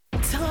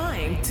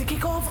to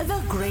kick off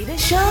the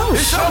greatest show.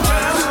 It's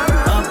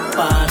showtime! Up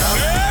on up.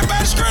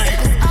 Everybody scream!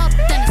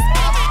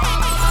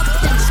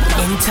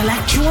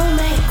 Intellectual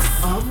mix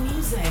of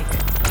music.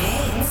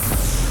 Hits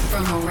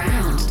from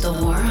around the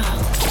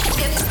world.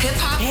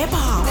 Hip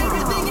hop.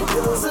 Everything you do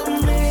is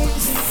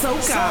amazing.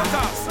 Soca.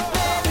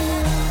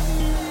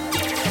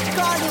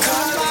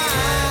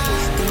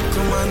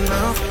 Come on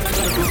now.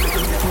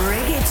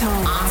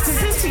 Reggaeton.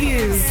 Artist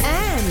interviews.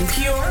 And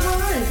pure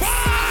runs.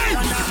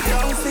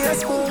 Young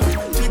Facebook,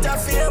 Twitter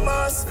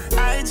famous,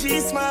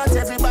 IG smart,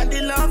 everybody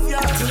love ya.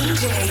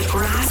 DJ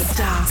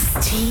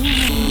Rasta.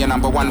 Team. You're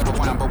number one.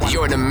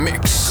 You're in the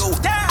mix. Go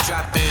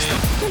drop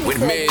it. With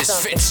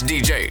Misfits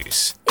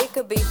DJs. It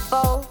could be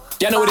 4.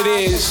 You know what it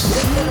is?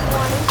 We could have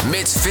won it.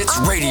 Misfits I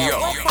don't Radio. care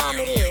what time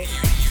it is.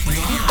 You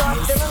start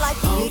feeling like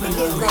you need to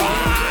get low.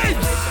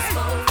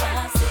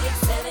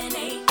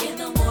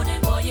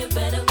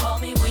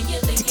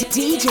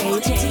 DJ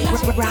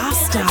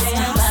Rasta.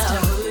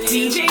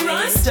 DJ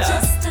Rasta.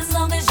 Just as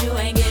long as you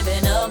ain't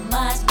giving up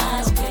much,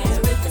 I don't care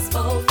if it's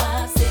 4,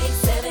 5, 6,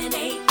 7,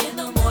 8 in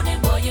the morning.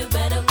 Boy, you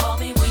better call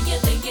me when you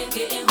think you're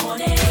getting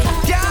horny. I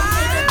don't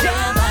give a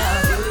damn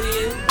about who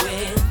you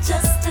with.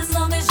 Just as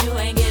long as you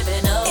ain't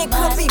giving up It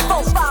could be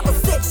 4, 5, or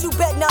 6. You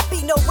better not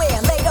be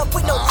nowhere laid up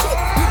with no chick.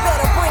 You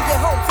better bring it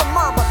home to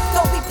mama.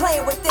 Don't be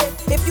playing with this.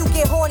 If you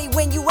get horny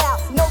when you out,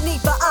 no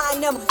need for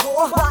eyeing them.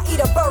 Or why eat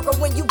a burger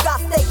when you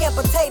got steak and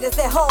potatoes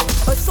at home?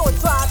 A short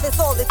drive is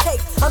all it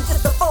takes. I'm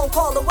just a phone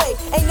call away.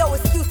 Ain't no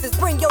excuses.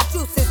 Bring your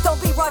juices.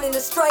 Don't be running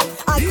astray.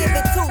 I give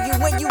it to you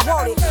when you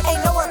want it.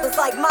 Ain't no others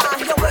like mine.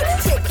 Your every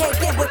chick can't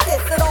get with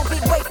this, so don't be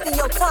wasting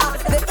your time.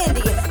 The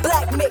Indian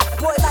black mix,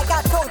 boy, like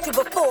I told you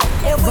before.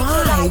 And we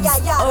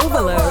Vibes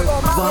overload.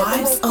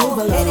 Vibes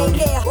overload. It ain't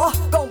there.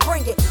 Gon'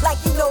 bring it like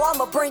you know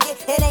I'ma bring it.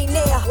 It ain't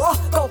there.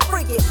 Gon'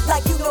 freak it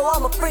like you know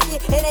I'ma freak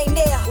it. It ain't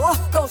there.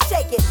 Gon'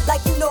 shake it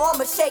like you know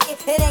I'ma shake it.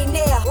 It ain't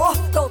there.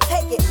 Gon'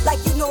 take it like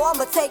you know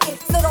I'ma take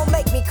it. So don't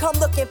make me come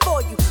looking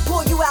for you.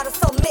 Pull you out of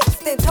some mix,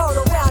 then turn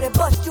around and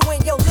bust you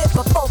in your lip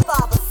for 4,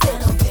 5, or 6. I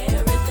don't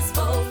care if it's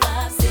 4,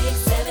 5, 6,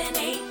 7,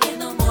 8 in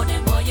the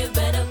morning. Boy, you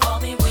better call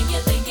me when you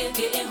think you're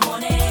getting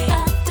horny.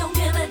 I don't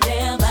give a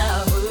damn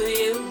about who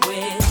you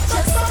with.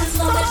 Just as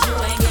long as you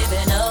ain't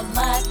giving up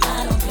much.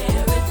 I don't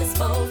care if it's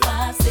 4,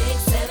 5, 6,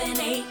 7,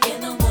 8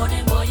 in the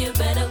morning. Boy, you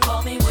better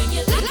call me when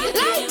you think you're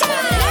getting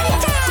horny.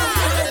 I don't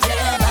give a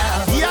damn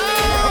about who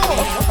you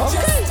with.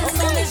 Just as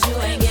long as you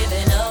ain't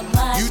giving up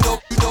much. You know.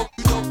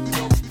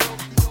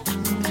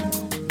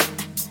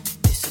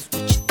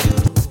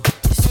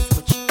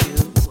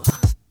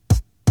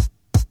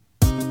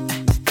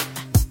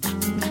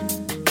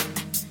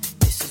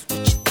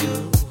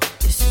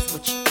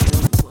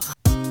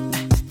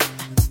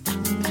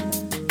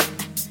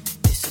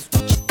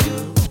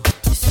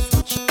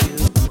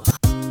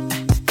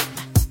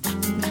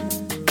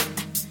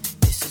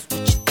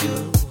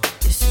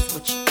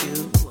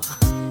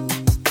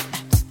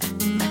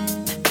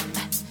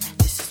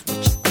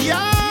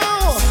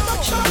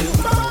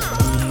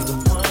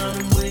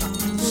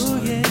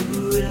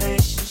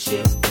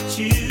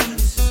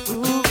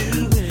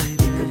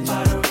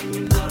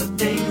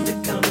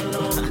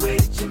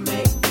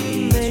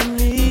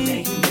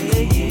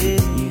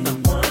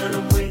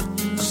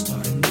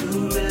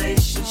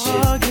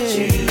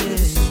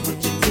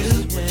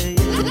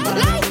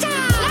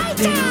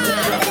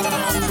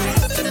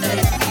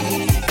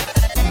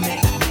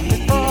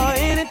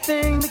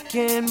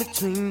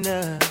 Between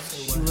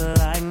us, you were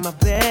like my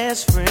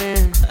best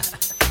friend.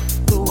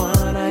 The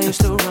one I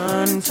used to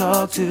run and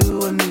talk to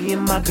when me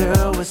and my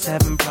girl was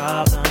having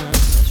problems.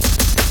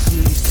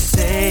 You used to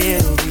say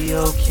it'll be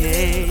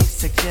okay,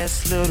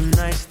 suggest little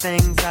nice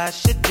things I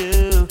should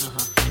do.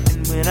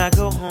 And when I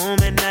go home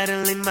at night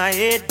and lay my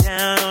head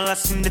down, all I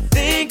seem to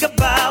think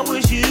about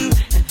was you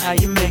and how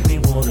you make me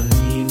wanna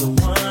leave the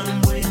one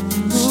I'm with.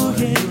 Start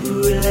a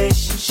new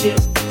relationship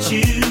with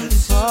you.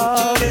 This is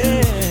what you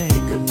do.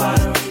 Think about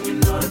her.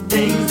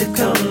 Things that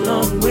come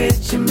along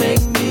with you make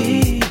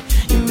me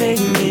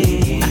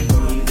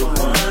the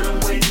one I'm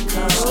waiting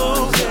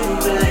for.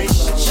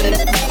 Relationship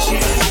with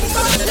you.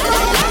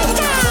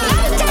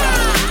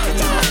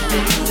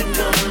 Things that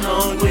come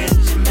along with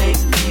you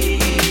make me.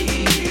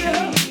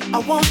 I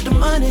want the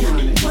money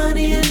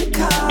in the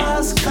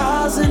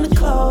cars in the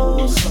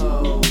clothes.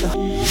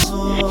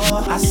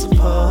 I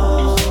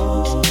suppose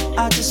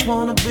I just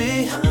wanna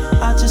be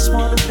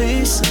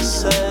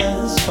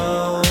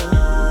successful.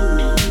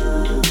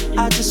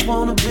 I just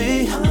wanna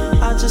be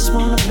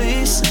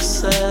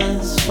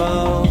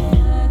successful.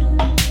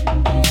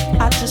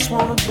 I just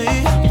wanna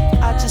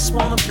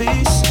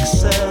be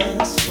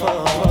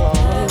successful.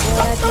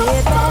 What I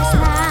did last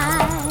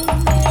night,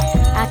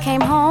 I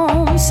came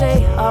home,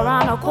 say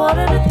around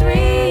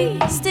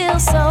 2:45, still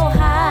so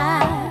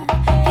high,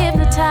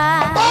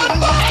 hypnotized.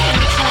 Hold on.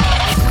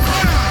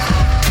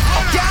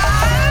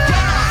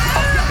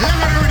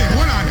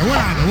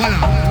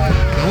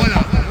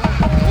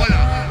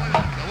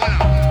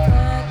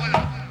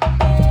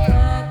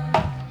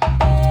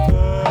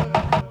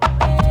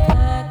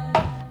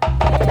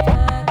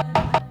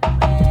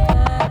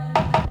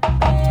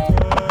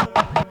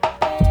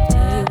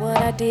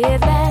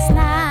 did last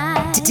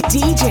night.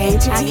 DJ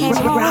I came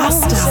home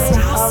Rasta.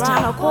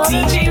 around a quarter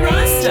DJ to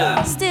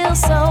Rasta. three, still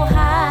so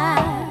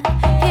high,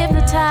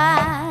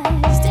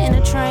 hypnotized in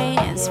a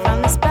trance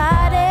from this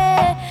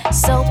body,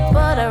 so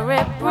buttery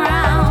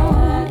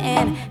brown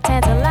and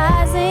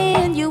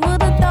tantalizing. You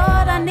would have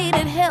thought I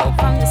needed help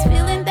from this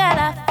feeling that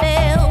I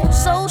felt.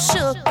 So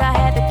shook, I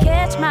had to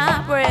catch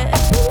my breath.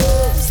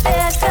 Oops,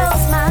 there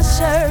goes my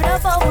shirt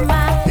up over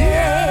my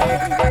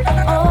head.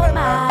 Oh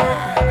my,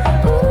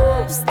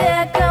 oops,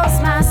 there goes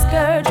my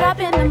skirt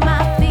dropping to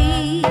my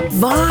feet.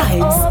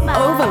 Vibes Oh my.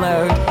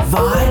 overload.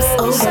 Vibes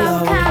Some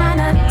overload.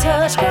 kind of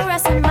touch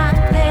caressing my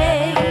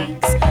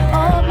legs.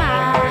 Oh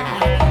my,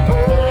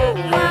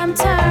 ooh, I'm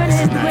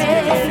turning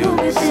red. Who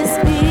could this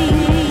be?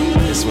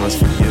 This one's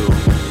for you.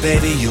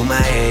 Baby, you my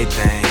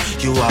everything.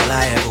 You all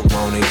I ever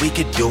wanted. We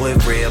could do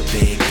it real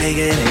big,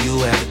 bigger than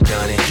you ever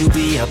done it. You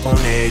be up on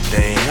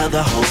everything,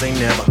 other hoes ain't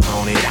never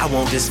on it. I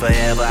want this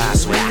forever, I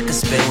swear I could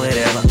spend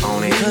whatever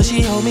on it. Cause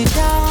she hold me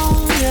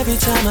down every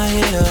time I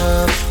hit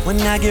up.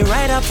 When I get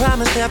right, I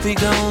promise that we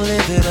gon'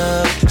 live it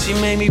up. She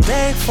made me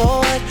beg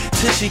for it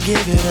till she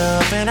give it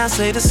up. And I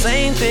say the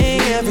same thing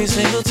every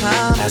single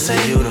time. I say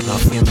you the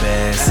fucking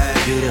best,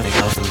 you the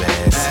fucking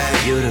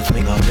best, you the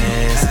fucking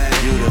best,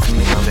 you the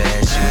fucking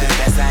best, you the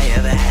best I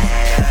ever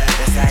had,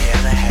 best I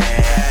ever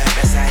had,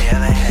 best I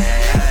ever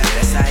had,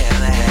 best I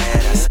ever had.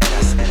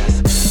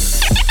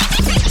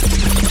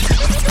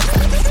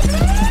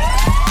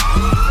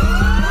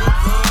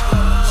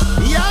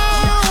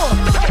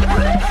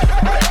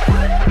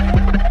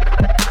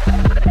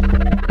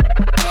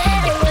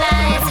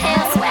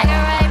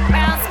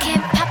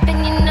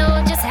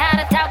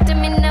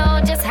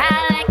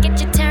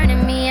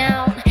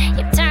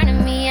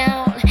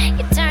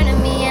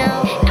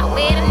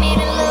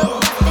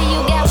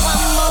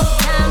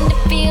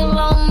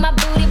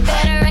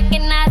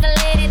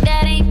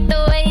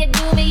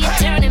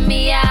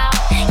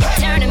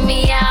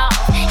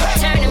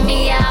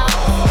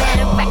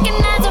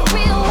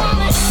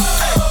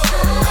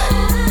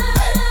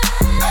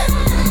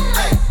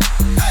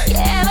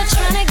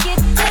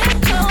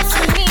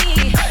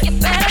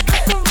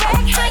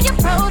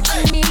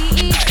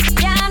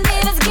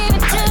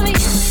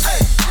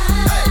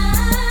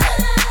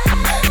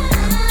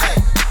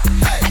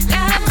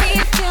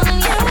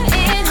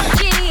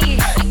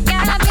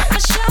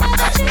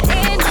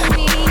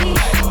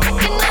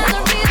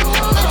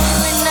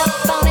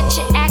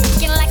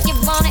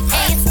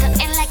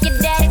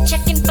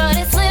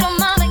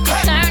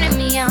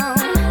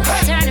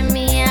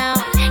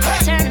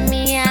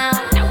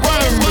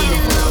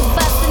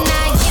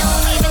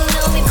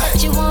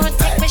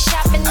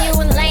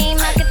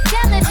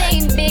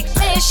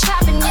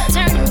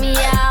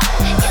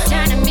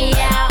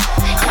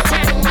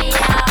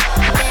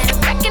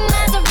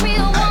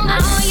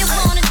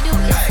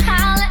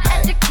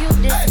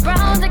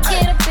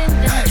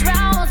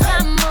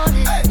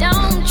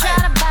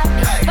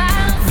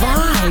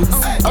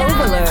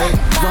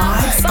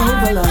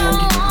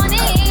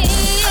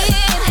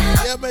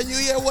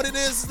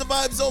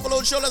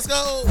 Show, let's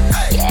go.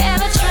 You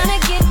ever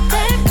tryna get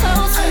that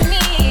close to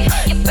me?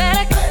 You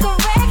better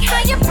correct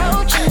how you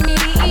approaching me.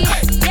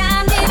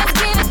 Yeah, niggas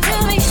give it to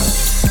me.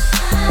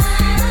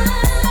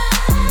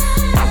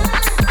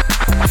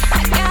 I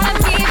gotta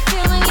be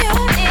feeling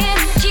your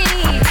energy.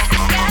 I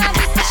gotta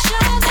be for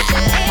sure that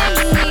you're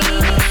into me.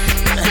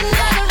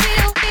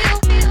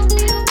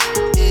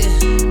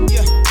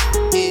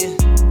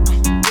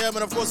 Yeah,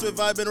 man, of course we're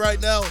vibing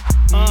right now.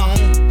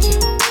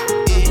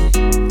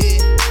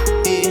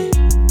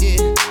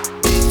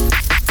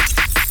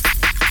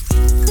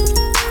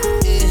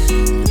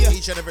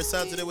 Each and every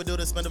Saturday we do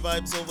this, man, the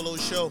Vibes Overload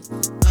show.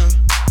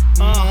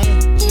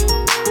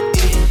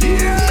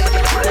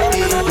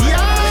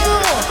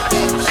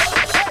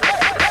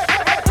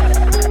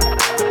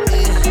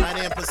 9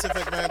 a.m.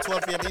 Pacific, man,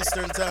 12 p.m.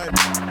 Eastern time.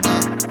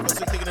 Plus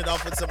we're kicking it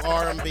off with some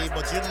R&B,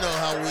 but you know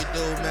how we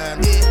do,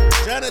 man.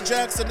 Janet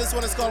Jackson, this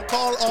one is called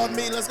Call On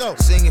Me. Let's go.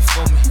 Sing it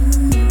for me.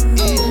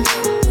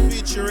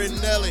 Featuring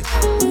Nelly.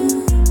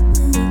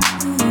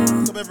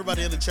 Come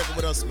everybody in and check it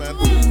with us, man.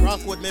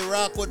 Rock with me,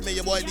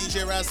 your boy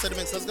DJ Rasta in the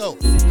mix. Let's go.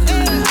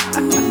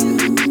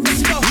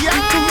 Let's go.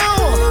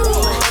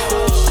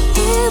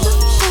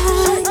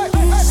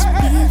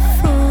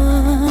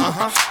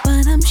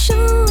 But I'm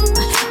sure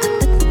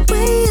that the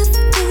way I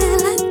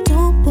feel, I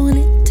don't want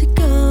it to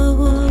go.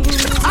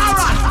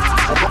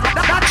 Alright,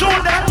 that's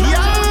all that.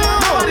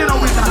 Nobody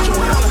know with that.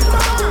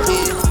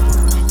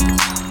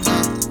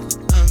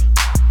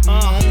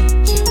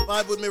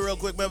 Vibe with me real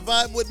quick, man.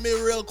 Vibe with me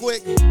real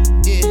quick.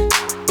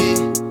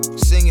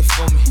 Sing it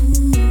for me.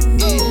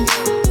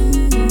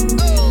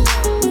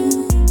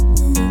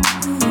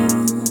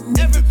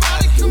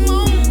 Everybody, come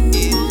on.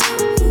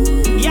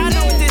 Y'all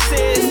know what this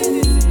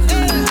is.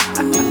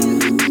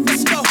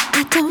 Let's go.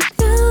 I don't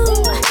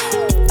know if I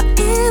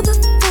ever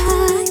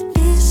felt like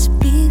this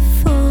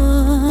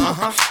before.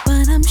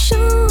 But I'm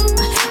sure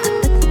that the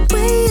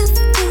way I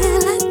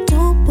feel, I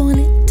don't want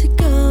it to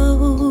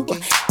go.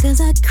 'Cause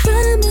I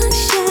cry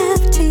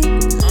myself to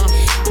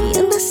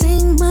in the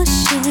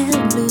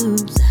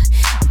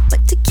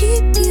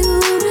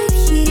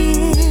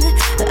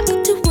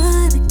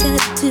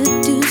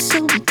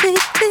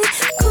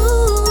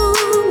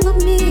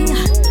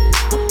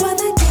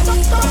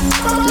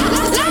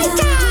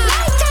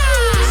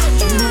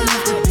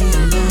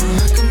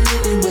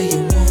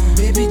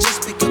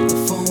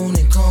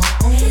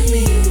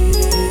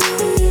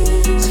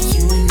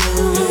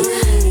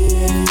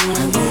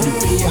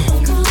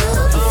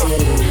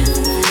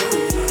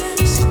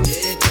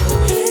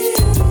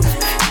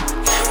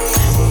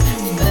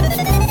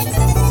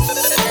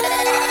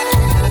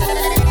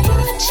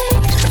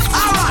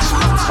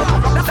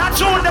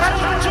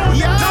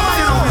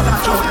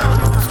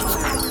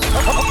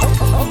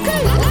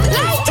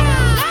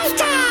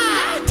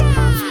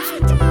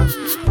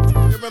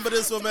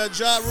man.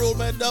 Ja Rule,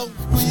 man, down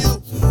for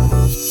you.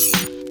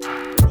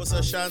 What's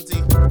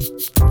Ashanti?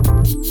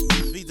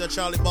 Vita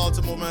Charlie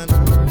Baltimore, man.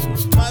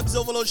 Vibes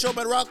Overload Show,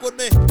 man. Rock with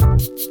me.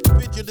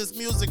 Feed you this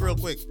music real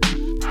quick. Do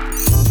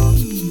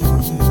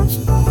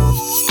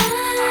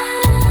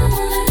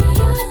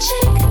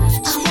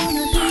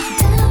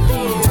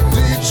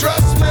you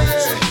trust me?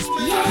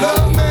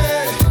 Love me?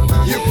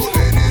 You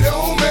putting it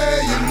on me?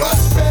 You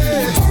must be.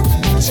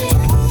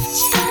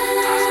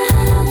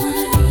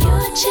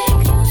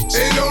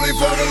 Ain't only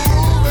for the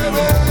rule,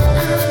 baby.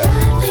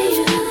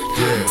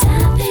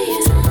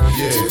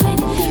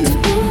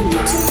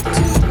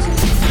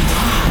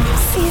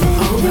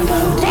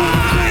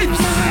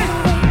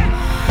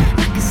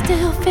 I can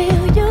still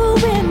feel you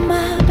in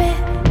my bed.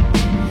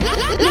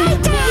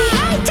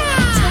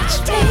 Touch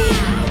me,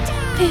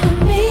 feel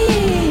me.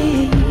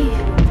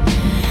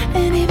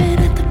 And even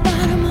at the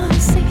bottom of the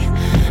sea,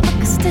 I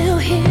can still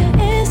hear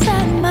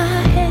inside my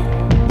head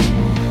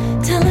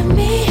telling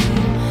me,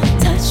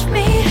 touch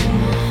me,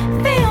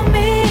 feel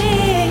me.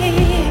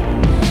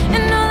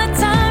 And all the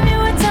time you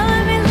were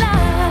telling me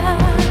lies.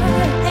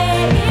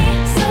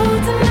 So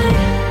tonight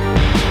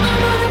I'm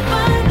gonna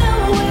find a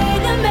way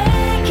to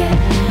make it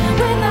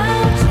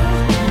without you.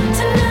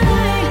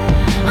 Tonight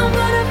I'm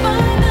gonna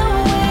find a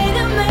way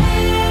to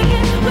make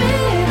it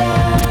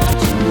without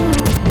you.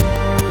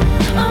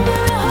 I'm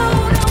gonna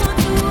hold on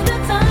to the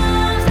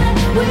times that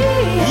we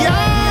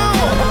had.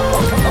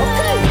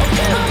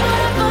 I'm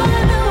gonna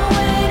find a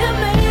way to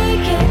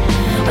make it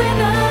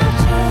without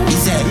you. He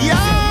said, yo!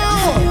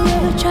 Have you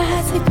ever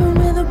tried sleeping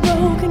with a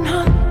broken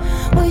heart?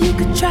 Well, you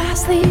could try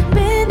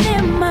sleeping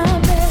in my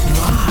bed.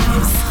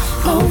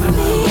 Hold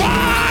me,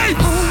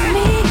 hold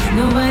me.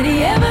 Nobody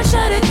ever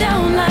shut it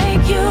down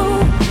like you.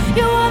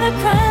 You are the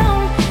crown.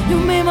 You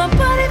made my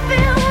body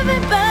feel heavy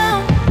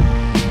bound.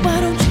 Why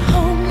don't you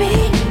hold me?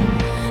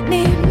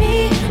 Need me?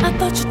 I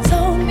thought you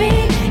told me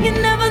you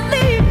never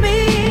leave me.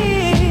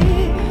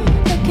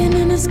 Looking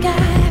in the sky,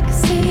 I can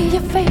see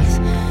your face,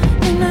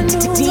 and I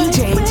know DJ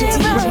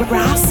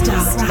Rasta.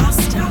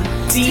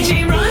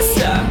 DJ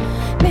Rasta.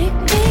 Make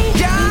me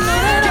know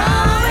that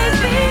I'll always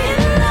be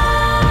in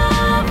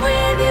love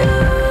with you,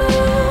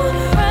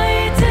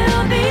 right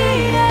till the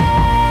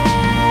end.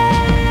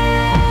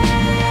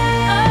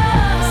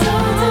 So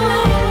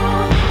tonight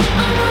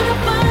I'm gonna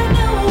find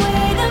a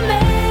way to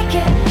make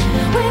it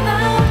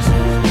without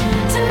you.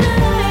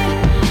 Tonight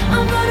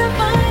I'm gonna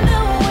find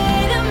a way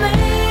to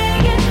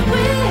make it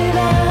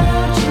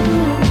without you.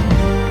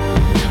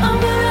 I'm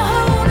gonna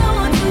hold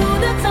on to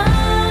the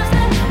times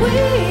that we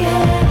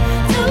had.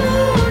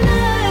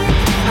 Tonight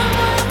I'm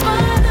gonna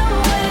find a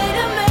way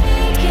to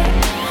make it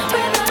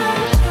without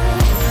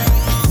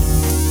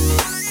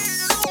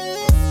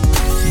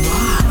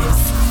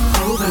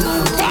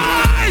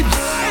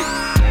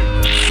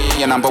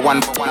Your number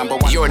one.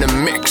 You're in the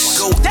mix.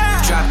 Go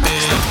down. Drop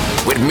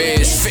it. With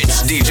Ms.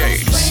 Fitz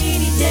DJs.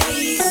 Rainy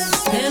days,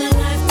 spend a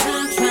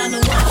lifetime trying to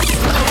watch you.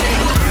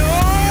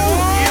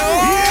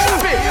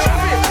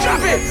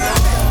 Drop it.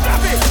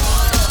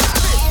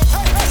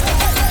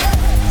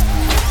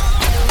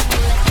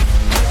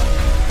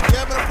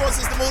 Yeah, but of course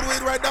it's the mood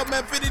weed right now,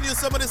 man. Feeding you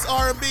some of this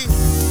R&B.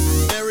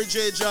 Mary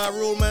J. Ja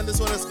Rule, man. This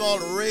one is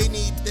called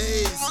Rainy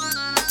Days.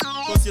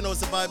 Of course, you know it's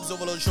the Vibes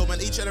Overload Show,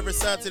 man. Each and every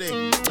Saturday,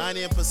 9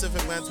 a.m.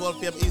 Pacific, man,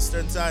 12 p.m.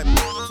 Eastern time.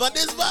 For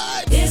this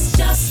vibe. It's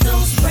just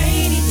those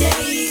rainy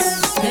days,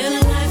 spend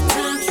a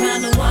lifetime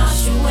trying to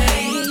wash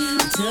away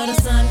until the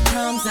sun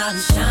comes out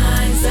and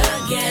shines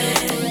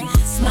again.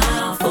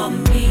 Smile for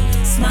me,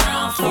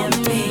 smile for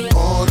me.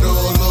 On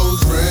all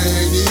those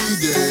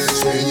rainy days,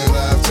 spend your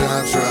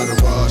lifetime trying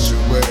to wash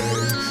away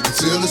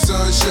until the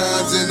sun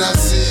shines and I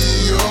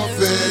see your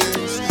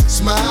face.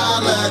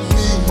 Smile at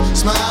me,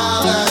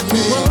 smile at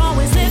me. We're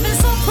always living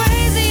so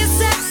crazy and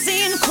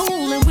sexy and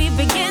cool, and we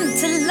begin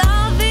to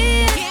love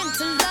it.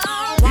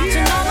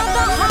 Watching all of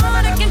the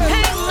heartache and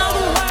pain of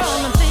the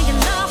world, I'm thinking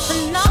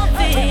nothing of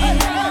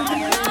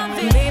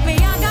it. Baby,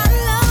 I got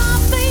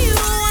love for you,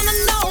 and I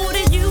know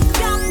that you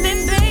got me,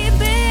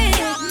 baby.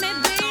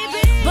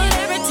 But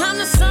every time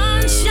the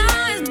sun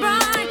shines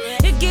bright,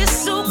 it gets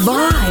so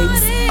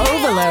Vibes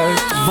Overload.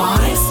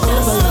 Vibes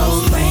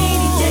Overload.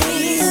 rainy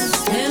days,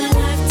 spend a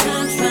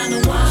lifetime trying to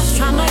wash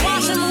them away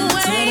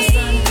till the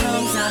sun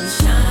comes out and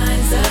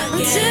shines again.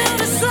 Until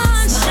the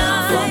sun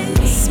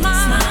shines,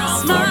 smile,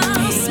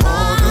 smile, smile.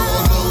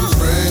 On those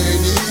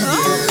rainy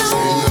days,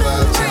 spend your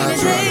lifetime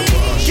trying to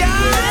wash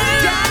away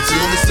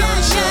until the sun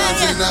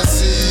shines and I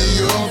see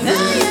your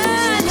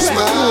face.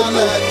 Smile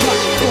at me.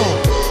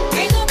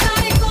 Ain't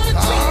nobody gonna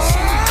treat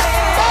you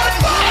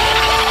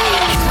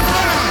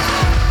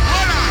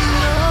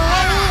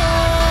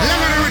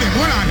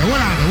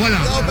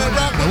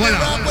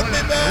Rock with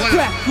me, man.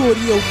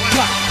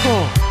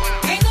 Crackradio.com.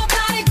 Ain't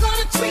nobody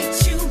gonna treat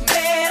you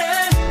better.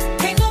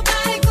 Ain't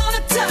nobody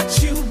gonna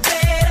touch you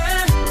better.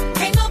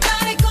 Ain't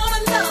nobody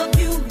gonna love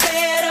you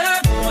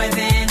better, boy,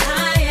 than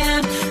I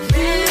am.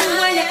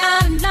 When you're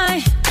out at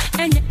night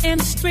and you're in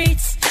the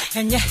streets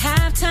and you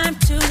have time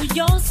to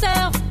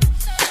yourself,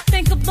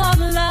 think of all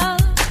the love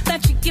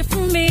that you gift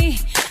from me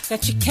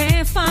that you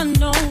can't find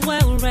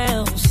nowhere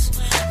else.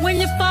 When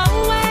you fall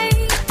away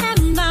and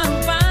I'm not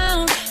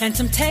around, and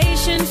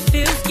temptation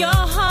fills your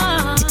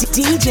heart.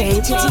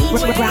 DJ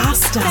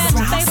Rasta.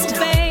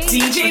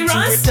 DJ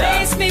Rasta.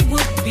 Replace me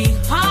would be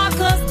hard,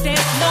 'cause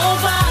there's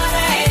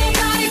nobody. Ain't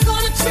nobody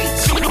gonna treat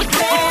you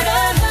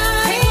better.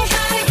 Ain't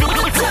nobody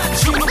gonna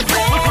touch you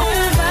better.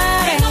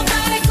 Ain't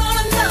nobody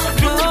gonna love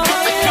you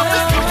better.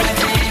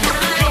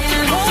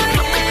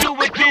 Do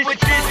it this.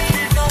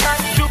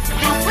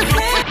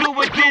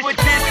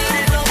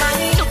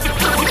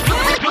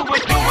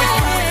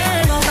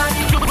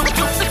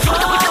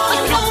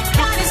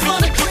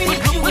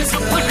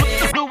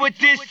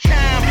 This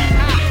time,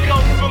 I go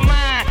for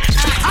mine.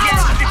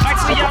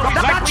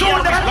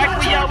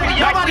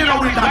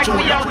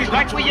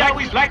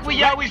 Like we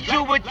always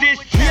do it this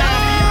time. I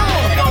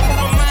go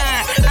for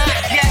mine. I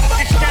got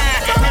to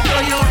shine. Now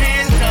throw your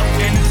hands up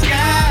in the sky.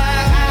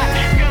 I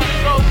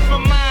go for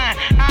mine.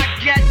 I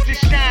got to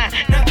shine.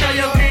 Now throw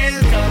your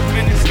hands up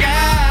in the sky.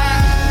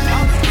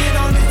 I'ma get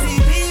on the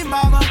TV,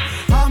 mama.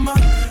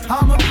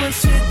 I'ma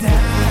push it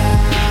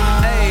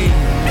down. Hey.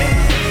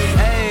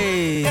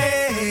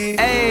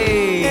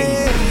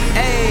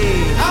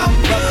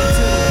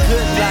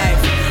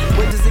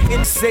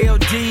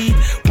 CLD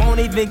won't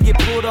even get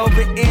pulled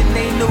over in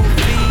they new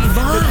V.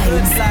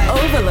 Vibes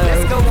overload.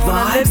 Let's go on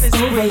Vibes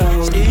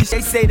overload. They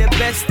say the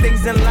best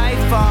things in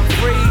life are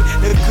free.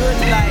 The good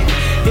life.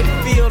 It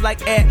feel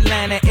like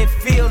Atlanta. It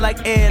feel like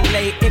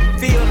LA. It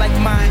feel like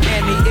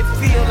Miami. It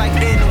feel like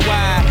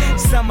NY.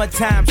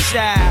 Summertime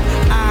shy.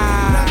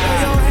 Now throw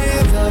your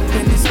hands up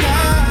in the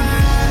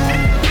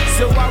sky.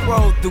 So I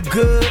roll through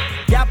good.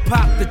 Y'all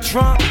pop the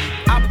trunk.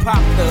 I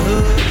pop the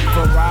hood.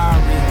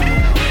 Ferrari.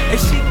 And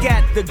she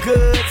got the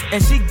goods,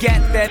 and she got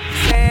that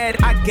bad,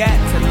 I got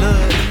to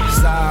look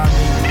sorry.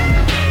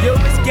 Yo,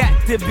 it's got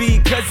to be,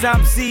 'cause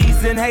I'm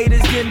seasoned.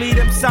 Haters give me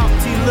them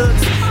salty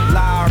looks.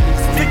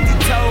 Lawry's 50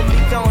 told me,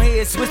 go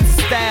ahead, switch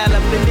the style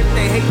up. And if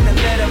they hate, then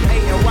let them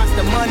hate and watch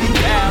the money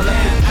pile up.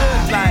 It's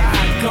good like,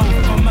 I go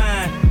for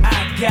mine, I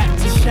got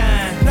to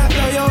shine. Now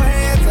throw your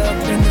hands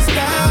up in the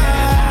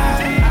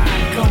sky. I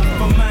go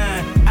for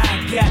mine, I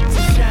got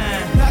to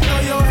shine. Now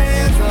throw your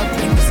hands up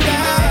in the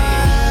sky.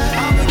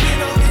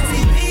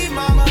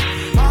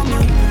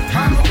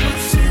 I'ma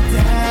push it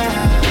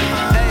down.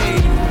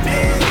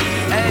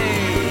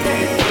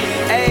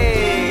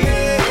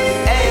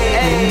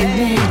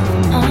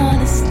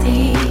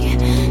 Honesty,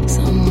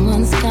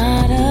 someone's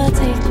gotta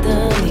take the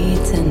lead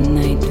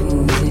tonight.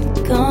 Who's it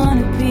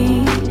gonna be?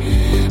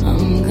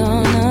 I'm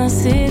gonna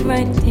sit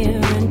right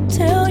here and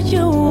tell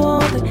you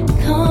all that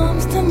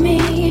comes to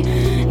me.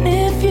 And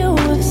if you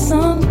have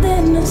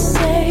something to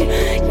say,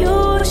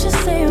 you should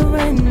say it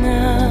right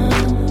now.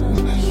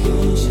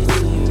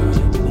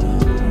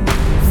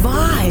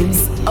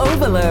 Vibes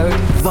overload.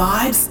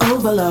 Vibes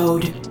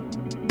overload.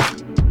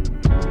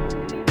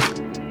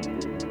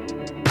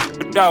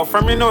 Yo,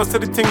 from your nose to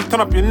the thing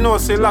turn up, you know,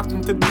 say locked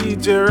into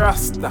DJ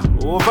Rasta.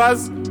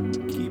 Overs,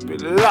 keep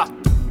it locked.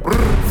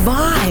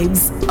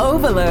 Vibes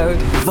overload.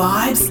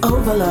 Vibes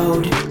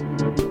overload.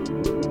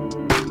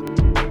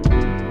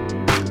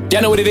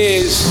 You know what it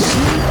is?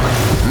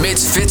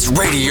 Misfits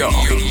Radio.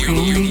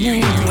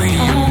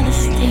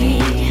 Honesty,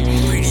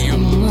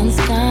 someone's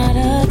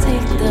gotta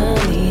take the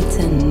lead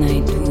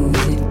tonight.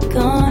 Who's it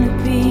gonna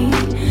be?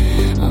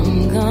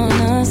 I'm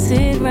gonna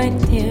sit right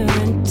here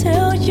and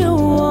tell you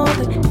all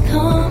that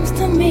comes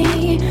to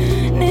me.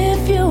 And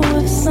if you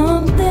have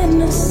something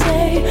to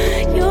say,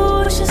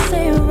 you should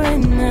say it right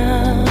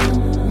now.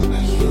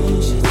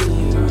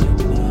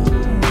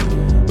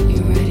 You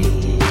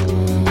ready?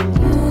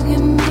 You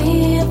give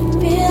me a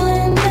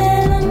feeling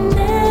that I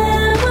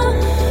never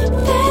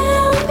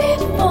felt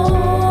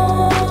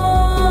before,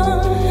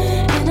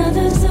 and I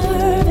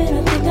deserve it.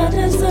 I think I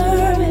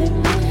deserve it.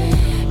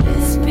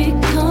 It's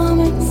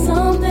becoming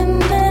something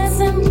that's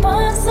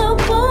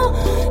impossible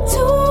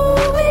to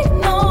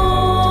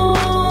ignore,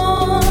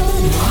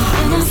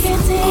 and I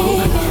can't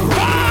take it.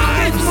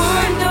 I'm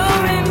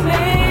wondering,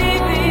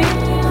 baby,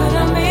 could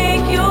I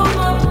make you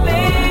my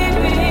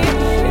baby?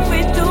 If we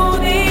do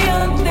the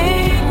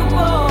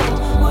unthinkable,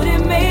 would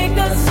it make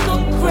us go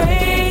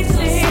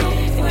crazy?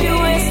 If you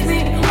ask me,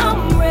 I'm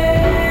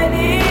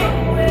ready.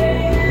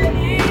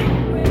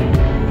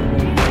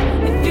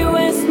 If you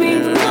ask me,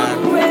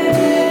 I'm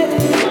ready.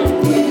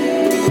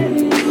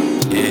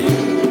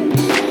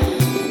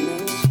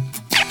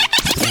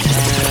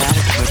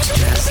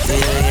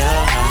 Steal your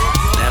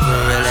heart. Never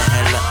really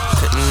had luck.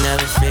 Couldn't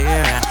never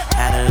figure out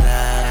how to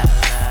love.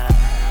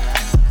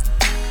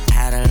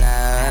 How to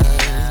love.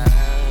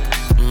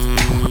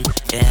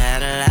 You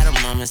had a lot of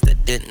moments that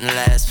didn't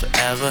last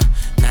forever.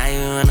 Now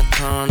you in the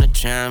corner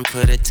trying to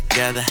put it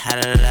together. How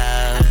to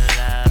love.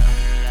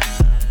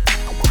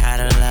 How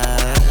to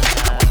love.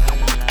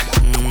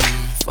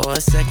 For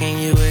a second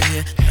you were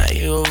here, now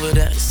you over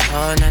there. It's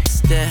hard not to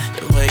stare.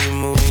 The way you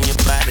moving your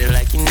body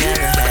like you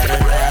never had a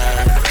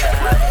love.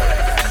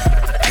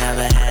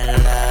 Never had a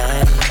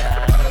love.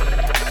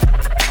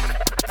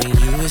 When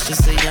you was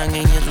just so young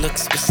and your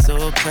looks were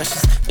so were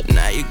precious, but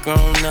now you're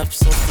grown up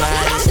so fly,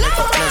 it's like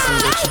a blessing.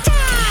 But you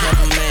can't have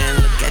a man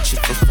look at you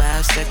for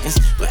 5 seconds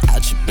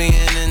without you being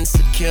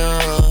insecure.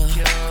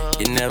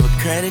 You never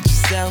credit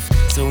yourself,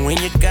 so when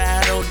you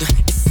got older,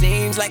 it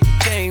seems like you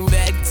came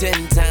back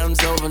 10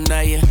 times over.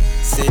 Now you're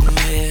sitting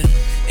here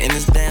in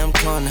this damn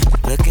corner,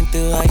 looking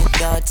through all your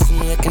thoughts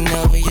and looking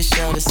over your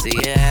shoulder. See,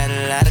 you had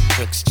a lot of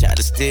crooks try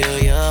to steal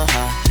your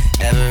heart.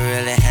 Never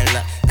really had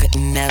luck,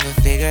 couldn't never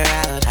figure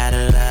out how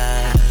to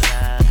love.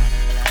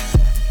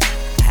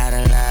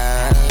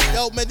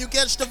 Yo, man, you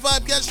catch the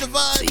vibe, catch the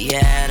vibe. So you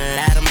had a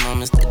lot of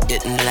moments that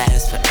didn't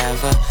last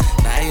forever.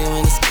 Now you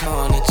in this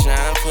corner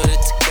trying to put it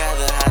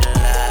together. How to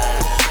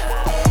love.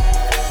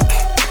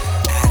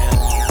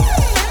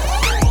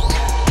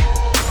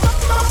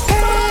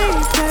 Hey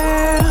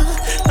girl,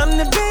 I'm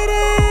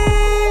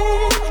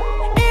debating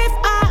if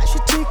I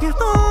should take you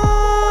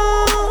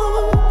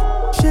home.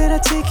 Should I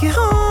take you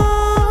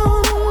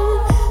home?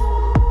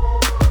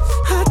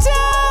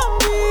 Tell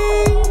me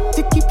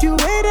to keep you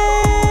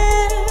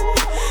waiting,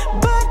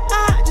 but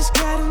I just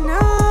gotta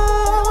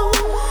know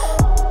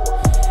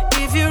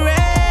if you're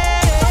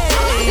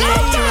ready.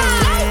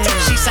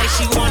 She say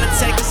she wanna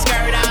take her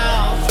skirt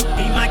off.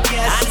 Be my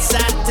guest. I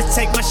decided to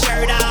take my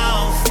shirt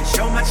off,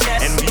 show my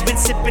chest, and we've been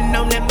sipping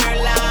on that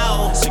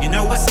Merlot. So you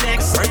know what's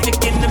next?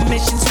 Perfect in the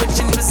mission,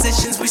 switching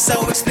positions. We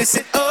so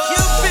explicit. Oh,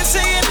 you've been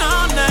saying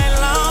all night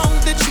long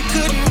that you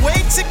couldn't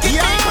wait to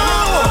get me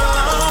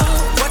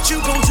home. What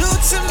you gon' do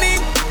to me?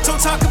 Don't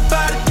talk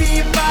about it,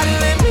 be about it.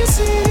 Let me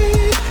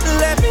see,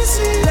 let me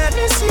see, let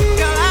me see.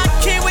 Girl, I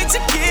can't wait to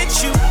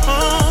get you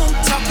home.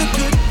 Talk a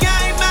good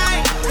game,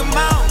 man. Come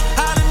on,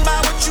 hollering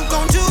about what you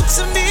gon' do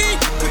to me.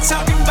 We're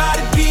talking about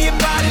it, be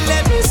about it.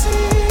 Let me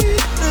see,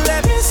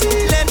 let me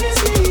see, let me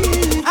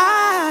see.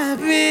 I've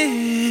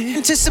been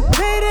anticipating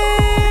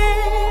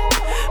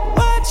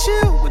what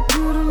you would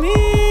do to me.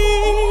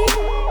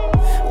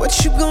 What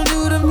you gon'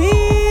 do to me?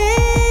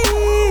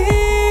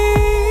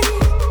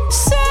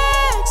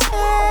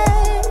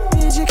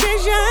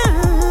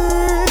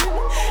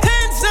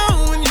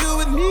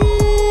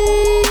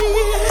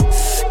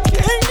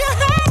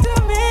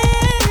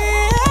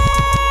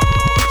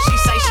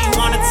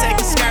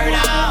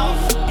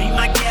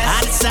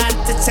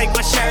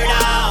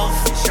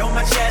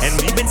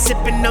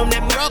 sipping on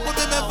that Rock with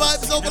them and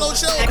Vibes Overload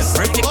Show.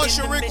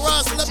 Usher Rick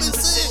Ross, let me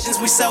see.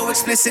 We so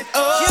explicit.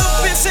 Oh,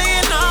 you've been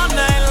saying all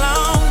night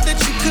long that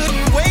you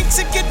couldn't wait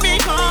to get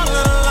me all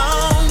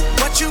alone.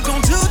 What you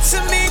gon' do to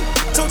me?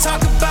 Don't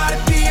talk about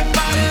it, be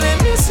about it. Let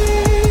me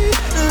see,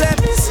 let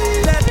me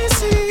see, let me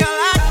see. Girl,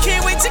 I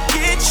can't wait to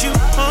get you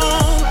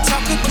home.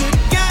 Talk a good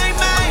game,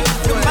 man.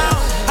 Come on,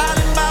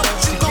 hollering about what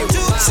you gon'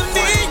 do to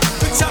me.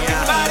 We talking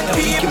about it,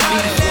 be about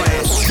it.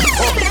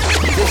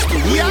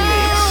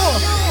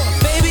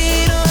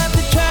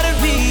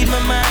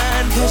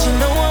 Cause you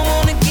know I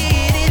wanna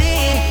get it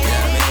in.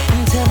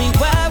 And tell me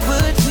why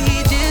would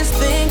we just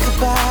think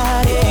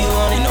about it? You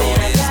wanna know what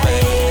it is,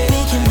 baby?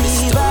 We can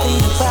be body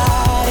to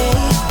body,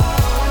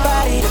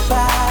 body to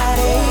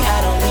body.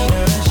 I don't mean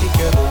to rush it,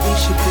 girl, but we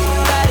should be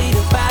body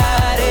to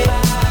body,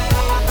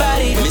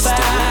 body to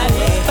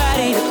body,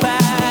 body to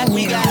body.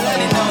 We got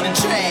running on the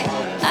track.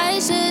 I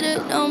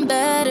should've known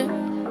better.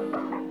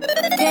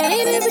 Can't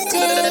even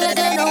pretend like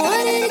I don't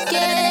want it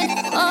again.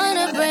 On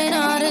the brain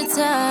all the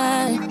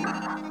time.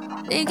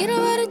 Thinking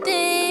about the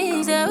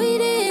things that we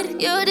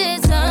did. You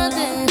did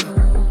something,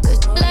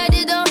 like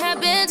it don't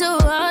happen too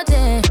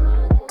often.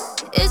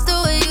 It's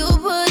the way you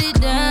put it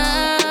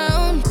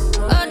down.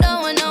 I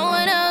don't want no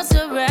one else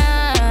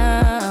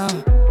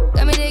around.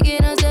 Got me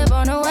taking a step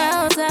on the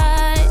wild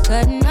side,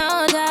 cutting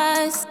all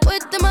ties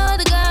with them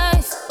other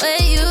guys. Where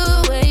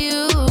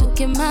you look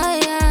in my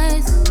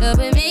eyes,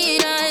 helping me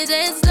nice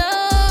and slow.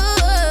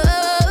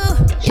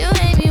 You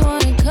made me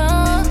wanna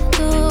come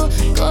through,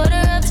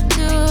 quarter up to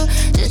 2,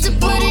 just to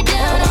put it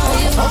down on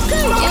you.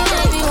 You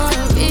made me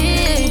wanna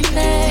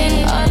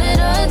replay all of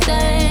the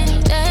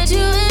things that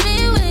you and me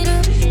went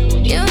through.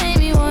 You made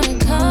me wanna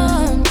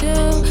come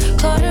through,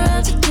 quarter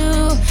up to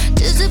 2,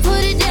 just to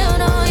put it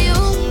down on you.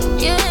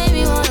 You made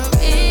me wanna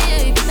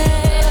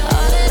replay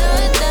all of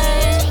the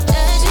things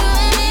that you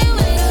and me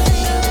went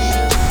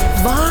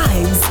through.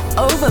 Vibes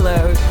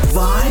Overload.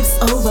 Vibes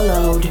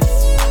Overload.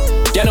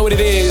 You know what it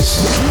is?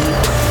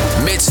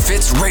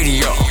 Misfits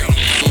Radio.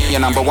 Your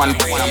number one.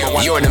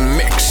 You're in the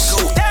mix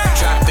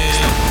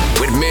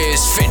with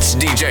Misfits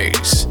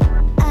DJs.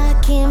 I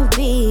can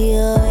be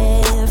your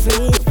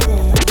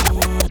everything.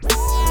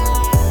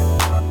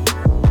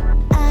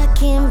 I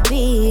can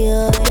be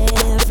your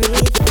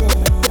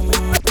everything.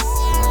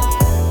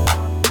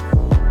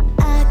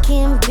 I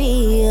can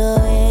be your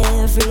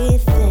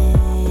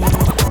everything.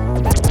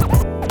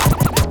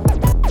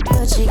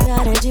 But you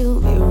gotta do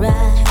it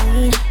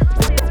right.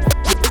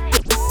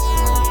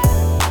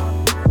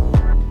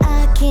 I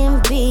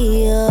can be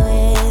your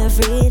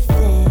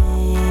everything.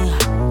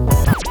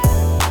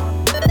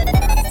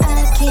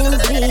 I can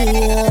be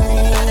your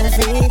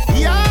everything.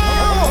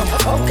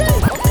 Okay.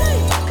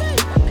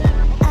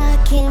 I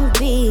can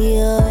be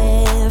your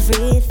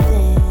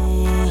everything.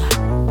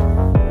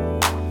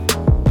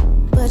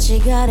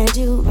 gotta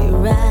do me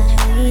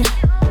right.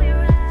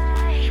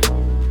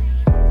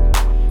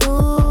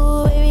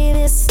 Ooh, baby,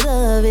 this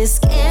love is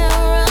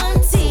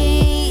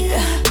guaranteed,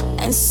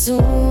 and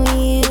soon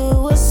you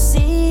will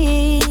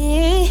see.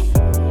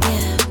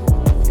 Yeah,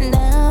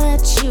 now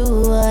that you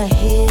are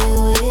here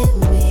with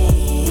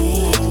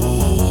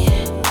me,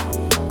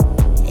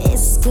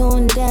 it's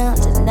going down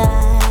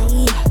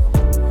tonight.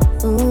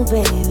 Ooh,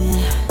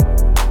 baby,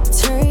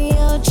 turn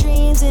your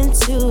dreams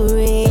into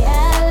reality.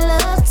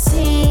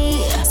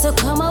 So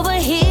come over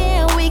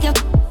here, we can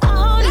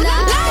all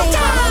night.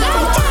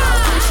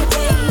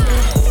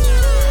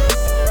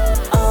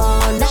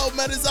 No,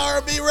 man, it's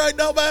R&B right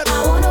now, man.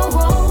 I wanna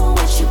roll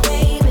with you,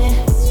 baby.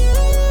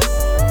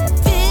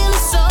 Feeling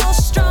so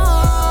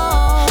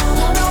strong.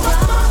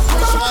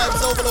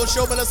 Vibes Overload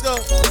Show, man, let's go.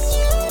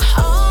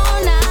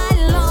 All night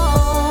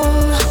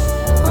long.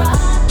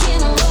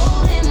 Rockin',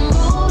 rollin',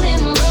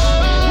 rollin',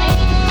 rollin'.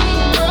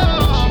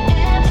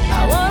 I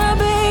wanna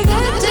be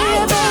good to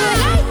you,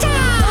 baby.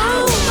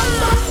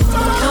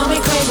 Call me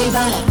crazy,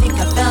 but I think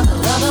I found the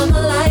love of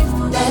my life.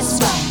 That's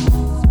right.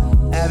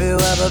 Have you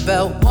ever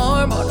felt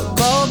warm on a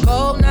cold,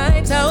 cold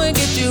night? How it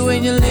get you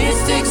when you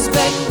least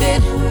expect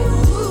it,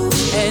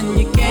 and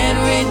you can't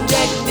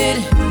reject it.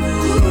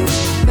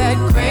 That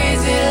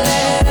crazy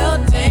little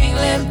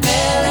tingling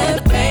feeling,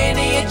 pain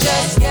in your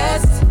chest,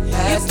 yes.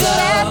 That's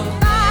love.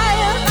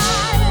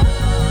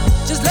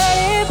 Just let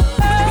it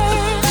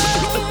burn.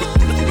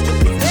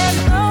 There's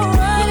no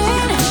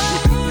running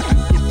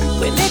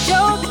when it's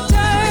your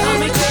turn. Call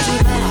me crazy,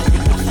 but I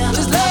think I found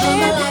Just the love let of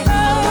my it life.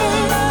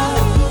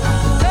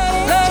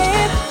 burn. Let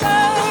it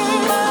burn.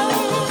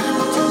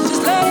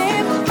 Just let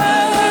it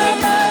burn.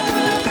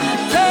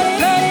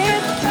 Let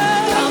it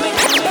burn.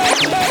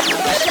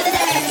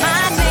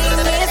 My name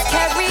is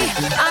Carrie.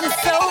 I'm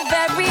so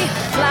very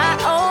fly.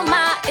 Oh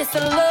my, it's a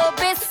little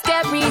bit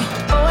scary.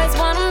 Boys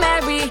wanna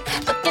marry,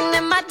 looking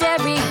at my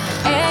dairy.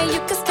 And you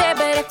can stare,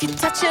 but if you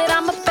touch it,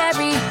 I'm a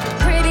berry.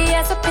 Pretty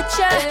as a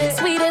picture,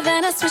 sweeter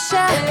than a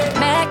swisher.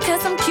 Mad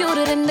cause I'm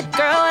cuter than the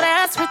girl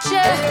that's with you.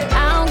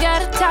 I don't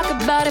gotta talk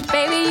about it,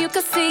 baby, you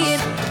can see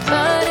it.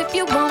 But if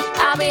you won't,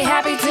 I'll be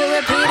happy to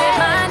repeat it.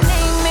 My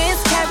name is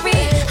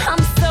Carrie.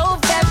 I'm so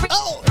very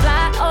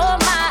fly. Oh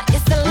my,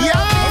 it's a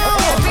little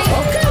bit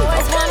scary.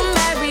 Boys wanna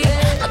marry,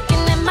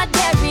 looking at my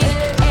dairy.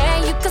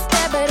 And you can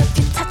stare, but if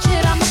you touch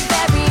it, I'm a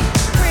berry.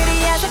 Pretty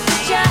as a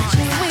picture,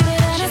 sweeter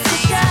than a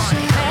swisher.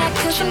 Mad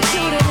cause I'm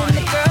cuter than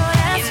the girl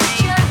that's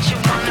with you. I can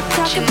talk about it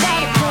cause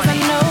I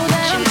know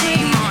that I'm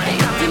pretty.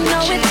 And if you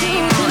know it, you do.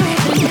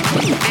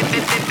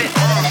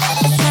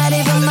 It's not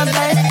even my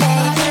birthday,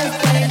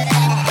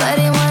 but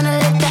they wanna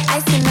lick the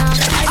icing off.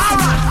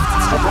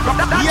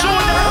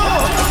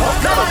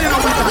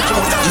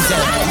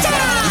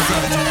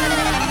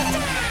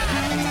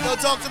 Yo,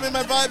 talk to me,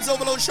 man. Vibes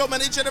Overload Show,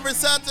 man. Each and every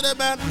Saturday,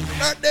 man.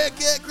 Birthday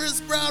cake,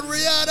 Chris Brown,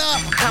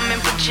 Rihanna. Come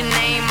and put your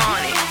name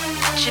on it.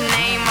 Put your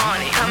name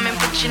on it. Come and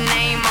put your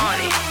name on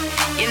it.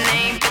 Your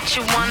name, but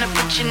you wanna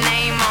put your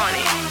name on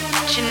it.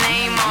 Put your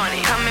name on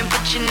it. Come and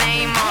put your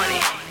name on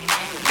it.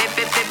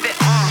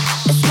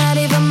 It's not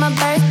even my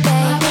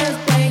birthday,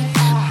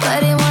 but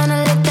they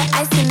wanna lick the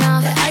icing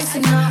off. I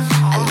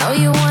know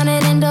you want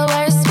it in the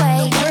worst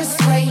way.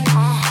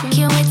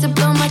 Can't wait to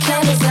blow my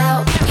candles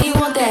out. You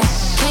want that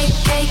cake,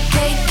 cake,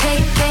 cake,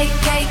 cake, cake,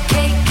 cake,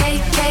 cake,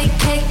 cake, cake,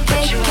 cake,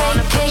 cake,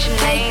 cake, cake,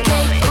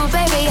 cake. Ooh,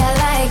 baby, I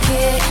like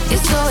it.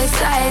 You're so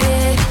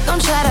excited.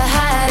 Don't try to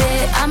hide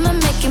it. I'ma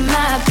make it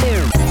my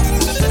appearance.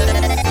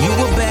 You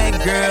a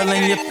bad girl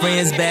and your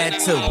friends bad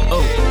too.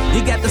 Oh,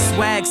 you got the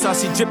swag,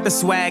 saucy drippin'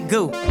 swag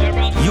goo.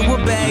 You a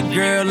bad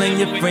girl and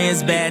your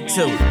friends bad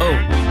too. Oh,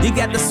 you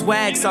got the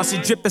swag, saucy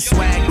drippin'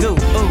 swag goo.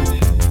 Oh.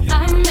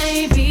 I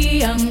may be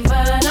young,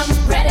 but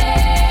I'm ready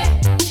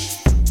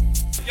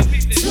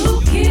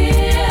to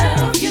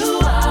give you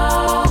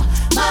all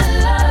my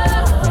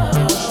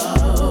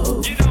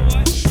love.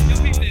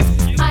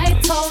 I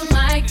told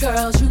my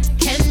girls you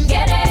can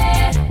get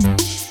it.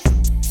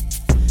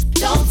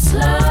 Don't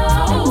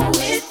slow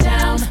it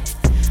down,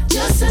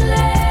 just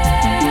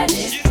let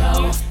it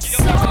go.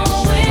 So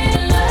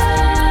in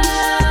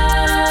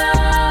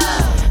love,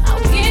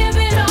 I'll give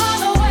it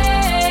all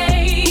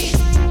away.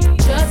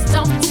 Just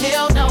don't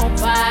tell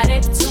nobody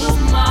to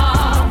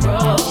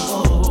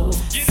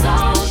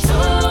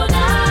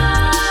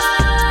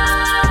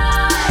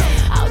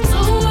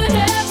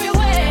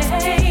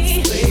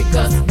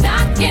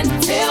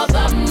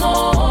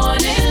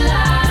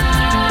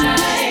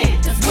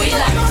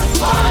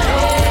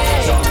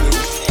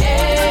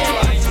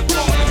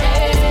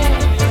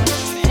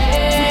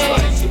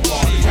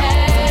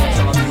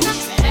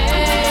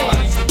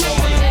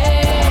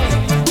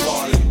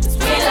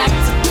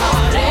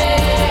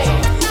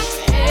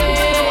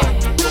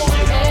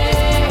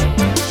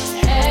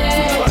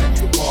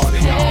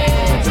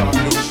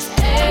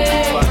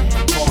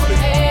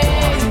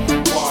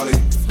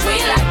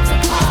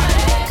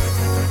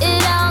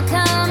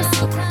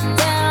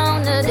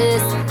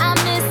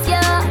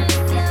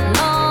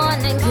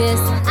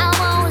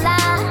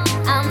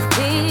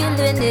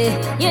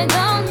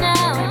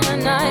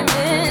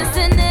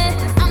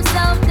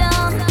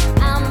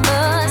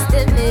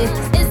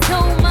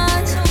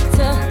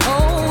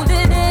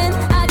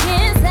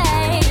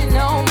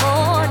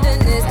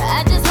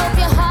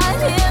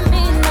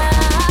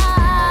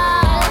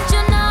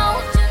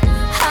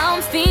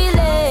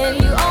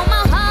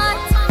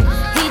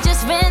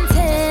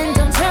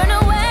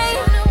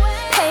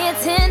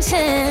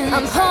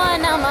I'm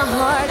pouring out my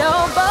heart,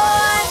 oh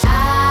boy.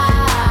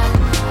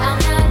 I'm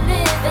not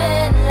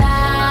living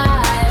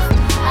life.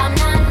 I'm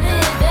not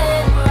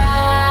living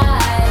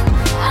right.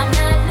 I'm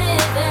not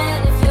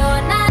living if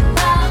you're not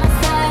by my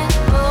side.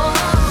 Oh,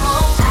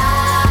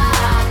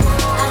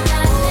 I'm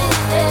not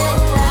living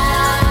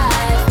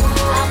life.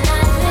 I'm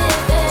not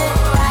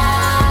living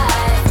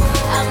right.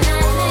 I'm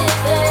not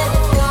living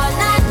if you're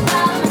not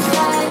by my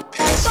side.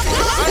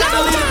 I'm not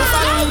the leader, but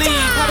follow the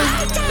lead.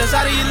 That's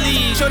out of your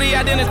league. Shorty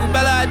identical,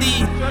 Bella ID.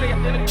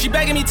 She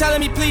begging me,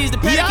 telling me please. The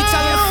paddock keep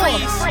telling her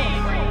freeze.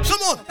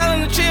 Come on. Telling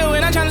her to chill,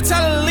 and I'm trying to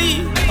tell her to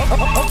leave.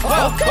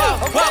 Whoa.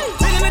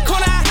 Been in the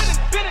corner,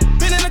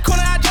 been in the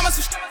corner, I drop my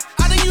some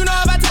I think you know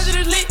if I touch it,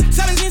 it's lit.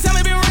 17, tell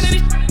me been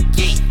running it.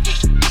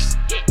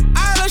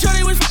 I know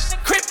shorty was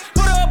crip.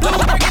 Put her a blue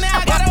break and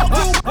now I got her a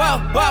crew. Whoa.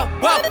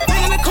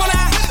 Been in the corner,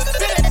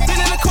 been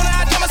in the corner,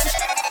 I drop my some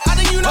I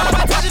think you know if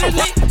I touch it, it's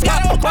lit.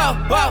 Got her a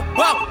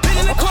whoa. Been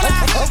in the corner,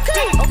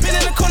 been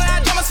in the corner,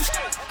 I drop my some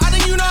I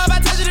think you know if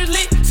I touch it, it's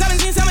lit.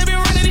 17, tell me been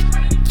running it.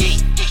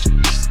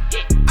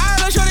 I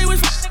know shorty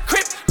was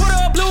crip. Put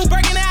her a blue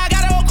break and now I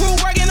got her a crew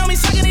working on me,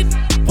 sucking it.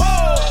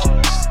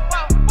 Whoa.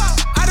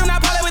 I do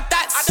not parlay with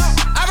thoughts.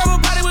 I rub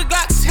a body with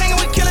Glocks, hanging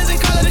with killers and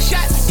calling the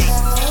shots.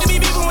 If me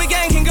beefing with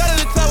gang, can go to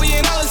the club, we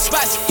in all the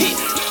spots. Me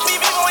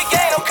beefing with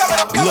gang, I'm coming.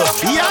 Look,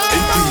 AP,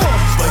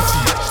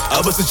 spicy. I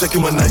wasn't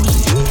checking my Nike.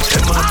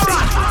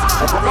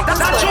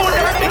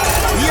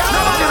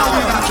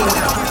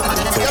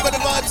 Yeah, but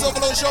the vibes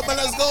overload show, man.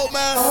 Let's go,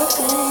 man.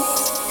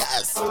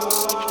 Yes.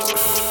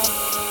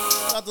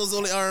 That was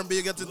only R&B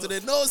you get into today.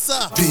 No, sir.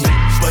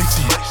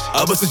 Spicy.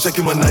 I wasn't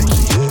checking my Nike.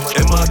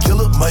 Am I a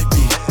killer? Might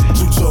be.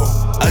 Two-tone,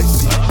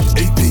 icy.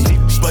 AP,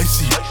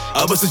 spicy.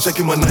 I wasn't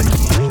checking my Nike.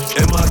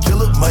 Am I a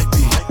killer? Might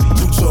be.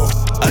 Two-tone,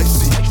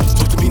 icy.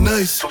 Talk to me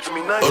nice.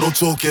 Or don't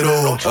talk at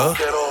all, huh?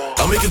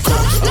 I make it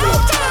calls.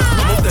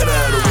 I'm off that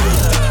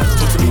Adderall.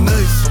 Talk to me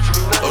nice.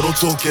 Or don't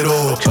talk at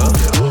all, huh?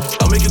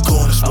 I make it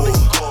calls.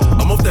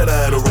 I'm off that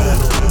Adderall.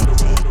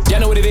 Y'all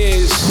know what it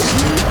is.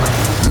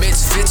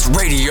 Misfits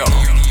Radio.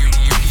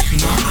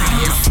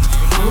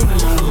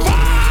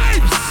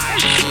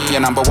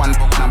 You're number one.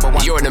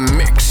 You're in the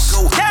mix.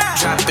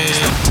 Drop in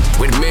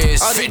with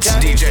Misfits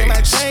DJs.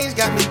 My chains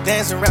got me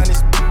dancing around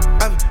this.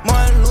 I'm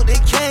Martin Luther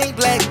King,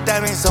 black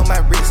diamonds on my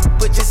wrist.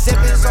 Put your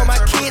zippers on my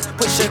kids,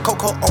 put your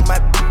cocoa on my.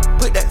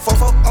 Put that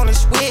fofo on the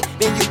swig,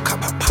 then you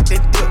pop that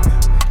dip.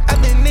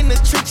 I've been in the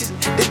trenches,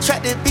 they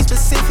tried to be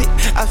specific.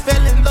 I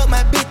fell in love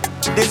my bitch,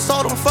 they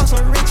sold them for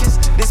some riches.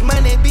 This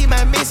money be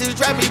my missus,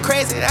 drive me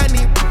crazy.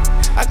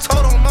 I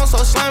told them I'm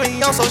so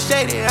slimy, I'm so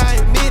shady, I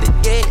admit it,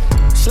 yeah.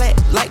 Slack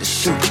like the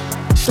shoot,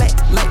 slack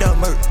like the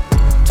murder.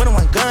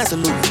 21 guns to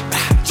loot,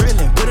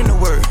 drilling, put in the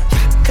word.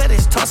 Cut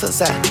his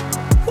tonsils out,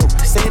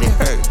 said it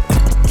hurt.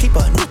 Keep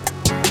a new,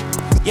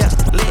 yeah,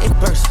 let it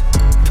burst.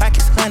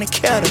 Pockets 100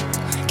 kettle,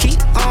 keep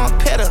on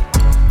pedal,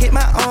 get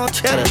my own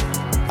cheddar.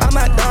 All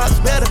my dogs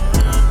better,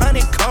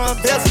 honeycomb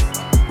bezel.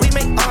 We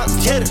make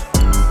arms cheddar,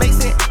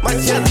 Mason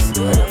Marcellus.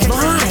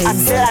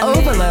 Vibes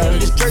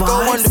overload.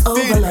 Vibes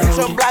overload.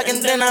 Some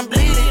blocking, then I'm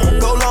bleeding.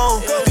 Go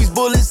long, these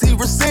bullets he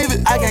receive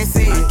it. I can't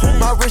see it.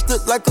 My wrist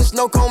look like a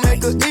snow cone,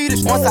 make her eat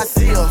it. Once I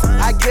see her,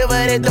 I give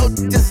her that dope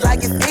just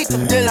like it's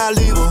equal. Then I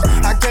leave her.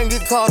 I can't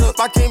get caught up,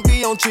 I can't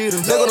be on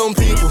cheaters. Look at them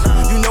people,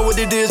 you know what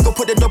it is. Go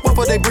put that dope up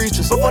for they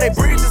breaches. Before they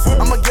breaches,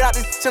 I'ma get out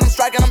this till I'm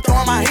striking, I'm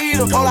throwing my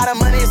heater. Whole lot of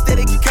money instead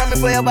of keep coming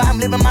forever. I'm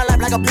living my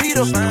life like a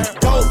Peter.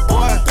 Dope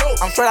boy,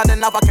 I'm straight out the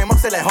knife, I came up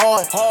selling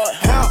hard.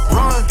 Help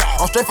run,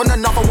 I'm straight from the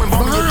knife, I went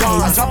bumping your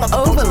dog. I jumped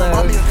out the boat,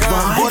 bought me a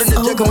gun. Bought in the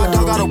jet, cause my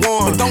dog got a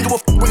warrant. Don't give a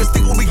f*** when the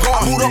stick where we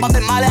going. Moved up out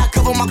that molly, I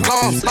cover my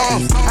gums.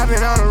 I've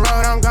been on the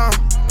road, I'm gone.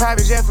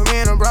 Private jet for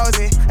me and them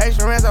brosy.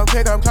 Extra Renzo,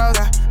 pick up clothes.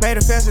 I made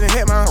a fence to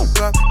hit my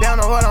up.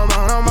 Down on what I'm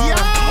on, I'm on. It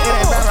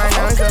ain't bad right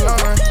now, it's a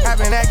long run. I've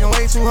been acting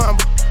way too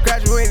humble.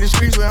 Graduated the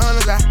streets with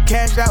hundreds. I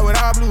cashed out with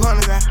all blue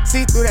hunters. I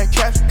see through that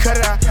cap, cut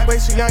it out. Way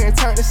too young and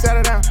turned to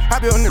settle down.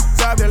 I built niggas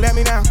up that let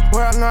me down.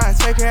 World know I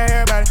take care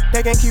of everybody.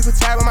 They can't keep a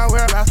tab on my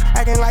whereabouts.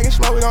 Acting like it's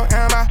smoke, we gon'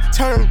 air them out.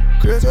 Turn them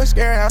to a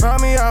scary house. Roll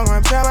me up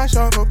one, tell my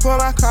chauffeur, pull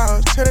my car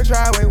up to the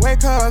driveway.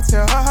 Wake her up,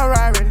 tell her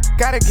ride ready.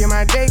 Gotta get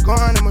my day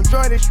going. The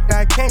majority of shit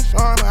I can't show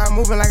 'em. I'm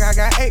moving like I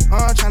got 8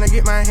 on. Tryna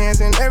get my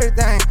hands in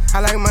everything. I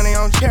like money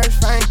on cherish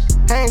fame.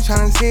 I ain't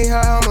tryna see her,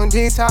 I'm on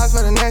detox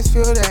for the next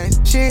few days.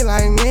 She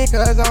like me,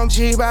 cause I'm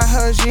G by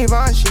her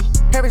Givenchy.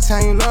 Every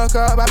time you look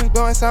up, I be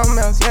doing something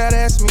else, yeah,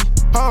 that's me.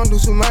 I don't do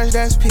too much,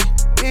 that's P.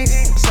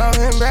 So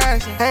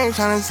embarrassing. I ain't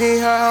tryna see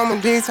her, I'm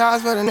on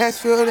detox for the next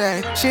few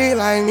days. She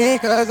like me,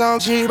 cause I'm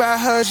G by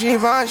her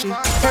Givenchy.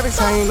 Every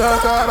time you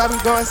look up, I be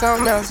doing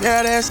something else,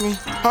 yeah, that's me.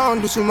 I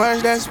don't do too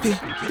much, that's P.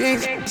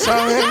 So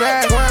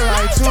embarrassing. 1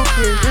 life, 2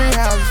 kids, 3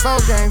 houses, 4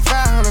 games,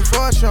 500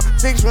 for a show,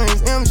 6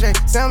 rings, MJ,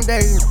 7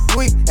 days a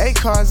week, 8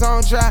 cars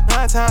on drive.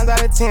 9 times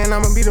out of 10,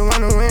 I'ma be the one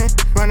to win.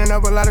 Running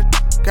up a lot of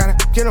gotta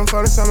get them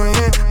for the summer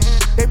in.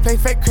 They play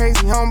fake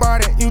crazy,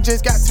 homeboy that you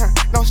just got turned.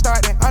 Don't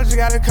start that, I just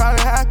gotta call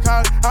it how I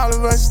call it. All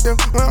of us still,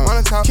 we don't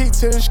wanna talk. Keep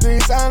to the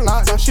streets,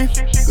 unlocked. So she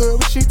good,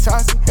 but she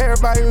tossing.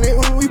 Everybody lit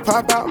when we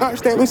pop out.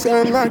 March Day, we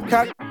selling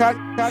narcotics.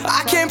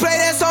 I can't play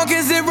that song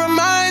cause it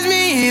reminds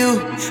me of you.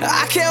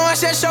 I can't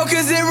watch that show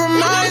cause it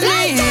reminds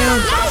me of you.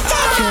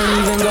 I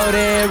can't even go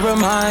there, it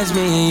reminds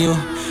me of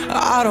you.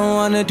 I don't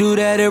wanna do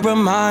that, it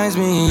reminds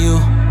me of you.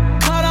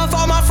 Cut off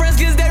all my friends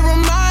cause they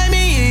remind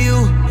me of you.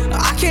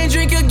 I can't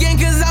drink again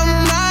cause I'm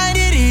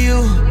reminded of you.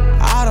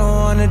 I don't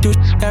wanna do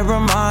that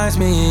reminds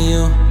me of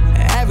you.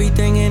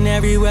 Everything and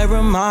everywhere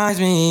reminds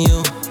me of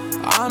you.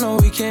 I know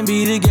we can't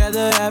be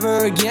together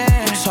ever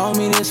again. Told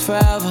me this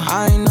forever,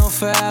 I ain't know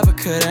forever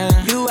could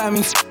end. You had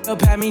me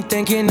up, had me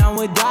thinking I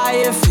would die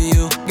here for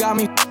you. Got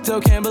me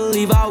still can't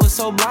believe I was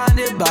so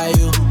blinded by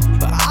you.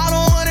 But I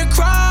don't wanna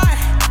cry.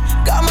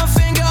 Got my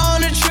finger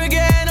on the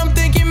trigger and I'm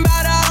thinking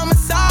about a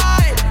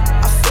homicide.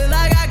 I feel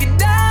like I could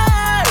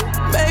die.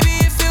 Maybe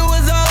if it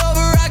was all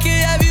over, I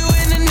could have you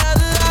in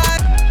another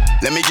life.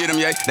 Let me get them,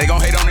 yeah. They gon'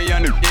 hate on the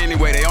young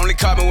anyway. They only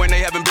call me when they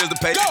having bills to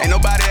pay. Ain't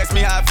nobody ask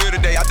me how I feel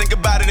today. I think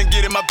about it and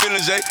get in my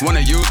feelings, yeah.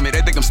 Wanna use me,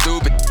 they think I'm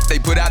stupid. They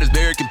put out is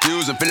very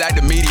confusing. Feel like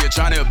the media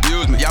trying to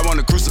abuse me. Y'all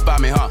wanna crucify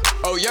me, huh?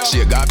 Oh, yeah.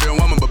 She a God-fearing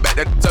woman, but back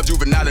that up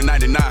juvenile in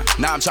 99.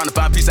 Now I'm trying to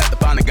find peace after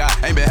finding God.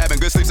 Ain't been having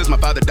good sleep since my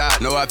father died.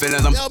 No hard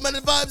feelings, I'm. Yo, man,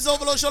 the Vibes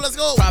Overload Show, let's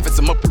go. Prophets,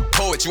 I'm a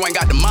poet. You ain't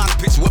got the mind to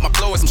picture what my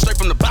flow is. I'm straight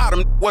from the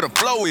bottom, what a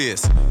flow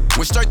is.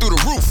 Went straight through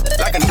the roof,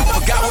 like a nigga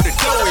forgot what the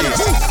dough is.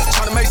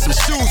 Trying to make some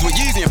shoes with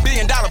Yeezy and $1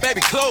 billion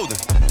baby clothing.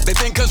 They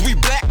think cause we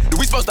black, that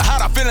we supposed to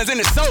hide our feelings and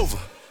it's over.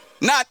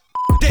 Not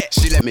that.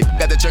 She let me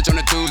at the church on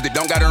a Tuesday.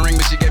 Don't got a ring,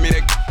 but she gave me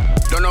that.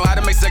 Don't know how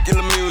to make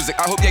secular music.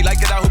 I hope they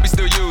like it, I hope you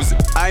still use it.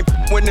 I ain't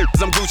with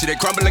niggas, I'm Gucci. They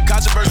crumbling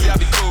controversy, I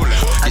be coolin'.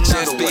 Get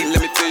chest beat, let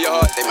me feel your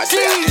heart. They might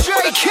say DJ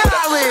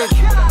Khaled.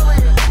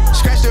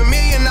 Scratched $1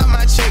 million off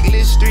my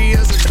checklist 3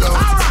 years ago.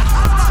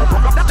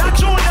 That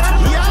Jordan,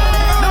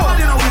 yeah.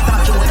 Nobody know we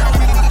got Jordan.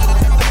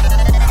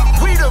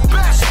 We the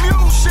best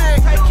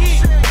music.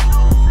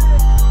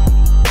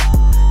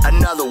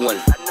 Another one.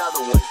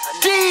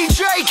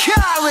 DJ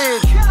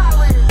Khaled.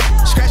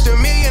 Scratched $1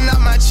 million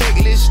off my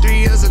checklist 3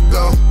 years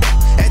ago.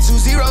 At 2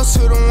 zeros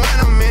to the 1,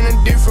 I'm in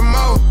a different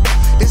mode.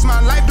 This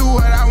my life, do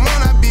what I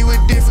want, I be with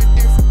different.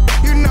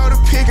 You know the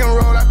pick and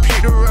roll, I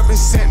picked her up and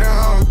sent her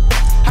home.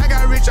 I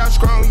got rich out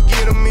strong, we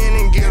get them in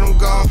and get them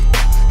gone.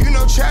 You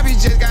know Trappy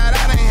just got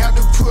out, ain't have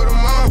to put them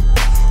on.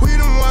 We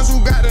the ones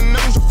who got the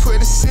numbers to put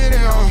the city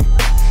on.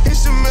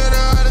 It's the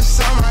middle of the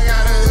summer, I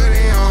got a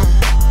hoodie on.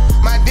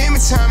 My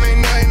demon time ain't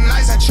nothing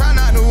nice, I try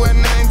not to wear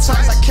nothing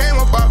tight. I came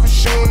up off of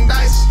shooting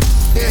dice,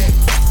 yeah.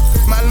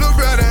 My little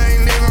brother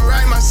ain't living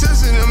right, my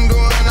sister them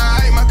doing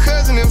alright. My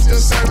cousin them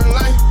still serving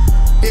life,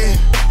 yeah.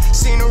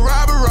 Seen a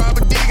robber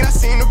digging, I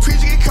seen the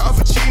preacher get caught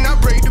for cheating. I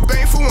break the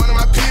bank for one of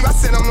my people. I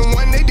said I'm the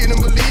one they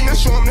didn't believe me. I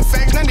show them the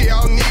facts, now they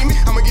all need me.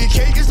 I'ma get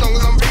cake as long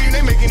as I'm breathing.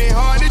 They making it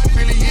hard, it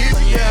really is,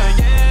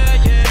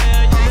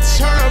 yeah. I'ma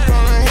turn up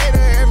on a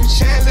hater every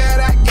chance that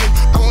I get.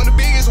 I want the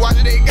biggest watch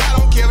that they got,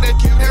 don't care if they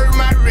carry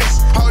my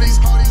wrist. All these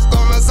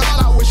guns,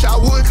 all I wish I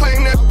would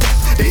claim that.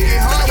 They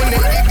get hard when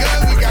they get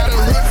guns, we got a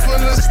hood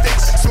full of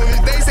sticks. Soon as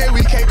they say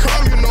we can't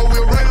come, you know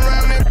we'll run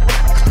around that.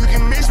 You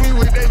can mix me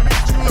with that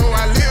bitch, you know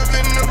I live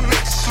in the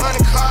mix. Money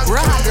cars,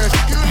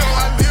 you know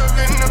I live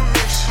in the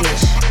mix.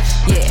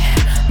 Yeah,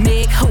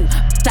 Meg who?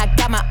 I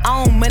got my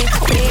own money.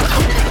 Meg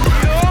who?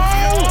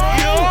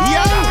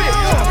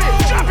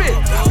 Drop it.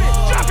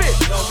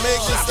 Yo, Meg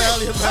Thee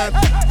Stallion, man.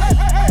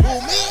 Who,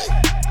 me?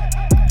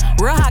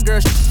 Real hot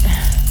girl.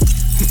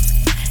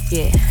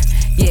 Yeah.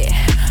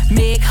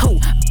 Meg who?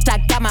 I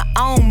got my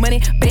own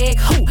money. Beg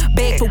who?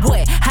 Beg for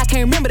what? I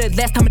can't remember the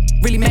last time it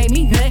really made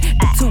me nut.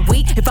 Too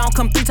weak. If I don't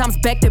come 3 times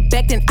back to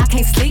back, then I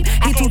can't sleep.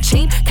 He too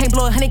cheap. Can't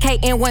blow 100K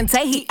in one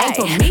day. He ain't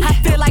for me. I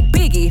feel like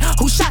Biggie,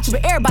 who shot you,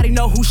 but everybody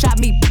know who shot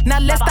me. Now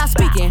let's stop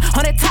speaking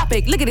on that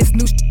topic. Look at this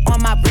new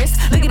on my wrist.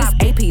 Look at this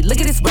AP. Look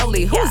at this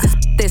Rollie. Who's this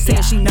that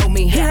saying she know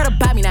me? He heard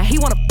about me, now he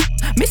wanna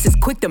Mrs.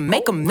 Quick to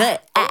make him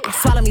nut.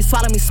 Swallow me.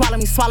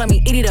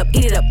 Eat it up.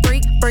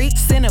 Freak.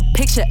 Send a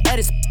picture of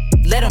this.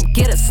 Let him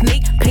get a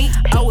sneak peek.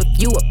 Oh, if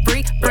you a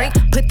freak.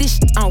 Put this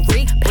on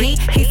repeat.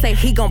 He say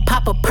he gon'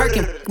 pop a perk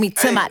and me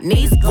to my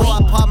knees. Go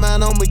I pop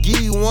mine on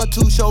McGee. You want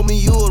to show me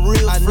you a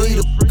real freak. I need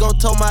a gon'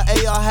 tow my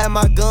AR, have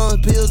my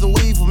guns, pills, and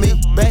weed for me.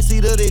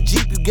 Backseat of that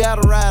Jeep, you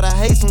gotta ride. I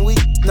hate some weed.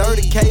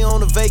 30K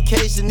on a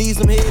vacation, need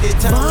some head that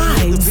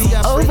time.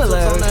 Vibes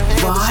overload.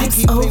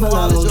 Vibes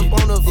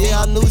overload.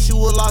 Yeah, I knew she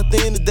was locked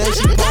in today.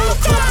 She pulled a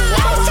couple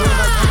walls. When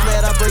I get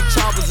mad, I break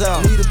choppers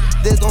out. Need a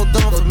that's gon'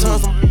 dump for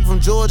tons from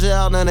Georgia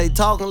out. Now they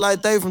talking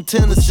like they from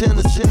Tennessee.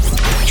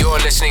 You're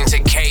listening to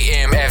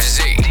KMFZ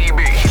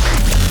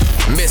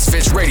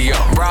Misfits Radio,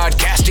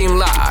 broadcasting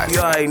live.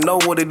 You ain't know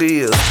what it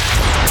is.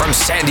 From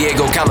San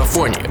Diego,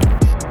 California.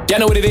 Y'all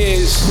know what it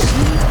is.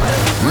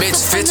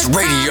 Misfits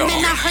Radio.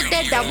 And I heard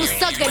that I was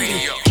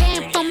ugly.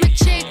 Came from a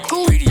chick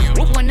who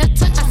wanna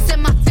touch. I said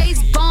my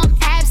face bomb,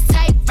 abs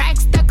tight, rack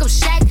stuck up,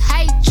 shack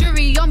height,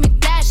 jury on me,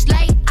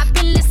 flashlight. I've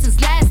been listening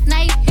last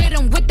night. Hit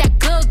 'em with that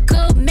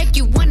good, make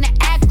you wanna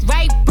act.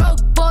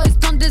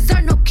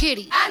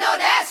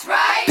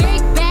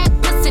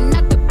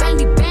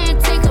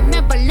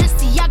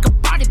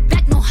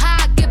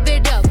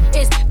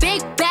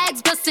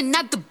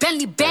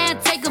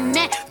 take a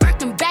man,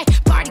 working back,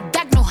 party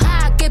back, know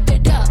how I give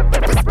it up.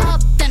 If it's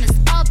up, then it's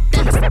up,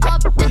 then it's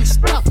up, then it's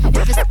stuff.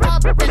 If it's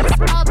up, then it's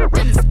up,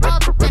 then it's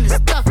up, then it's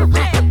stuff.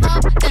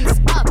 Up, then it's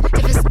up.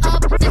 If it's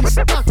up, then it's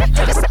stuff. If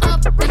it's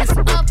up, then it's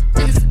up,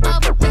 then it's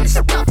up, then it's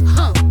stuff.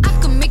 I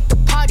can make the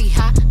party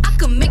hot, I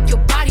can make your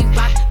body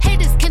rock.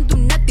 Haters can do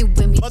nothing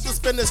with me. About to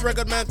spin this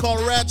record, man,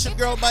 called Ratchet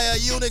Girl by a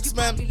Unix,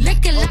 man.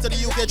 Out to the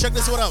UK, check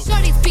this one out.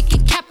 Shorty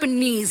speaking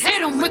Japanese,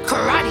 hit 'em with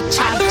karate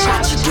chop.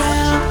 Ratchet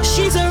girl,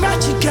 she's a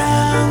ratchet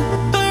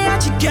girl.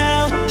 Ratchet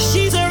girl,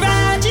 she's a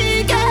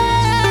ratchet girl.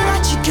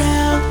 Ratchet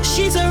girl,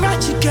 she's a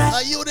ratchet girl.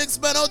 A Unix,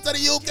 man, out to the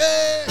UK.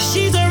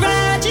 She's a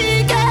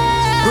ratchet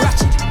girl.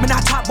 Ratchet, me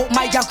not talk about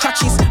my girl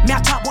crutches. Me I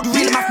talk about the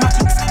real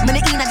mathematics. Me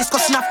not in a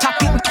discussion of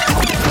topic.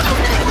 Drop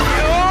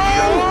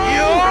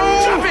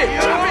it,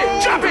 drop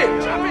it, drop it,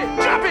 drop it,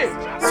 drop it.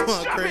 This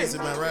one crazy,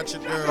 man.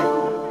 Ratchet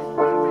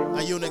Girl.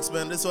 A Unix,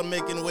 man. This one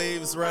making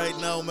waves right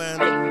now, man.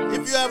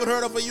 If you haven't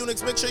heard of a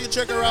Unix, make sure you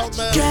check her out,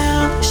 man.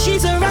 Girl,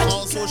 she's a ratchet.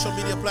 All social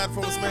media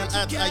platforms, man.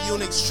 At a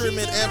Unix, stream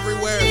it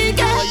everywhere. A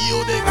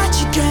Unix.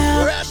 Ratchet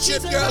girl.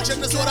 Ratchet Girl. Check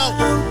this one out.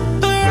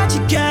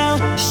 Ratchet girl,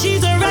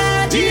 she's a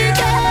ratchet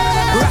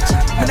girl. Ratchet,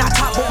 me not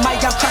talk about my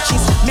girl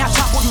crutches. Me I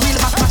talk about the real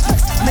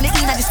mathematics. Me not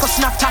in a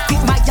discussion of topic.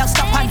 My girl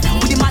stop and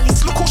with the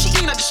malice. Look how she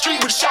in the street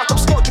with a short up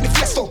skirt in the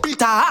flesh so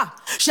beat her.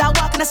 She a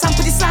walk in a sand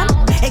for the sand.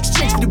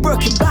 Exchange for the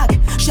Birkin bag.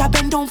 She a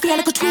bend down feel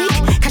like a tweak.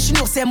 Cause she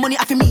know say money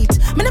I fi meet.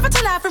 Me never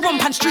tell her if run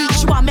pan street.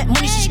 She want make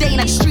money, she day in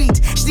the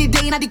street. She did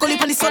day in the gully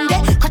on the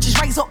Sunday. Crutches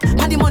rise up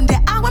on the Monday.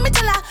 When me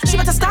tell her, she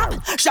better stop.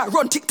 She a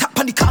run tick tock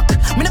on the cock.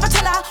 Me never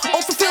tell her,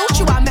 oh for feel.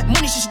 She want make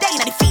money, she day in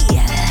the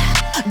field.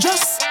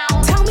 Just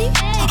tell me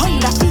how you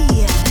da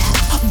feel.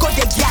 Go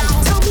there, gal.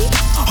 Tell me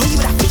how you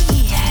da feel.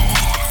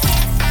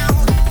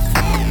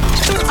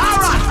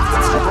 Alright,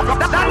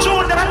 that's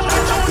all that.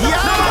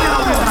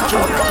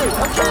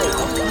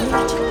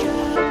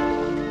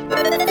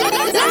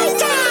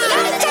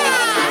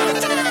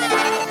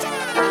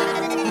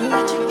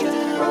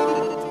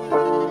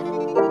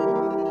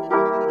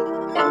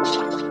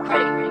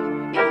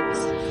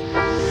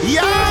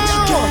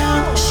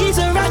 Yeah, she's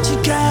a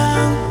ratchet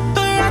girl.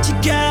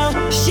 Ratchet girl,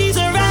 she's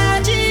a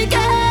ratchet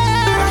girl.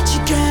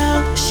 Ratchet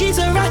girl, she's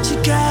a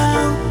ratchet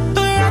girl.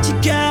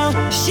 Ratchet girl,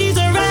 she's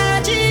a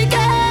ratchet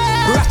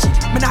girl. Ratchet,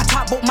 me not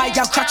talk about my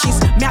girl crutches.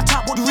 Me I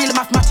talk about the real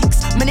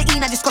mathematics. Me not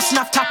in a discussion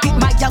of topic.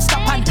 My girl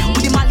stop and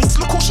with the malice.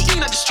 Look how she in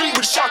the street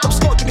with a short up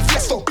skirt in the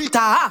flesh so beat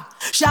her.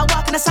 She a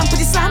walk in a sand for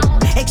the sand.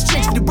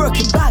 Exchange for the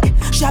Birkin bag.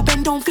 She a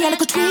bend down feel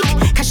like a tweak.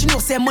 Cause she know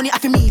say money I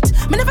fi meet.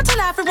 Me never tell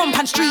her if run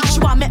pan street. She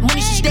want make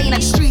money, she day in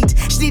the street.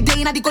 She did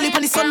day in the gully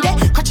on the Sunday.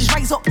 Crutches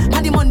rise up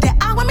on the Monday.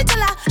 When me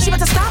tell her, she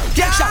better stop.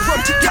 She a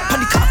run tick tock on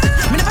the cock.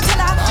 Me never tell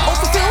her, oh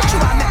for feel. She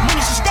want make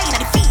money, she day in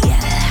the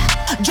field.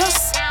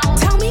 Just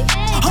tell me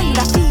how you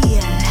da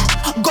feel.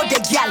 Go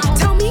there, gal.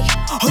 Tell me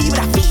how you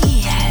da feel.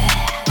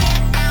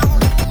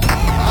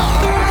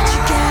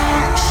 Ratchet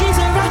girl, she's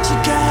a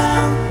ratchet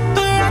girl.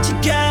 Ratchet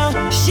girl,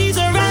 she's a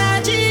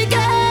ratchet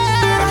girl.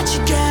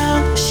 Ratchet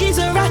girl, she's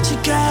a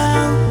ratchet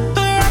girl.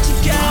 Ratchet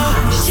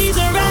girl, she's a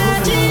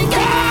ratchet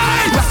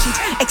girl. Ratchet,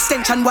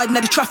 extension wide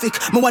na the traffic.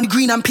 Me want the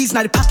green and peas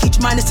na the package.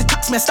 Minus the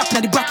tax, me a stop na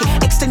the bracket.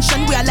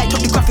 Extension where I light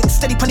up the graphics.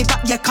 Steady pon the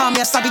back, yeah, call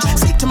me a savage.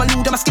 Stick to my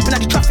loo, them a skipping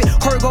at the traffic.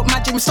 Hurry up,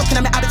 magic, me sucking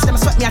at my habits, them a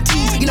sweat me a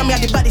tease. You know me a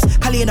the baddest.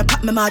 Cali in a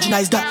pack, me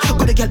marginalize that.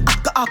 Got a girl, I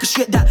got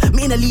orchestrate that.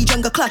 Me in a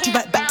legion, got clotty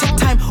right back, take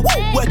time.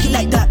 Woo, work it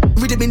like that.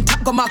 Rhythm in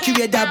tap, got mark you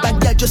that. Bad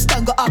girl, just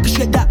stand, got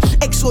orchestrate that.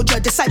 Ex-soldier,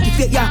 decide to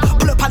fit, yeah.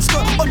 Pull up and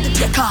skirt,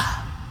 Undertaker.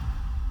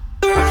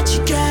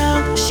 Ratchet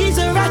girl, she's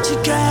a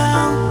ratchet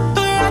girl.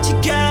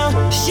 Ratchet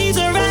girl, she's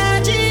a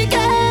ratchet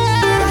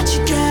girl.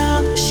 Ratchet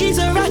girl, she's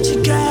a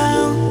ratchet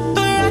girl.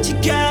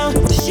 Ratchet girl,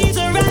 she's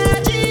a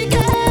ratchet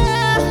girl.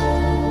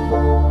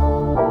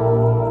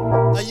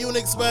 A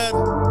Unix, man.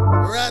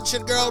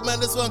 Ratchet Girl, man.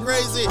 This one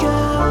crazy.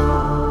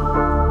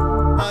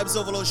 Vibes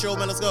Overload Show,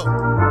 man. Let's go.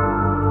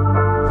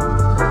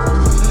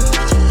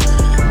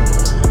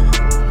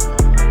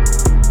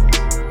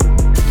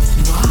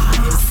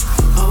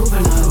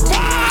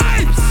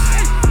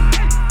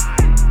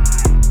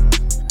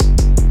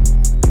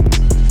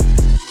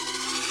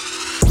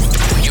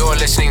 You're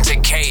listening to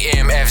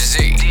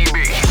KMFZ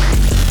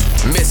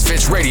DB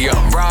Misfits Radio,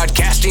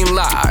 broadcasting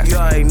live. You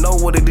already know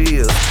what it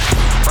is.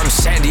 From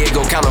San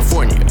Diego,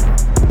 California.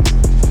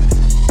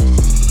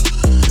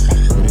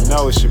 You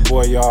know it's your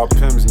boy, y'all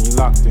Pims, and you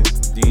locked into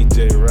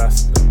DJ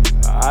Rasta.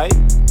 Alright?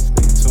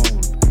 Stay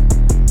tuned.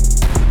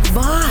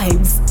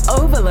 Vibes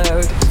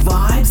Overload.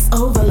 Vibes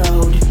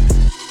Overload.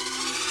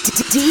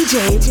 DJ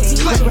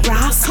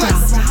Rasta.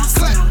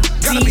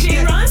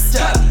 DJ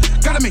Rasta.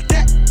 Gotta make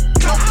that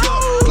clap,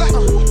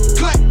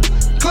 clap,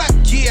 clap,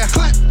 yeah,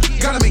 clap.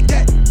 Gotta make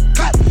that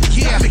clap,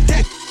 yeah, make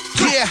that,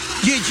 yeah.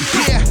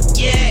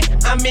 Yeah,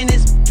 I'm in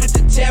this with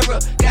the terror.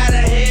 Got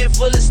a head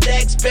full of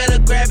stacks, better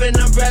grab an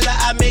umbrella.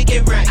 I make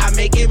it right. I'm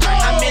in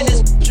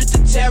this with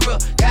the terror.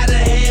 Got a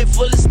head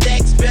full of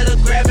stacks, better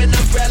grab an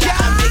umbrella.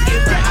 I make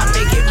it right.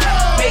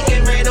 Make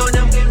it rain on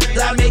them.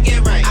 I make it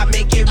right. I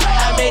make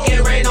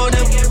it rain on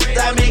them.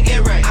 I make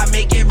it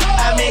right.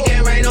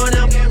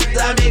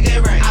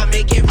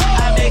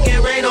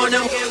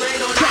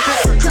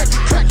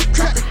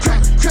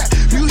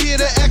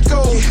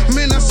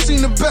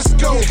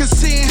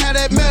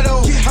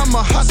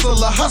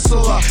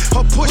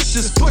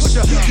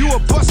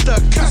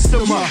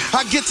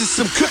 I get to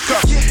some cook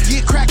up.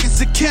 Get crack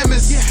as a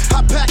chemist.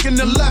 I pack an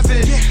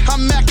 11.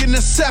 I'm macking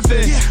a 7.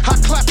 I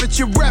clap at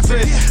your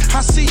reverend.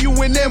 I see you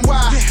in NY.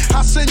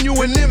 I send you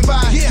an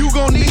invite. You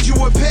gon' need you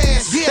a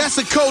pass. That's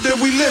a code that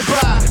we live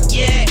by.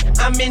 Yeah,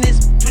 I'm in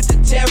this with the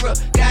terror.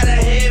 Got a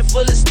head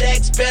full of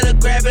stacks. Better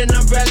grab an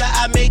umbrella.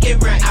 I make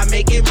it right. I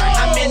make it right.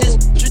 I'm in this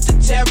with the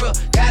terror.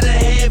 Got a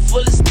head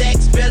full of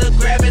stacks. Better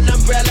grab an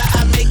umbrella.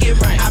 I make it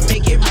right. I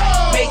make it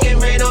right. Make it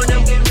rain on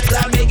them.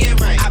 I make it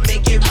right. I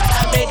make it right.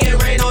 I make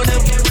it rain on them.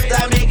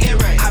 I make it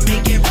right. I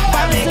make it right.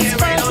 I make it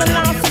rain on them.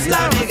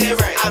 I make it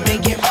right. I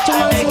make it right.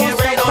 I make it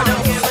rain on them.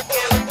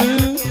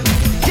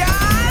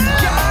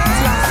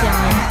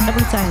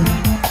 Every time.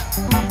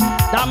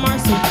 That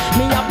mercy.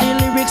 Me have the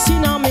lyrics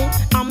in on me.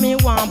 And me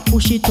want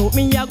push it out.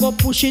 Me I go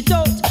push it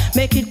out.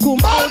 Make it come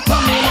out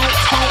from me mouth.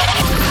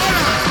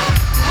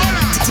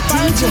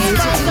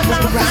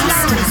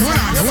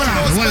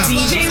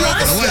 DJ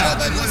Rasta.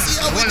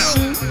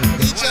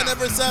 Each and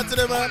every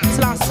Saturday, man.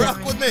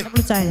 Rock with me.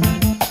 Every time.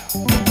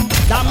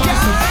 That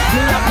mercy. Me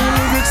have the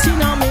lyrics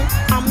in on me.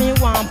 And me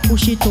want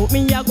push it out. Me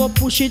I go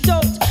push it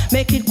out.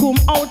 Make it come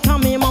out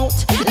of me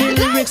mouth. The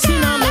lyrics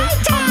in on me.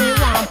 And me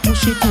want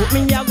push it out.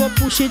 Me I go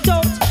push it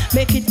out.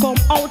 Make it come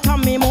out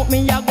of me mouth.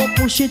 Me I go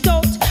push it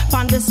out.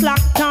 Pan the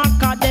slack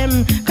talk of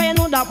them. Cause you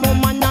know that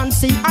Mama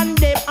Nancy and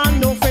them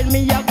and no friend.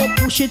 Me I go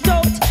push it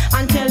out.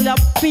 And tell the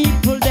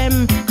people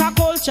them. Cause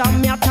culture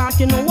me a talk.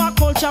 You know what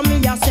culture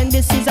me a send.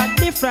 This is a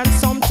different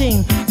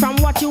something. From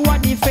what you are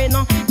defend.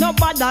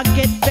 Nobody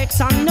get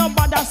vexed and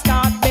nobody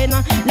start bend.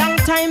 Long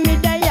time me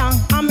there young.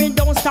 And me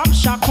don't stop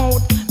shock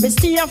out. Me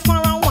stay for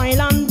a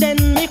while and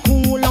then me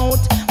cool out.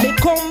 Me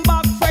come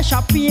back fresh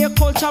up here.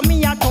 Culture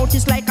me a thought.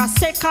 It's like a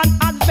second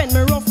advent.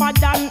 Me rougher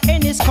than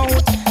any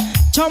scout.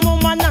 Chum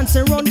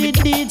Nancy run the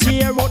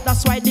DJ out.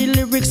 That's why the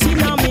lyrics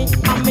in on me.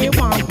 And me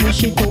want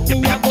push it out.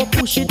 Me a go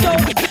push it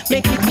out.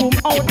 Make it come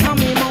out of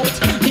me mouth.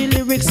 The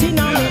lyrics in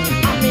on me.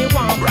 And me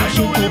want push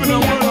it out. Me a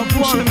go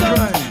push it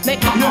out. Make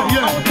it come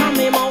out of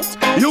me mouth.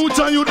 Youth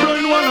and youth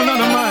blowing one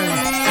another mind.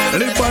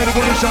 Live by the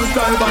gun shall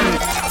die by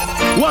it.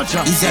 Watch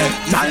out.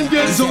 Time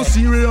gets so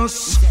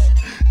serious.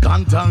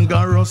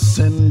 Cantankerous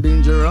and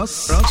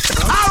dangerous. Alright.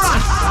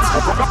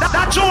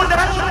 That tune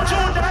there.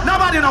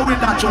 Nobody know with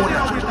that tune.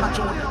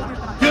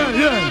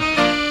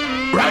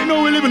 Yeah. Right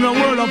now we live in a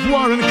world of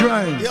war and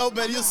crime. Yo,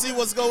 man, you see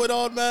what's going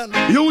on, man?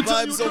 You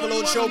Vibes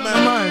Overload Show,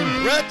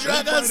 man. Red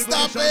Dragon,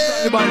 stop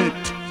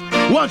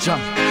it. Watch out.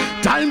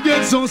 Time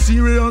gets so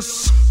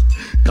serious.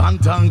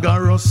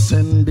 Cantankerous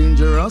and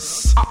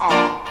dangerous.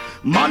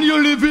 Man,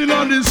 you living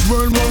on this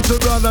world, want your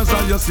brothers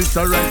and your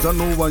sister right and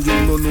know what you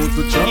don't know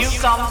to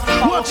trust.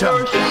 Watch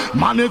out.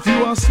 Man, if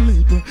you are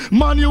asleep,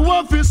 man, you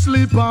have to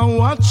sleep and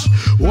watch.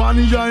 One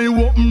eye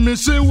open, me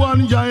say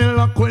one eye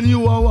lock when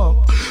you are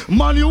walk.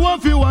 Man, you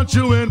have to watch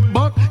you in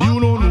back. You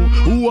don't know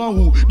who are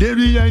who. They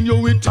behind you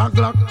with tag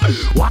lock.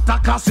 What a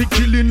cassie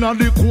killing on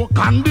the coke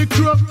and the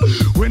crack.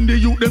 When the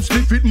youth them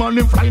sleep it, man,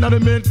 them flying on the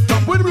main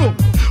top with rope.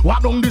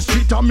 Walk down the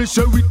street and me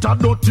say with a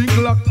dirty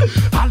clock.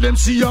 All them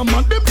see a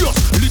man, them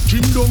just lick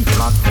him down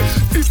flat.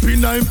 Dip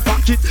in him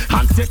pocket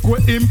and take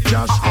away him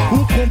cash.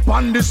 Who come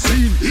on the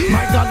scene?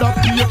 My God, up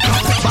here,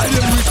 by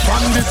them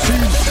respond the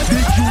scene. The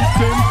youth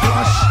them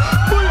flash.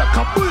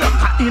 Booyaka,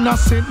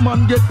 innocent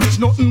man get bitch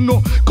nothing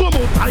no. Come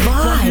out, I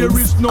from here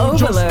is no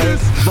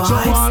justice. So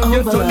I'll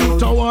get a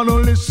youth, I wanna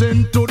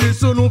listen to this.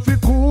 So no fi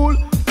cool,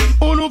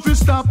 oh no fi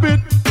stop it.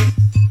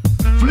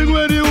 Fling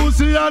where the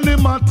Uzi and the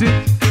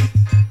matic.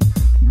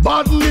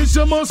 Badness,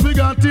 you must be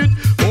got it.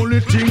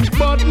 Only thing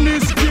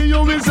badness give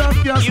you is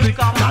sarcastic.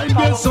 Time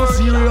gets so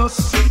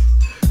serious.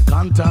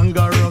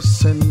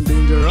 Cantankerous and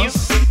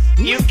dangerous.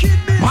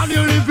 Man,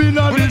 you live in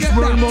a this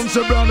world, moms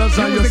and brothers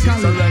and your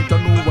sisters right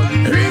and nobody.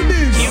 Hear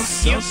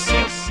this.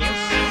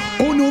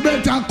 Oh, no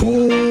better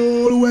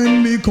call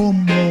when me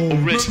come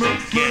out.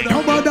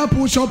 Nobody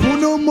push up on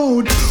no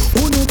mouth.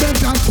 Oh, no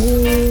better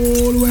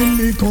call when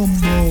me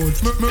come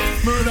out.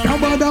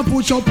 Nobody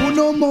push up on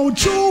no mouth.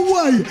 True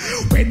why?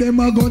 Where them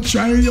a go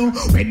try you?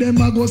 Where them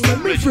a go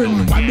send me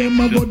friend? What them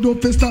a go do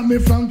to stop me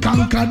from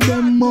conquer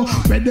them?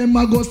 Where them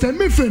a go send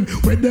me friend?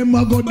 Where them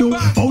a go do?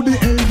 How the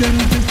hell them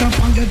to stop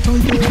and get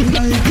on you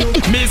like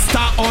you? Mr.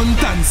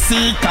 Hunt and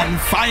seek and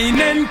find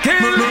and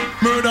kill.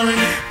 Murdering.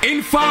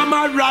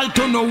 Informer right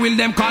to know will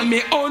them call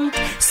me Hunt,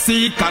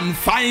 seek and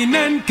find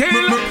and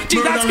kill.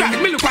 Jesus Christ,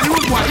 me look at the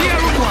road boy. Here,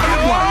 road boy.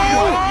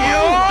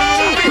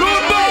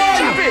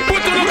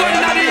 Put on the gun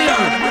in the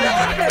ear.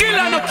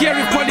 Killer no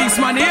carry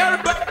policeman here.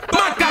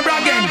 Mad Cabra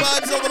again.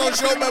 Vibes Overload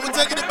Show, man. We're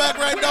taking it back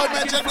right now,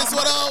 man. Check this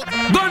one out.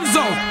 Guns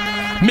out.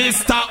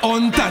 Mr.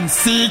 Hunt and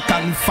seek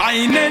and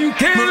find and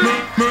kill.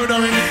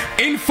 Murdering.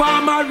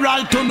 Informer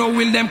right to know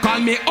will them call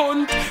me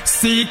Hunt,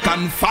 seek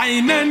and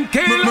find and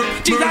kill.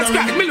 Jesus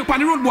Christ, me look on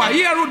the road boy,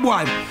 here road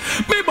boy.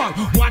 Me boy,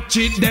 watch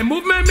it, them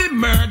move me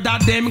murder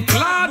them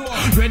clad.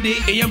 Ready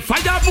aim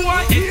fire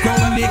boy, it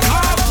round the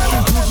car.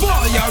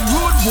 Boy, a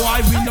road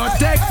boy, we no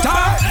take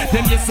time.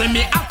 Them you say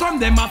me I come,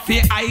 them a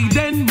fi hide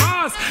and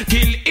mask.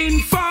 Kill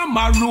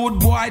informer, road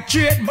boy,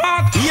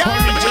 trademark.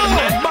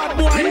 Original bad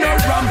boy, no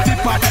ramp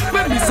pot.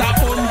 When me say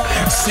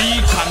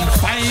seek and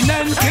find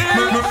and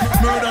kill.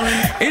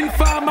 Murdering.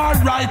 Informer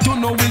right to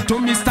know will to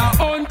Mr.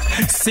 Hunt.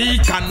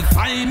 Seek and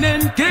find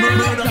and kill.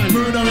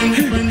 Murdering.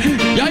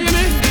 Yeah, you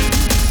mean?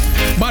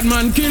 Bad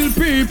man kill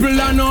people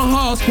and no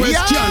ask question.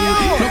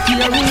 No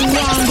care who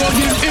want go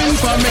give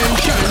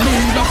information.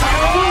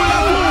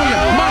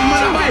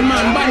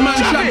 Bad man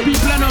shot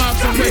people and no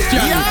ask a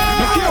question.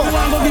 No care who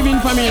want go give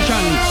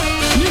information.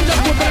 Ninja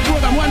put that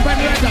program one by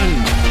the right hand.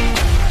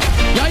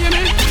 Yeah, you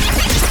mean?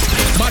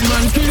 Bad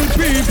man kill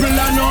people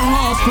and no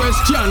ask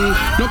question.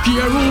 No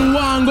care who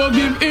want go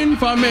give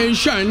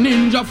information.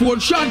 Ninja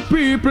Ford shot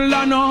people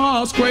and no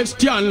ask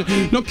question.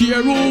 No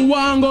care who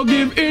want go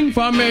give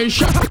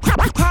information.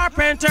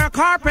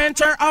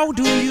 Carpenter, how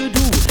do you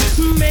do?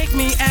 Make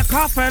me a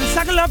coffin,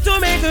 suckle up to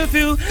make a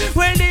few.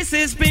 When this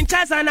is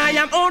Pinchas and I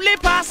am only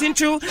passing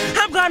through,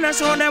 I'm gonna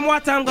show them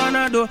what I'm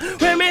gonna do.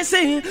 When me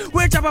see,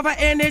 we chop up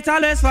any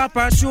tallest for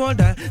per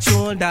shoulder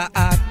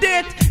a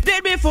date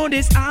before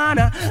this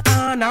honor.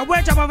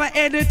 We chop up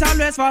any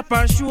tallest for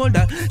per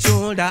shoulder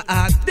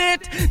a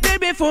date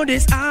before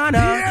this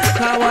honor.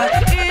 Power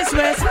east,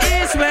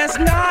 west,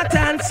 north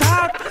and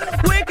south.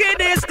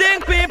 Wickedest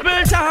thing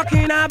people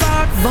talking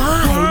about.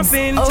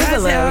 Vibes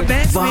overload.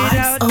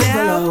 Vibes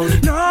overload.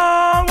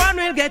 No one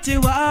will get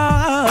you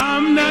out.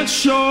 I'm not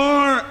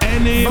sure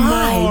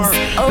anymore.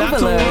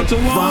 That's what to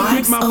walk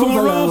with my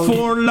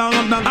 404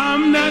 long.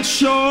 I'm not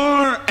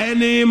sure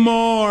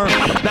anymore.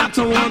 That's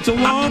what to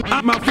walk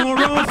with my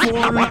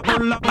 404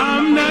 long.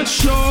 I'm not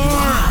sure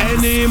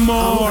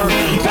anymore.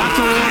 That's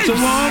what to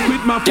walk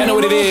with my 404 long. You know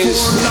what it is?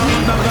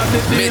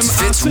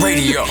 Misfits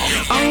Radio.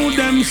 Oh,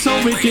 them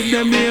so wicked,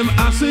 them name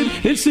acid.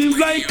 It seems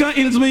like a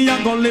hills me a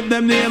gon' live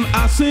them name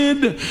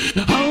acid.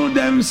 Oh,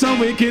 them so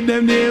wicked,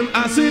 them name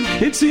acid.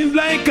 It seems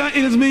like a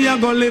hills me a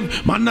gon'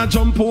 live. Man a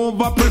jump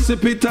over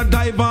precipice,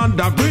 dive on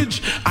the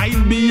bridge.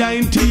 Hide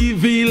behind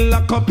TV,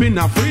 lock up in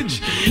a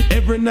fridge.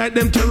 Every night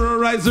them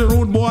terrorize the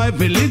road boy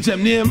village.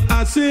 Them name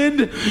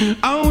acid.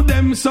 Oh,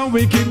 them so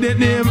wicked, they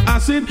name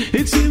acid.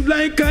 It seems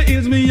like a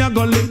hills me a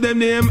gon' live them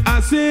name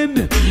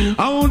acid.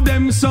 Oh,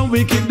 them so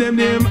wicked, them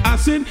name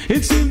acid.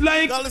 It seems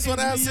like this one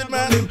acid,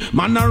 man.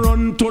 Man a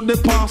run to the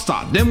pastor.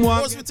 Them want.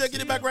 Of course, we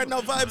taking it back right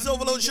now. Vibes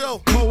Overload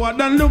Show. Coward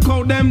and look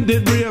how them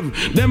did brave.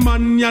 Them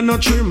man ya no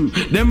trim.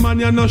 Them man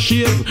ya no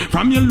shave.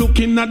 From you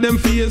looking at them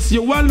face,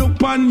 you a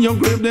look on your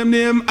grave. Them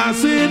name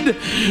acid.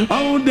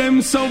 Oh,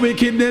 them so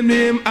wicked. Them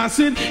name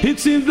acid. It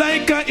seems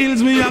like a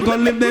hills me a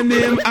gonna live. Them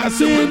name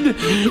acid.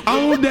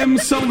 Oh, them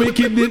so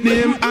wicked. Them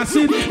name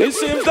acid. It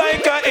seems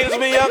like a hills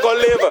me a gonna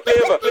live.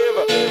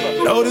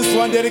 Now this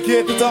one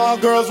dedicated to all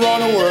girls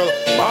around the world.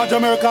 Marge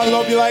America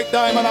love you like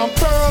diamond and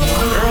pearl.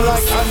 Girl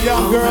like and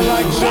young girl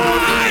like Sean.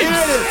 Here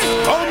it is,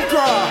 come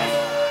cry.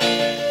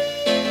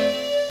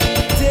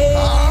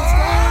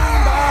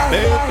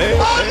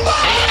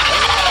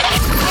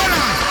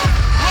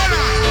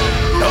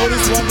 Now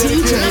this one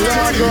dedicated to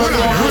all girls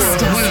around the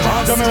world.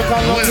 Marge America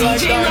love you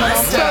like diamond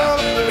and pearl.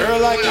 Girl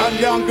like and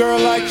young girl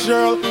like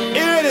Cheryl.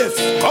 Here it is,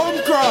 come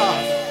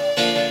cry.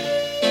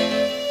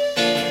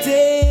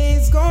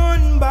 Days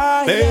gone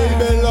by,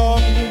 baby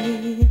love,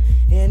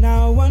 and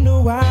I wonder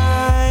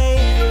why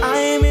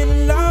I'm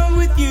in love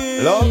with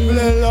you.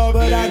 Lovely love,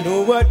 but I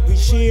know what we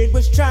shared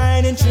was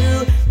tried and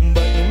true.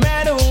 But no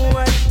matter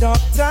what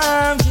dark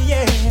times,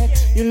 yeah,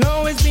 you'll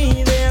always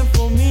be there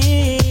for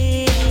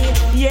me.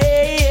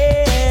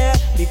 Yeah,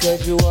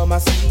 because you are my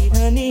sweet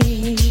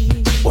honey.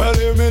 Well,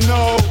 hear me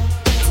now.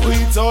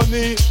 Sweet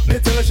honey, me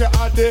tell her she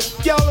had the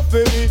girl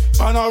for me.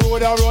 On a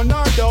road I run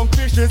her down,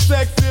 fishy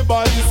sexy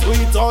body.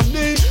 Sweet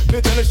honey,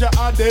 me tell her she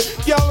had the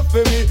girl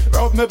for me.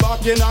 Rub me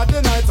back in at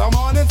the night, I'm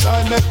on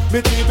inside me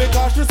tea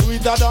because she's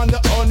sweeter than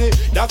the honey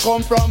that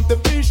come from the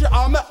fish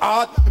on my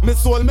heart. Me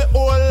soul, me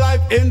whole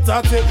life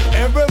intact.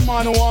 Every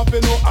man want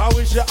to know I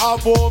wish she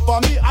have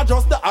over me. I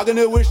just the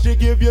agony wish she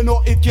give, you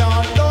know it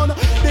can't done.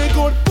 The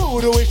good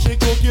food wish she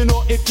cook, you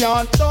know it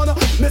can't done.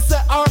 Me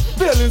say her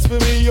feelings for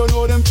me, you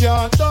know them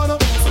can't done.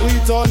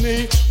 Sweet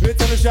honey, me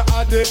tell you she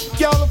had the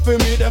girl for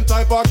me. Them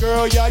type of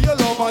girl, yeah, you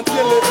love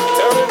until it.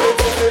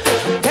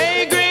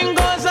 Hey,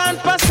 gringos and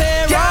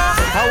pasero,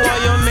 how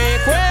will you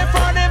make way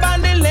for the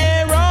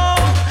bandolero?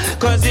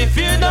 Cause if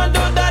you don't do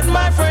that,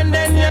 my friend,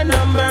 then your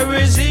number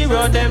is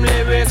 0. Them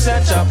lyrics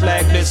are chopped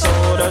like the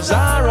soda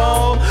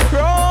Zaro.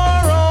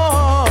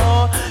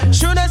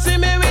 Should I see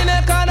me win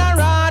a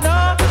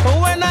Colorado?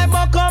 When I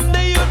buck up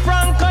the youth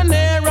from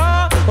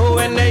Conero.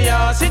 When they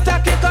all sit a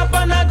kick up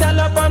and a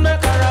gallop on the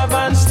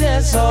caravan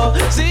stay so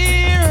 0.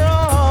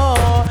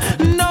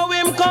 Now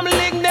him come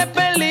lick the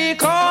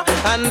pelico,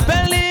 and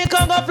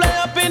pelico go fly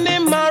up in the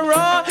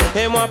marrow.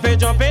 Him want to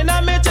jump in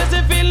and me chest,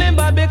 he feeling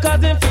bad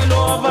because he feel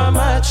over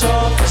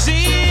macho.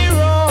 0,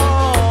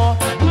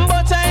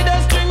 but I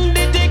just drink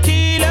the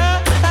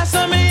tequila. I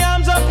saw me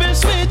arms up in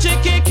sweet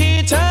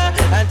chiquita,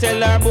 and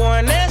tell her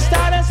born next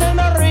star and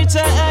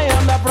senorita, I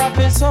am the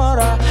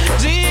professora.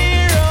 0.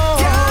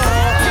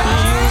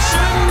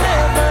 Should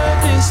never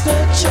diss the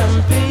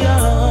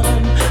champion.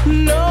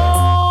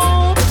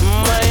 No,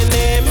 my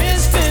name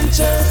is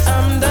Fincher,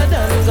 I'm the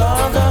Dango.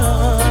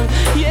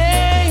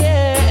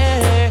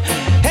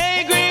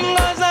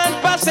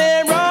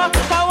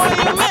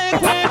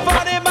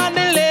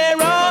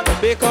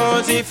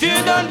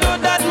 you don't do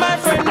that, my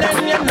friend,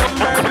 then your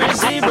number is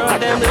zero.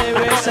 Them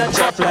lyrics are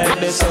chop like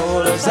the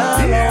soul of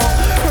Zalo.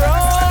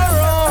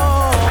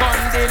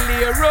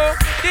 Bandolero,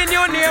 the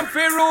new name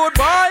for road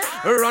boy.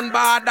 Run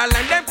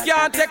borderline, them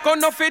can't take on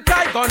no fit.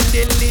 I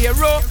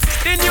Bandolero,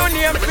 the new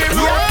name for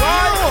road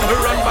boy.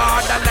 Run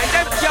borderline,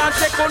 them can't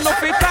take on no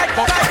fit. I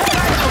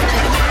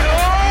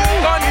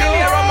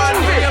Bandolero, man,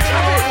 man,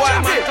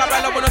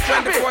 Cabell up on a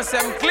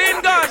 24/7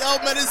 clean gun. Yo,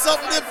 man, it's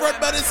something different,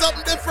 man, it's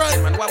something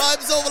different.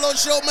 Vibes Overload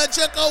Show, man,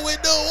 check how we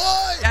do,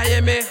 boy. Yeah,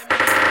 hear me?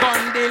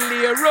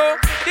 Bandolero,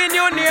 the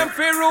new name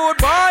for road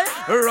boy.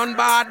 Run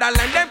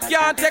borderline, them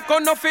can't take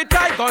on no fit.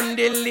 I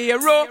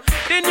Bandolero,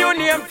 the new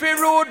name for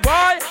road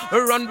boy.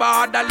 Run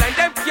borderline,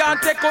 them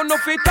can't take on no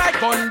fit. I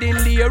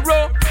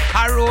Bandolero,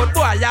 a road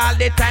boy all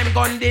the time.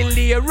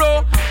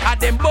 Bandolero, a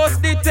them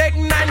bust the Tech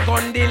 9.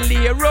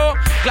 Bandolero,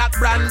 Black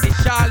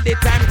brandish all the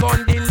time.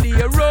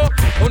 Bandolero,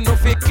 who no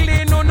fit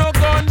clean, who no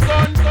gun.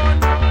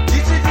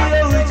 This is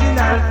the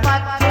original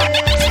fat.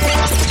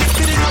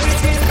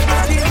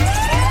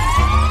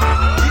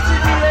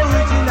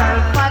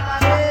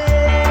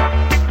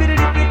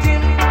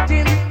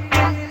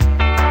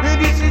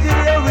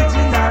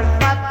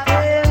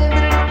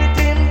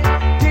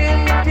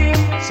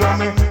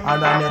 On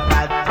me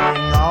fat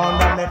thing, on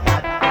me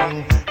fat thing,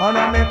 on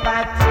me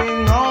fat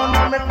thing,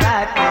 on me fat thing, on me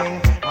fat thing,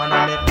 on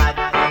me fat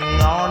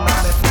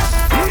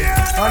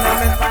thing, on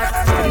me fat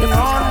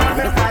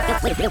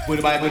thing.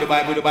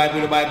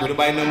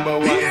 Goodbye number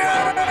one.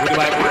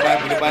 Goodbye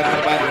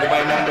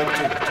number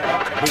two.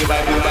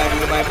 Goodbye number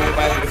three.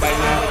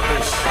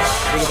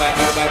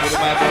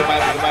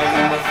 Goodbye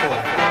number four.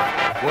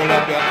 Hold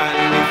up your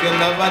hand if you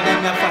love her, then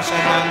your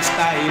fashion and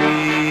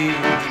styling.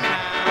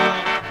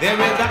 There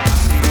is a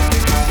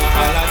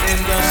all of them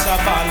just a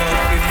ball of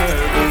the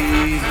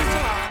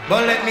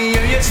but let me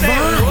hear you say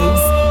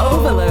Vibes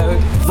Overload.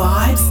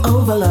 Vibes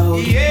Overload.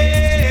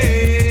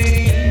 Yeah.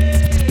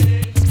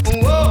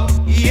 Whoa,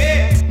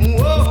 yeah.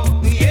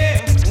 Whoa,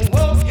 yeah.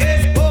 Whoa, yeah.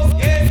 Whoa,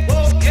 yeah.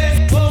 Whoa, yeah.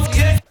 Whoa,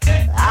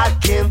 yeah. I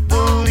can't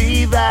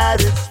believe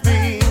that it's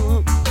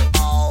real.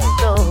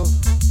 No.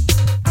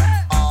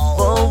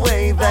 The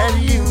way that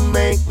you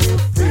make me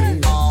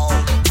feel.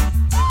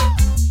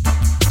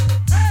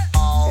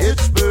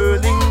 It's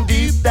burning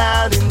deep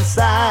down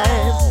inside.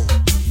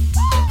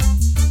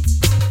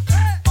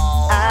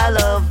 I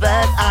love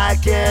that I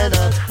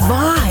cannot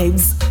hide.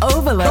 Vibes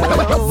Overload.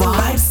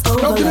 Vibes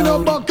Overload. Don't give me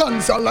no back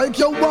answer like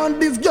you want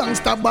this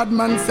gangster bad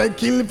man say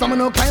kill from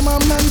no climb a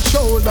man's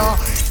shoulder.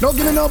 Don't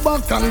give me no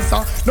back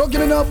answer. Don't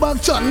give me no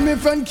back chat. Me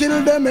friend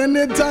kill them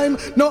anytime.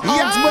 No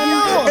odds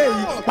when hey,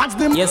 watch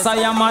them. Yes, I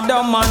am a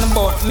dumb man,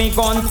 but me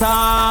gon'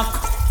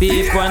 talk.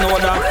 People know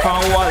that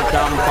from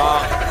Waltham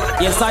Park.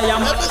 Yes, I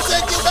am me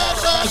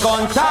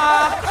gon'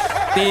 talk.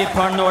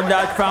 People know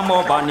that from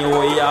over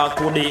New York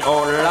to the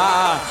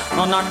Ola.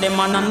 None of them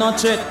are no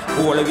check.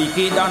 All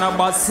wicked and a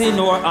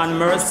bassino and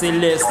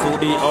merciless to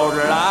the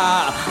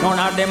Ola. None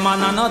of them are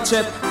no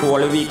check.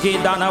 All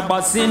wicked and a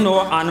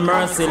bassino and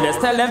merciless.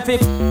 Tell them fi.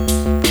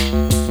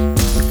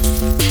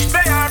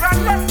 They are a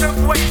lot of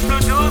ways to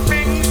do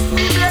things.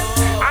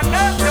 And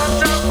that's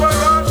just a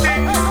one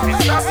thing.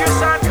 It's not your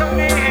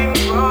shortcoming.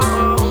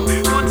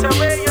 Put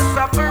away your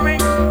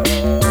suffering.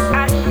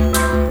 I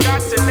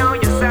got to know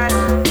your side.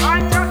 I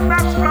just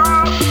not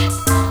strong.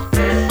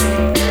 Bless me,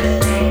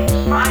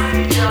 my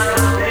teacher,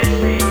 bless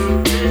me.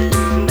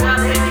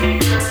 Nothing can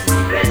bless me,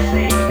 bless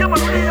me. You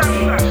must read that,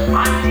 sir.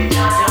 My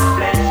teacher, just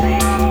bless me.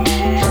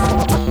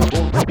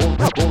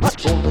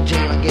 Go to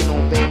jail and get no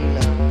bail.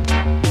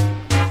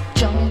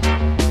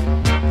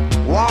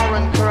 War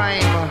and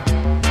crime,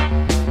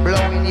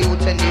 blowing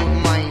youth and youth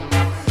mind.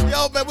 Yo,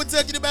 man, we're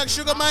taking it back,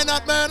 Sugar Mine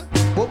Out, man.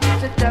 What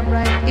was the time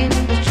right in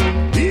the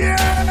street? Yeah!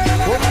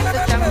 What was the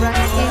time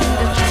right in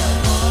the street?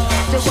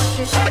 Say what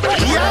is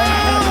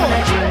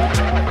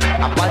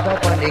I'm bad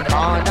up on the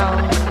corner.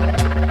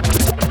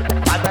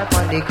 Bad up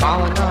on the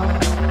corner.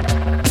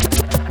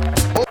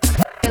 Oh,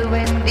 hell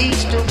when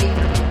these to me.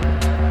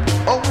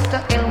 Oh, the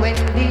hell when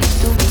these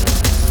to me.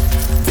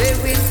 There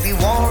will be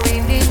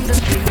warring in the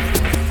street.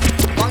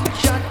 One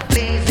shot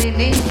blazing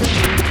in the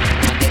street.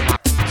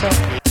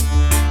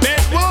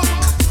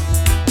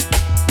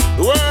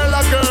 The world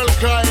a girl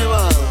cry,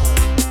 man.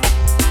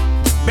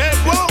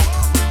 Bedrock,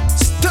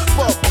 step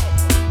up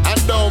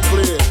and don't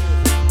play.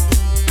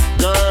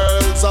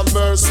 Girls of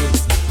mercy,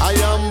 I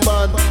am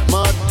bad,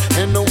 mad,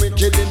 and no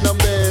wicked in the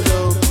bed.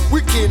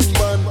 Wicked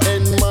bad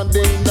and mad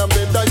in the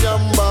bed. I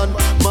am bad,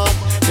 mad,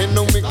 and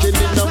no wicked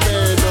in the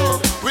bed.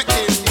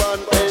 Wicked bad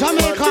and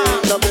mad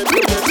in the bed.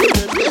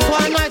 This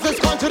one nicest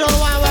country in the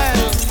wide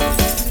world.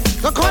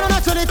 The corner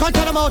not to the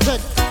country of the mountain.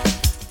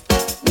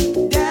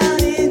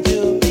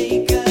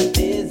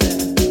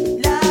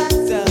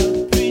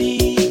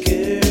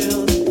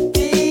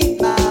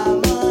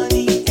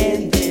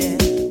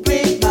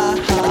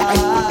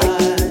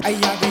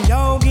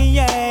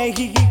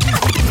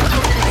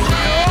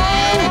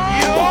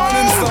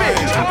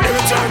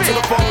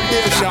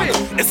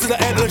 This is the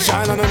head of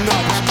shine on a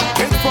notch.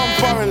 It's from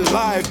foreign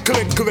life,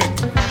 click.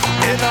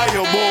 In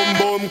your boom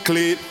boom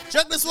clean.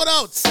 Check this one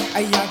out.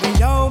 Ayaga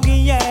yogi,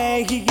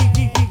 yeah.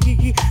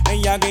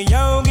 Ayaga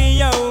yogi,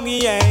 yogi,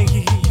 yeah.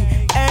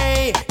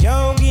 Hey,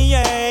 yogi,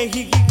 yeah.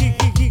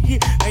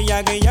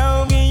 Ayaga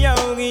yogi,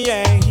 yogi,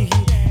 yeah.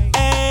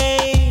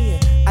 Hey,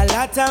 a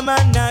lot of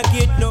man not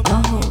get no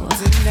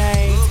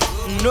tonight.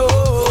 No,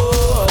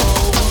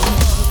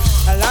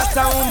 a lot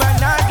of woman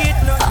not get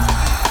no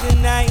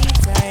tonight.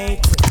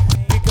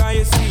 Because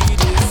you see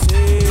this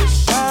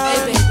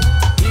session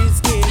is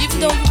getting. Even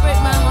though you break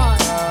my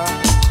heart,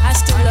 I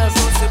still love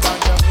you.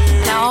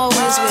 And I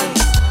always will.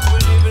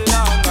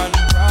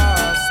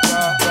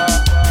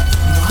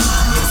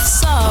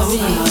 Sorry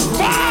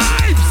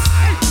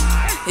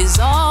is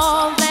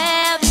all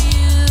that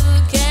you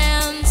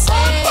can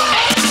say.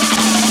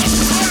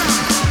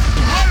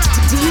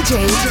 DJ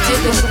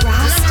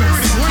Rasta.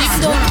 Even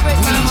though you break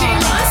my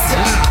heart,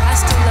 I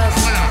still love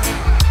you.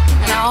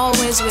 And I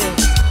always will.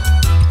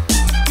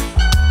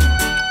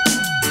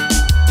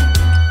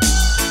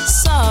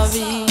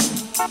 Sorry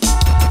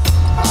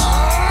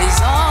is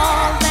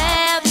all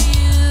that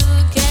you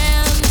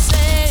can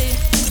say.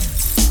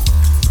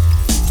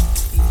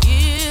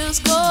 Years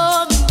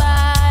gone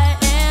by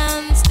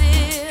and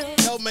still.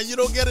 Yo, man, you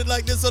don't get it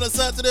like this on a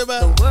Saturday,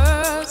 man. The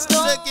words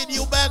don't taking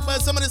you back, man.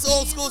 Some of this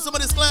old school, some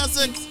of this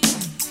classics.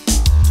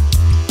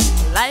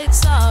 like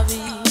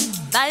sorry,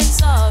 like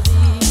sorry.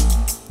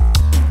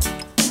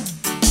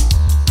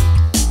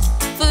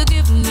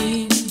 Forgive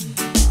me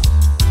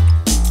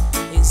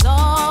is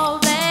all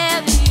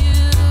that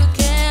you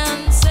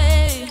can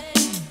say.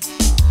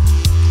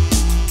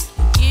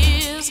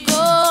 Years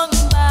gone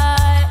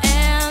by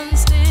and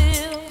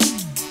still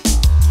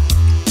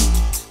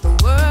the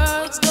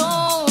words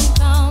don't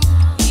come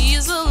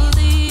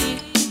easily.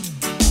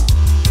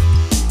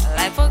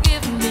 Like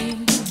forgive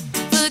me,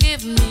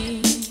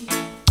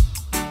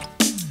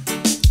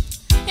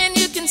 and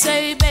you can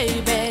say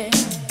baby.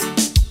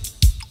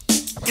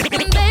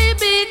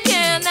 Baby,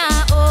 can I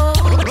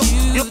hold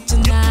you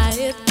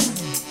tonight?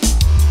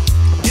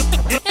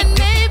 And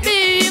maybe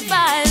if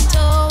I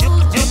told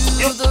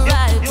you the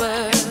right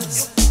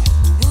words,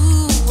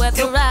 ooh, at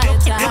the right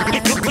time,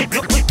 you'll be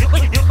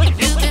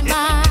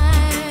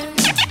mine.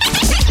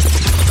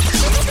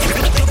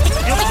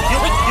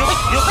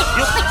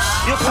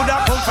 You coulda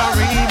come from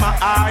Rima,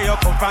 or you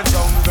come from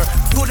jungle.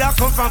 Coulda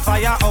come from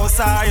firehouse,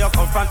 or you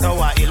come from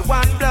Tower Hill.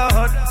 One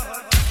blood,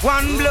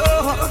 one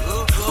blood,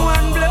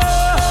 one blood.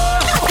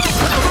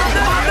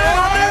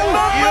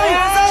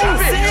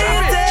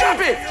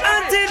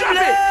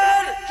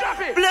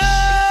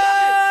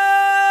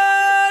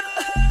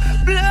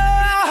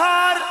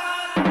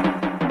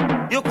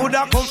 You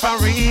coulda come from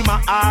Rima,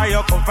 or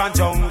you come from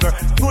jungle.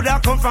 Coulda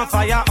come from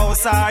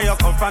firehouse, or you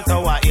come from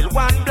Tower Hill.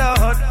 One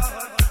blood,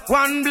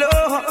 one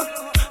blood,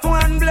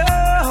 one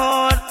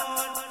blood.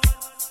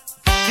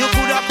 You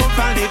coulda come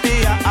from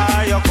Libya,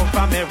 or you come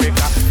from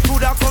America.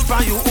 Coulda come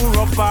from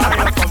Europe, or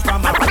you come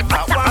from Africa.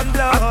 One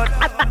blood,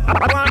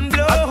 one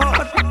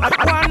blood,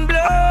 one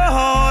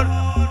blood.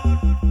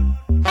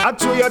 I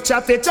chew your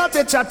chatty,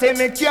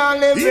 me can't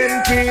live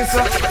in peace.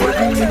 Yo,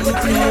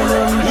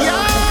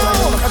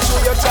 I chew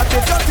your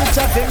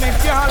chatty, me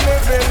can't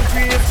live in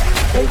peace.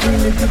 Every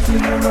little thing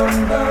you run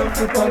down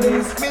to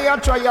police. Me I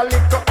try a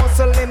little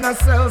hustle in a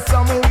sell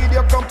some weed.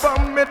 You come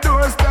from me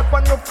doorstep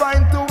and you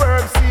find to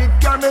work. See,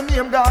 carry me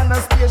name down a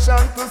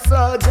station to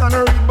Sergeant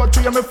Reed. But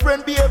you are my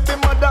friend, be baby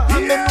mother,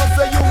 and me know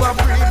say you a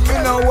breed.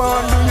 Me no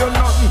want do you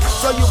nothing,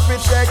 so you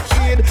fit take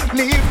kid.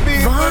 Leave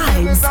people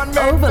business and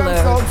make them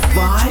succeed.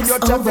 Vibes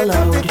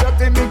overload.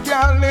 Chatty, me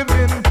can't live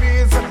in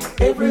peace.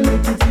 Every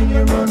little thing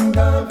you run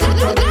down to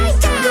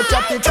police. You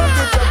chatty, me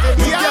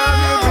can't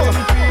live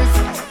in peace.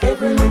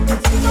 Every little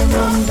thing you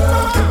run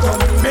down to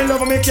police. Me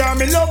love me car,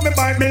 me love me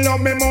bike, me love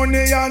me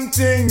money and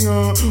thing.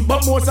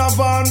 But most of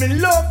all, me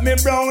love me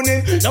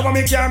browning. Love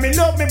me car, me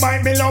love me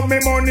bike, me love me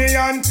money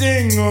and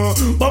thing.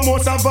 But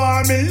most of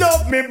all, me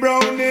love me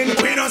browning.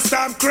 We don't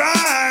stop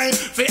crying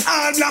for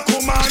all black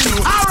woman.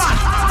 Alright,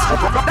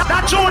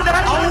 that tune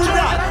there,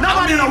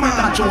 nobody know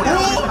that tune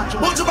there.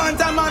 But you want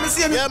time, man,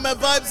 see me. Yeah, man,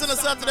 vibes on a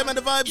Saturday, man,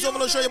 the vibes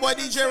over. Show your boy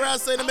DJ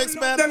Rasta in the mix,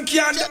 man. Them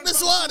can't check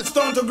this one.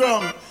 Stone to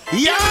ground.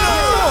 Yo!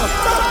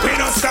 We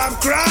don't stop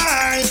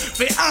crying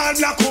for all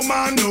black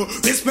woman.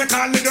 Respect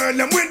all the girl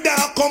them with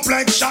dark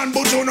complexion,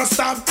 but you don't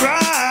stop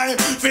crying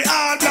for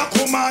all black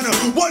woman.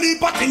 One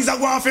heap of things are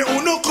going for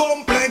uno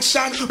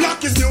complexion.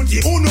 Black is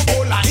beauty, uno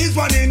cola is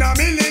one in a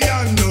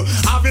million.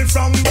 Having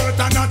from birth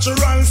a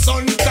natural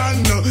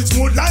suntan.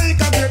 Smooth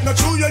like a grape, not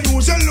true you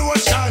use your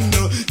lotion.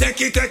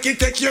 Take it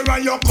care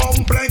of your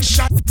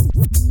complexion.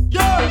 Yo,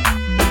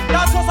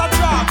 that's what's a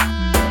drop.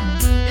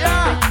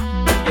 Yeah,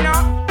 you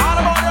know, all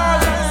about the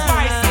herbs and the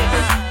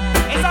spices.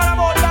 It's all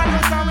about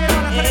values and we're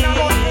gonna talk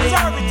about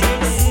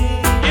preservatives.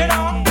 You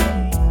know.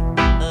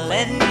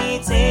 Let me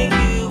take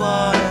you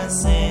on a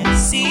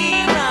sexy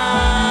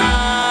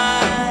ride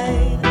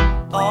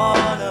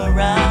all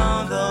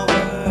around the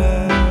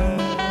world.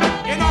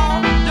 You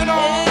know.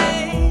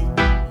 Hey,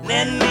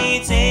 let me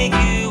take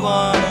you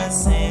on a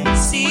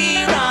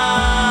sexy ride.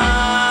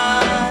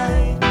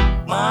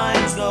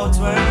 Minds go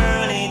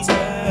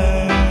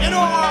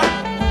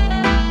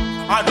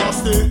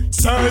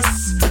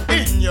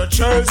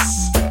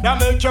delicious. That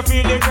make you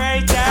feel the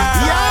greatest.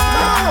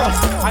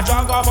 Yeah. I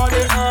talk about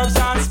the herbs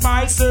and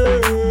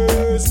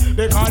spices.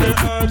 They call the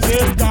herbs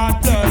in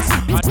goddess.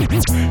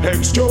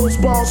 Excuse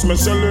boss, my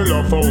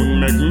cellular phone.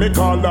 Make me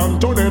call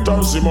Antoinette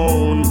or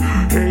Simone.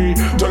 Hey,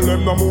 tell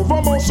them to move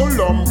a muscle.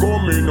 I'm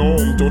coming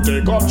home to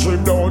take a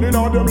trip down in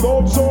all them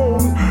love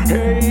zone.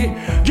 Hey,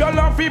 girl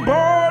off the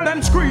ball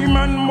and scream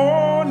and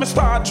moan. Me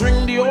start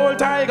drink the old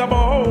tiger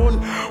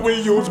bone.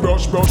 We use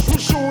brush for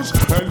shoes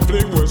and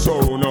fling with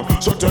zone.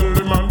 So tell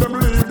them and them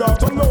leave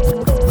that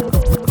alone.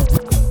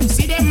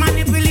 See them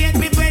manipulate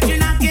me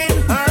virgin again.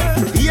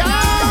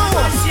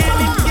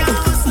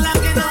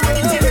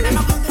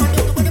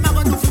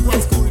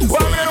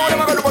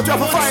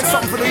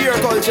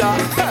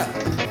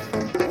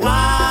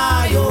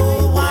 Why,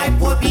 oh, why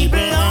poor people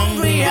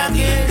hungry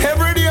again?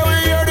 Every day we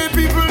hear the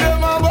people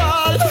them a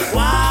ball.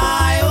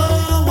 Why,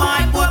 oh,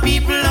 why poor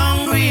people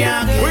hungry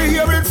again? We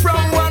hear it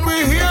from one,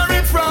 we hear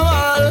it from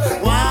all.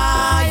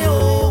 Why,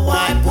 oh,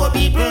 why poor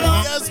people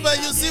hungry? Yes, man,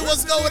 you see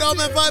what's going on,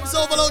 man. Vibes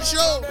Overload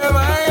Show.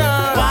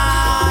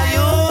 Why,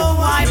 oh,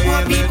 why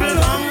poor people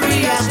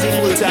hungry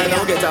again? Full time,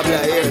 don't get up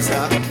there, here,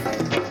 sir.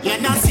 You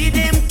know, see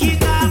them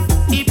kick off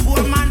the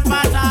poor man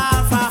part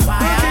off a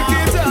fire.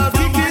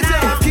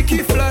 Kick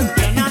it flat.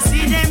 You know,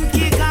 see them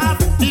kick off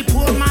the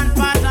poor man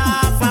part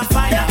off a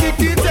fire. Kick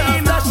it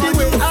up, dash it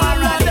with all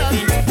of that.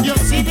 You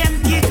see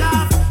them kick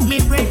off me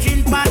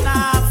bridging part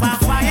off a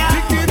fire.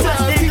 Kick it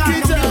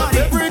up,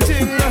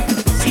 everything.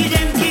 See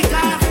them kick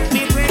off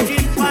me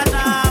bridging part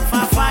off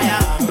a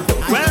fire.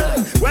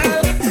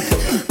 Well,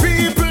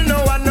 people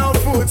know I know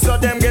food, so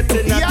them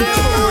getting at the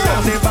food.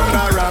 And the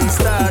bang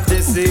start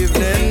this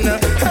evening.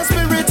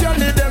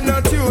 Spiritually, them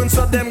not tuned,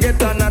 so them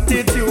get an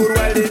attitude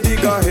while the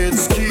digger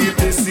heads keep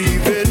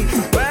deceiving.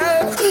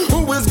 Well,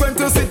 who is going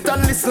to sit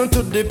and listen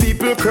to the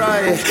people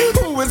cry?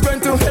 Who is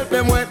going to help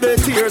them wipe the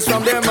tears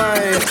from their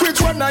mind?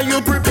 Which one are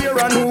you prepare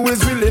and who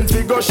is willing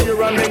to go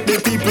share and make the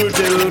people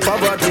tell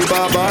poverty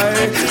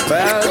bye-bye?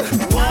 Well,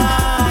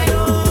 why,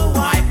 oh,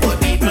 why poor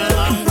people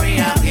hungry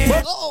again?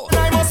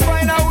 I must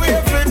find a way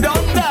if we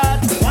done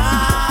that.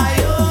 Why,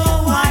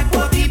 oh, why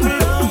poor people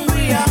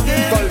hungry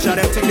again? Culture,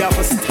 them think they have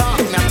to stop.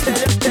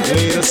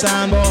 Little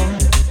Sambo,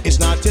 it's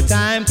not your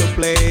time to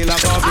play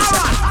like all this.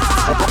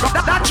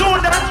 That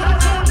tune there,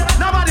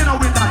 nobody know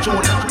with that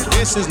tune.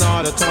 This is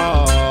not a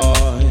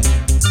toy.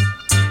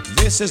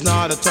 This is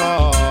not a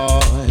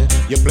toy.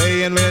 You're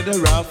playing with a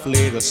rough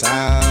little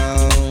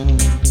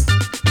sound.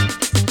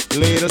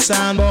 Little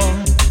Sambo,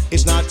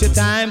 it's not your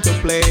time to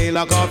play.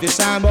 Lock off your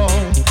Sambo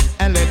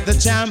and let the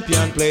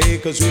champion play,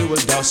 cause we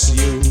will dust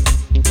you,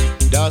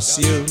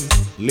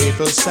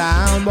 little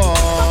Sambo.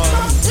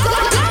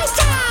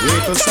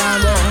 Little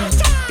Sambo,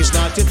 it's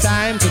not your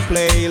time to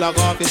play. Lock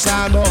off your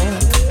Sambo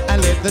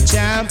and let the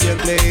champion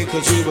play,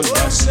 cause we will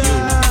dust you,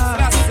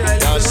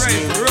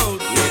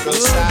 little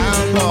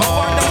Sambo.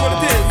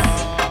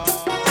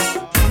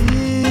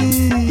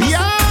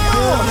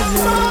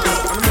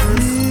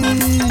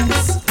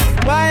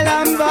 While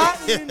I'm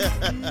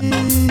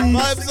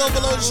Vibes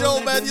Overload Show,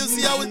 man. You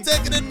see how we're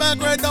taking it back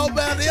right now,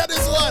 man. Hear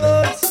this one.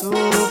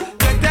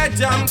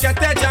 Get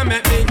that jam,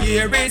 make me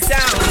hear it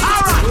sound.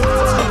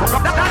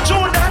 Alright, that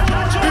tune there,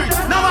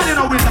 nobody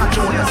know with that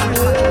tune.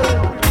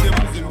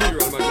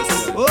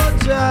 Oh,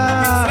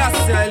 Jah.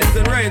 Last year I lived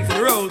in rains and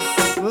roads.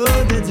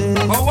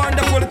 How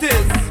wonderful it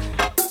is.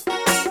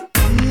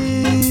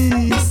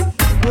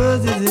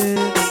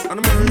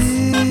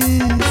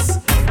 peace.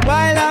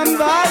 While I'm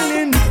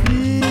balling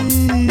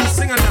peace.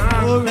 Sing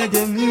along. Oh,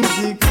 reggae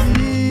music,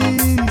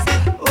 please.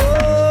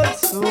 Oh,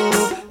 so.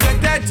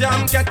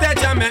 Get that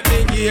jam, make me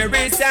hear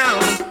it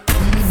sound.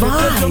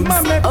 Vibes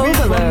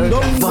overload.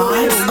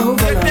 Vibes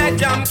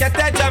overload. Get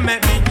that jam,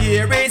 make me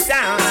hear it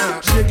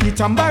sound. Shake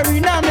it and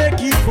barina,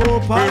 make it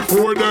pop.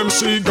 Before them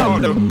see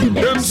God,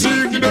 them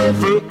see the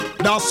devil.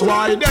 That's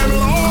why them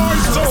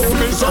always so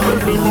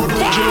miserable.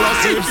 But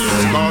jealousy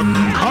is God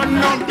and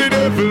not the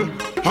devil.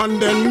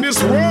 And then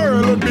this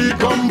world be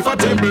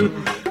comfortable.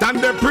 Then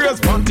they praise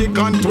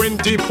Vatican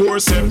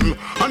 24/7.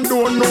 And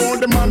don't know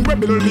the man we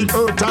build the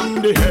earth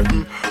and the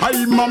heaven.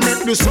 I'ma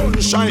make the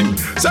sun shine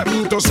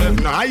 7 to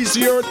 7. I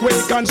see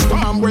earthquake and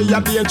storm where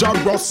your danger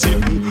was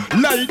sitting.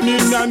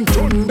 Lightning and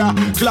thunder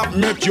clap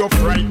make you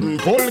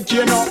frightened.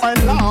 Volcano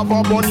and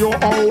lava burn you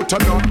out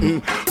of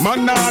nothing.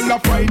 Man all a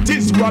fight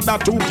is brother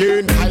to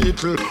gain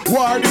title.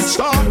 War it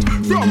start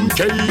from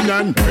Cain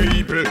and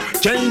Abel.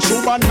 Cain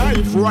shoot a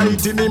knife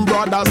right in him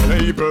brother's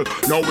navel.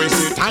 Now is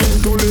the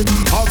time to live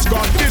as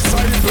God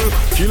disciple.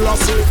 Killer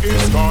say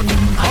is God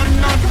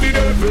and not the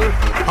devil.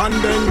 And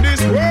then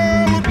this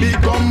world be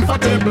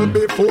comfortable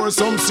before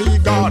some see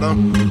God.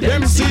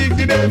 Them seek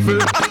the devil.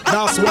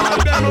 That's why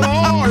them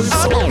always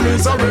so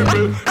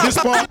miserable. This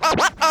part.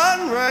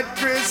 Unread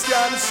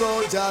Christian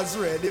soldiers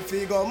ready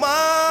to go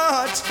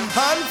march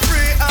and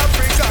free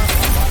Africa.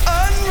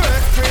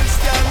 Unread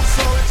Christian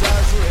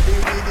soldiers ready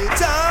with the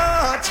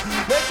touch.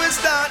 Make we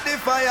start the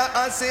fire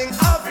and sing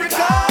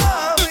Africa.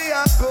 We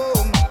are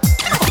come.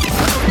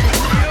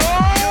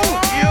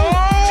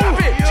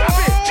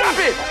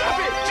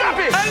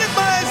 I lift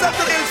my eyes up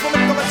to the hills for me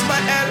to come to my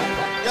help.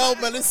 Yo,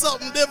 man, it's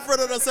something different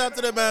on a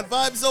Saturday, man.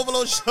 Vibes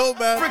Overload Show,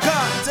 man. Africa.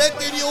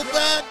 Taking you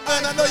back,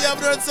 man. I know you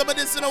haven't heard some of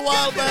this in a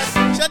while,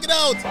 man. Check it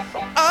out.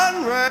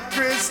 Unwrapped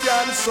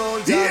Christian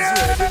soldiers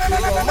ready to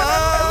go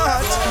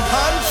march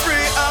and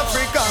free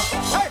Africa.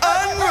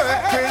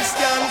 Unwrapped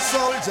Christian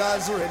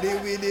soldiers ready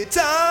with the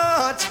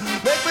touch.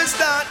 Make me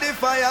start the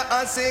fire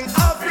and sing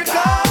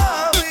Africa.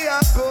 We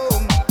are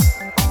come.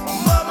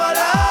 Mama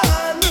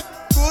land,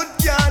 good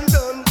can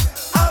done.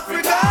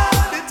 Africa,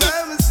 the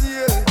time is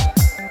here.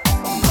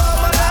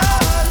 Mama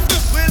land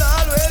will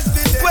always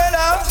be there. Well,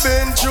 I've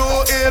been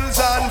through hills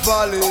and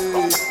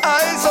valleys.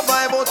 I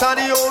survive out of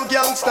the old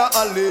gangster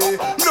alley.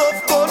 Enough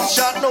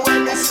gunshot, now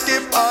when me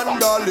skip and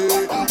dolly.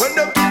 When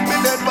them keep me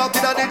dead back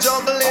in the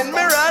jungle in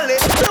me rally.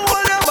 The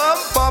one them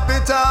and pop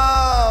it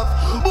off.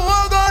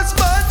 Bogus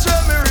bunch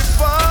when me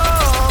rip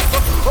off.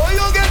 Oh,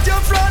 you get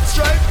your flat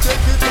stripe,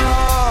 take it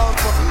off.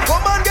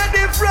 Come and get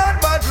the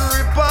flat but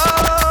rip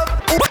off.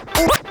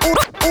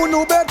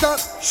 Uno better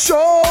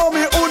show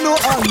me Uno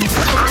on.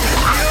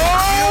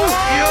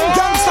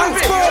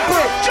 Gangsta's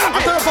purple.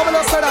 I tell you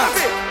family say that.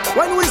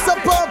 When we say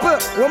purple,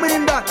 we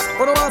mean that.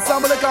 We don't want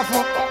somebody to come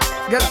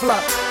get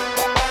flat.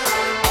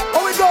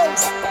 How it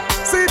goes?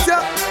 See it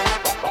ya?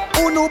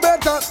 Uno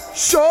better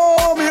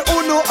show me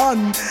Uno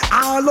on.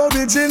 All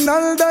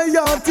original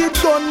diartic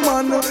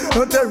gunman.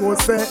 Terror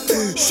say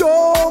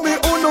show me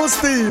Uno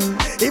steel.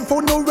 If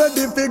Uno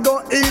ready fi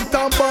go eat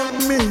a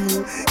bank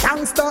meal.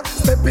 Gangsta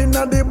step in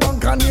at the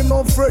bank and him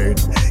no afraid.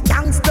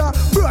 Gangsta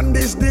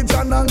brandish the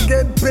gun and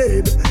get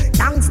paid.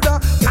 Gangsta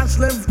cash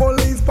them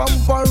police pump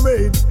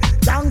parade.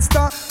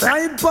 Gangsta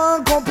ride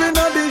park up in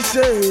the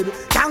shade.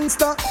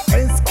 Gangsta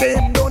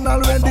escape done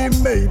already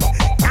made.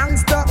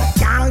 Gangsta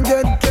can't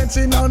get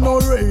catching on no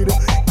raid.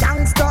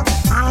 Gangsta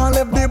can't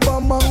left the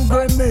bomb and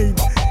grenade.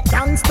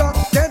 Gangsta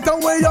get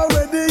away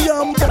already.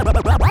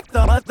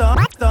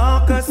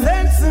 Darker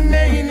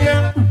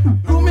sensimania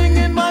rooming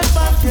in my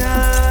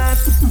backyard.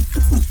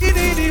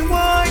 Diddy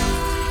white,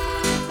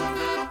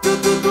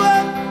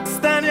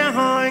 stand your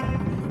high.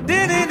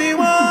 Diddy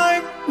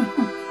white.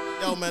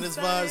 Yo, man, it's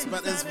vibes,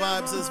 man. It's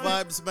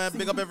vibes, man.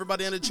 Big up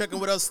everybody in the checking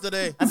with us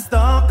today. A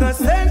stalker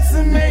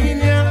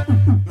sensimania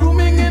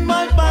rooming in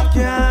my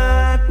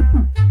backyard.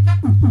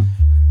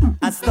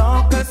 A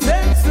stalker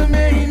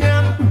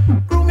sensimania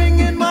rooming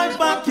in my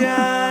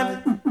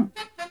backyard.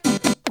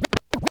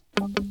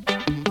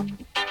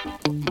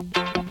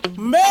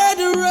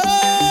 Murderer,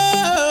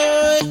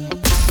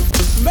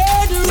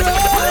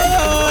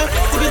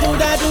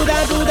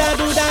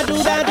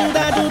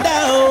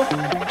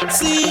 do.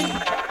 See,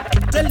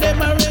 tell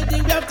them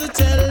already, we have to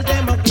tell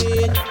them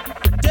again.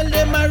 Tell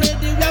them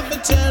already, we have to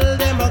tell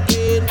them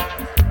again.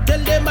 Tell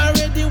them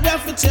already, we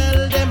have to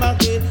tell them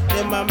again.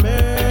 Them a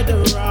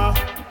murderer,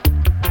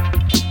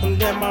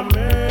 them a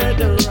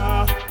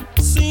murderer.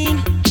 See,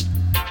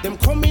 them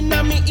coming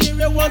at me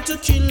area, want to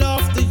kill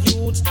off the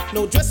youths.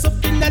 No dress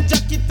up in a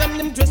jacket and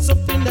them dress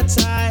up in a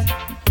tie.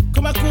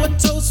 Come a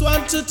courthouse,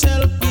 want to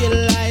tell real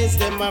lies.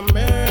 Them a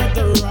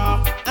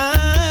murderer.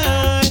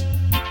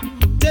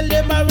 Tell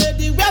them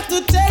already, we have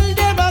to tell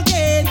them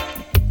again.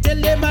 Tell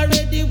them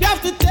already, we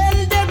have to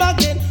tell them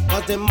again.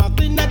 Cause them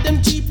acting at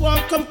them cheap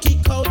one, come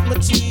kick out my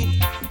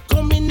teeth.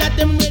 Coming at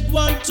them red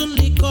one to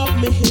lick up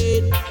my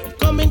head.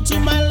 Coming to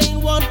my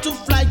lane want to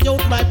fly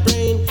out my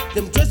brain.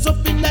 Them dress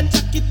up in a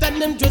jacket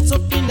and them dress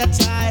up in a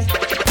tie.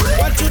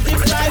 Want to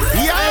deprive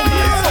me of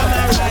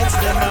my rights.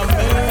 Them a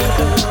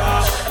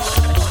murderer.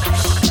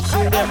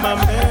 Them a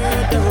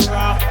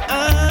murderer.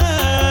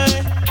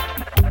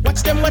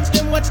 Watch them a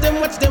come. Watch them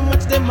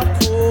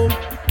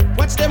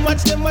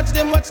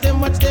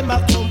a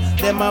come.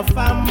 Them a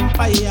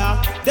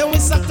vampire. Then we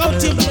suck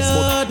out your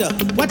blood.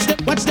 Watch them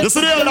You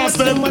see the last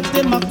them?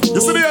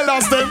 You see the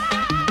last them?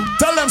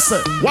 Tell them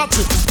say, watch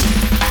it.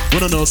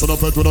 When a nurse and a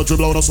pet, when a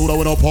dribble, when a soda,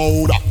 when a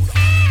powder.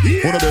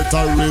 When a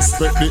better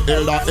respect the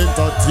elder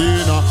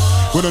entertainer.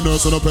 When a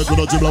nurse and a pet, when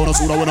a dribble, when a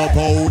soda, when a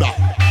powder.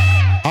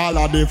 All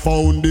of the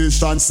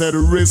foundation said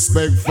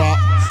respect for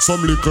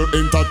some little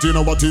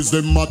entertainer. What is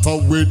the matter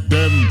with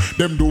them?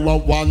 Them do a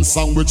one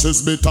song which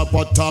is bit up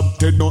a top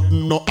 10.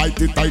 Nothing no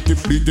itty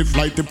fleety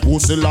flighty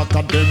pussy like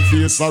a them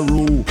face a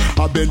rule.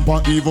 I been for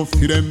evil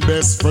for them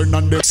best friend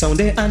and them sound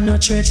they are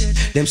not threat.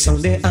 Them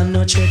sound they are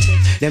not threat.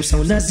 Them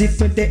sound as if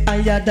with the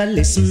eye that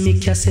listen me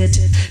cassette.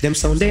 Them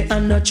sound they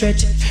are not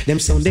threat. Them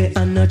sound they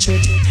are not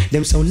threat.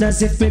 Them sound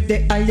as if with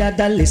the eye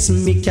that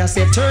listen me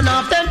cassette. Turn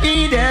off them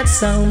idiot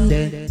sound.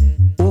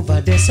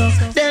 Over there so,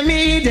 them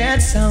hear that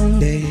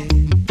sound there.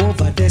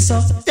 Over there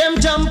so, them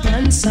jump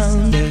and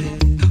sound there.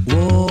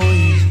 Whoa,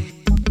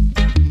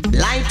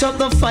 light up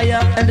the fire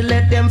and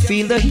let them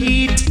feel the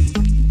heat.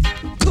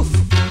 Oof.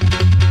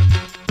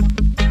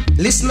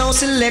 Listen now,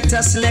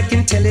 selector, select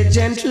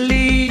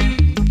intelligently.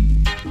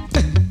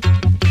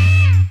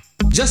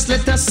 Just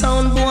let the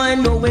sound boy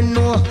know we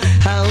know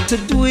how to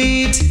do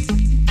it.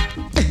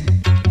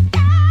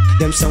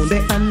 Them sound they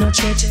are not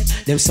threat.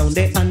 Them sound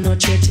they are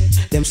not threat.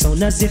 Them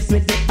sound as if me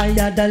they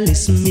higher than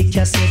listen me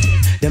cassette.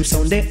 Them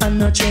sound they are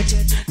not threat.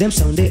 Them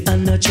sound they are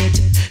not threat.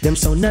 Them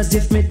sound as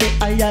if me they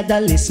higher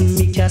than listen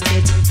me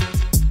cassette.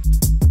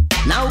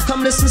 Now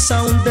come listen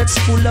sound that's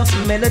full of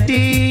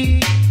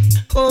melody.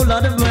 Oh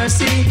Lord of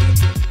mercy.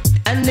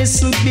 And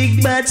listen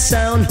big bad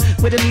sound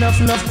with enough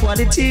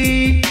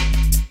quality.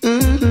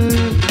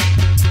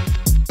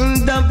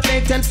 Dub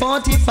plate and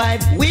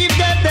 45, we've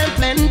got them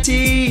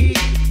plenty.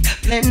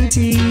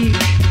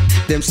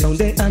 Them sound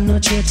they are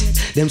not threat.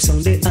 Them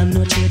sound they are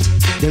not threat.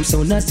 Them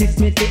sound as if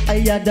me they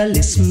higher than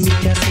listen me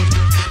cassette.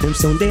 Them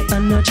sound they are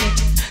not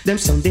threat. Them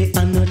sound they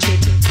are not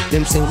threat.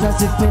 Them sound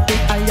as if me they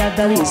higher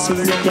than listen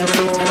me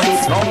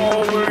cassette. How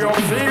will you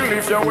feel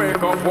if you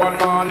wake up one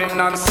morning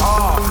and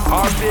saw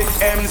a big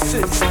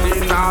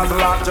M16 has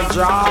locked your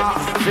jaw?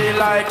 Feel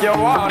like you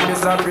want to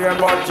disappear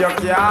but you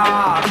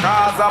can't.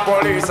 Cause the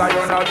police are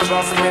you not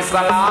trust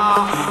Mr.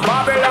 Law.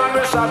 Babylon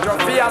will shut your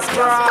face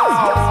crowd.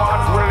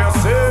 What will you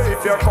say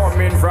if you're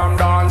coming from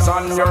dance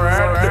on your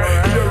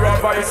head? You're a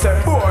voice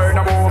and boy,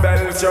 no more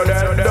bells you're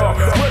dead.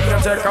 When you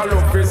take a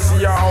look, we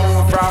see your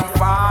home from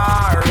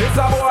far. It's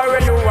a boy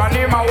where you and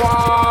him a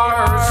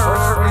war.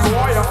 Certain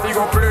boy you have to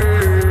go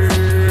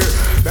play.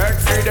 Beg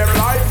for them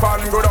life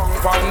and go down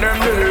from them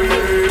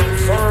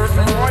days.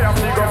 Certain boy you have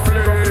to go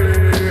play.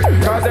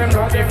 Cause them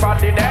looking for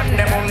the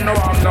them won't know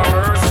have no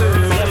mercy.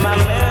 Them a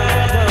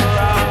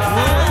murderer.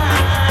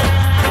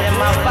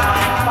 Them a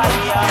vampire.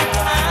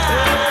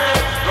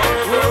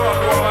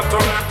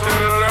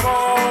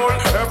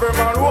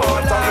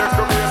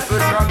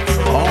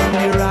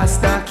 Only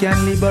Rasta can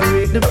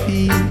liberate the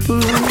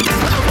people.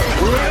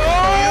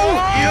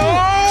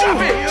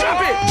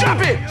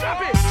 Drop it.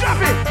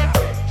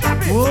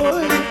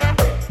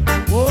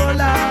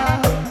 Voila.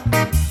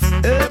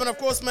 And of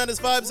course, man, it's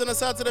Vibes on a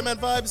Saturday, man.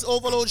 Vibes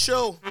Overload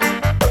Show.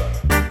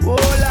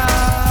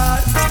 Voila.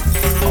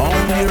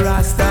 Only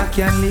Rasta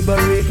can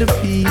liberate the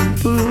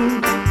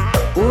people.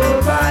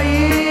 Over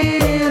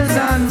hills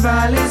and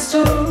valleys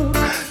too.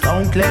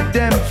 Don't let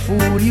them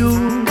fool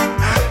you.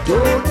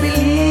 Don't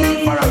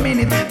believe for a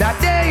minute that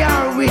they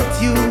are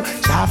with you.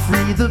 Jah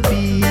free the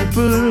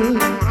people.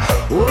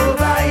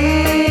 Over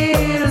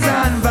hills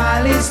and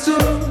valleys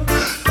too.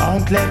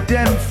 Don't let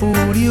them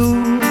fool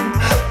you.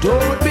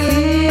 Don't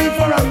believe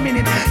for a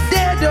minute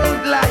they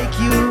don't like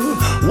you.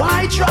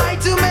 Why try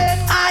to make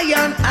I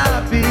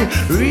unhappy?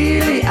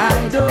 Really,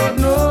 I don't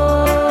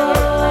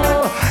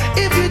know.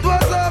 If it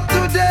was up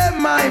to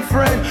them, my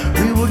friend,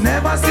 we would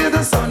never see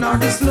the sun or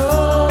the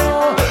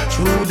snow.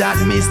 Through that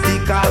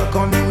mystical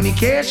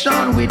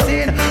communication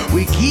within,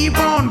 we keep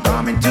on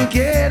coming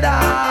together.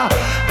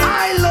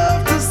 I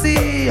love to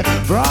see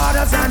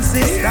brothers and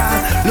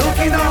sisters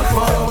looking out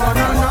for one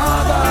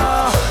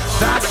another.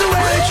 That's the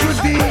way it should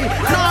be,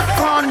 not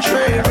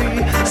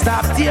contrary.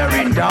 Stop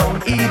tearing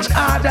down each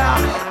other.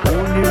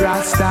 Only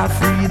Rasta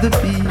free the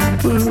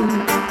people.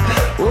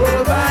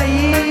 Over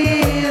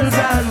hills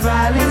and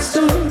valleys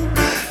too.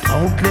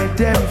 Don't let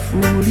them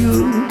fool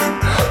you.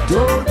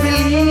 Don't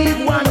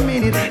believe 1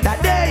 minute that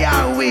they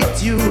are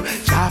with you.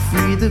 Jah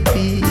free the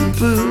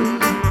people.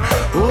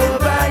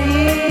 Over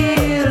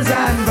hills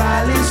and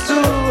valleys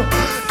too.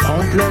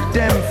 Don't let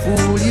them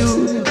fool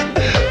you.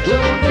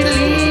 Don't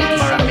believe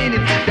for a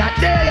minute that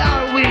they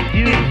are with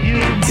you.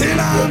 Till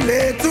I'm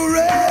laid to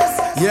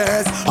rest.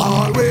 Yes,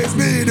 always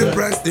be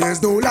depressed.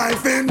 There's no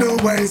life in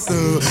the West.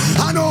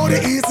 I know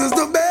the East is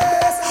the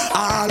best.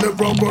 All the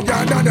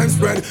propaganda them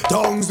spread.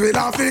 Tongues will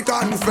have to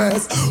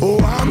confess. Oh,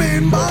 I'm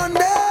in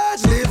bondage.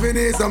 Living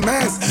is a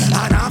mess.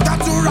 And I've got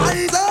to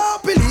rise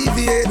up,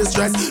 alleviate the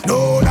stress.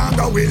 No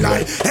longer will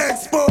I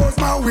expose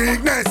my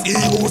weakness. He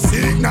who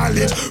seek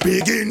knowledge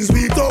begins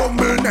with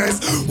humbleness.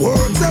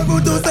 Work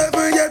 7 to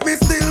 7, yet me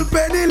still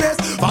penniless.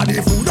 For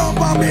the food up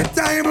on me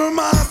time,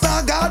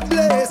 master God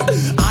bless.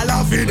 All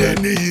of it the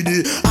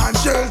needy and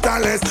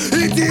shelterless.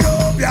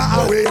 Ethiopia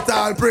await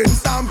all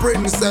prince and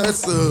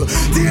princess.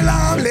 Till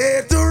I'm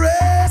laid to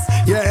rest.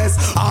 Yes,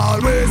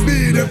 always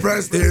be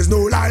depressed. There's no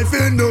life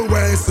in the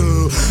West.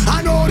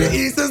 I know the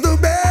East is the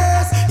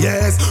best.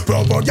 Yes,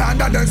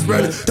 propaganda then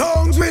spread.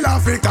 Tongues will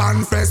have to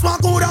confess.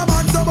 What could have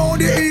been about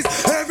the East?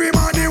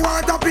 Everybody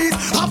want a piece.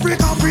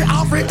 Africa free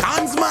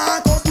Africans,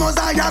 man. Cosmos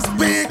I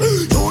speak.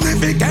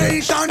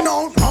 Unification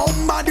out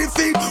from body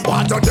feet.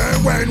 What a day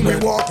when we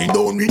walking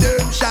down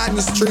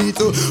Redemption Street.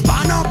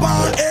 Ban up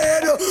our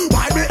head.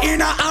 Why be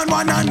in a hand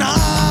one and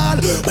all?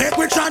 Make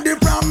we try the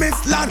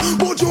promised land.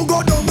 Would you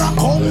go down the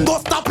Congo?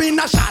 Stop in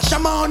a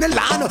Shashamane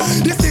land.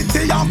 The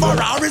city of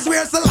Ferraris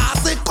where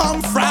Selassie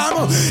come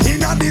from.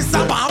 In Addis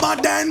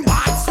Ababa then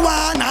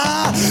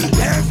Botswana.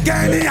 Left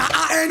Kenya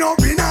I end up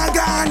in a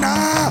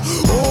Ghana.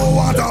 Oh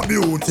what a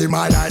beauty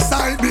my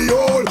eyesight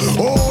behold.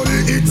 Holy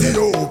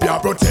Ethiopia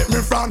protect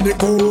me from the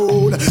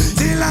cold.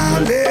 Till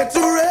I'm laid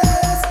to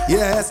rest.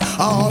 Yes,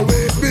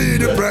 always be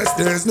depressed.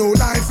 There's no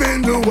life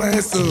in the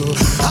West.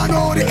 I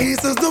know the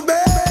East is the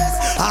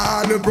best.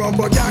 All the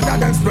propaganda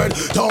then spread.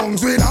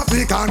 Tongues will have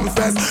to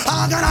confess.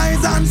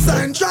 Organize and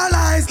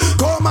centralize.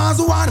 Come as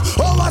one.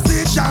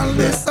 Oversee shall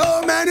be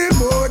so many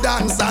more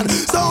than sand.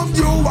 Some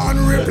you want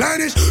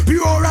replenish,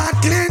 pure and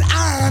clean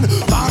and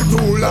for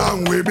too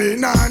long we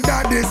been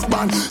under this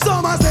man.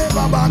 Some a say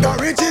for bag of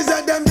riches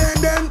and them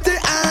empty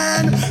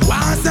and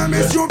once them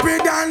is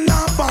stupid and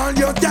not all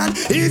you can.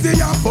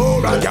 Easier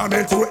for a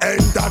camel to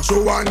enter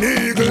through an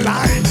eagle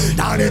line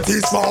than it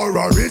is for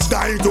a rich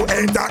guy to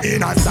enter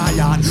in a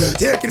Zion.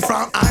 Take it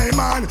from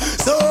Iman,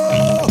 so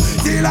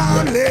till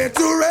I'm late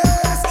to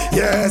rest.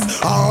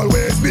 Yes,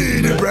 always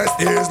be the breast.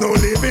 There's no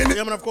living.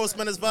 Yeah, man, of course,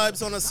 man, it's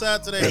vibes on a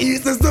Saturday.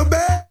 East is the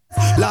best.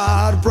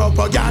 Lord,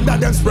 propaganda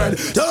them spread.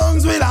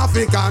 Tongues will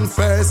African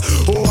face.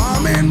 Oh,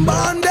 I'm in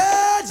bondage.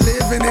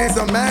 Living is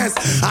a mess.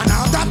 And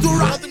I've got to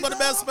run. Nothing but the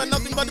best, man.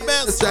 Nothing but the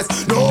best.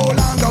 Stress. No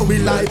longer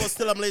will I. But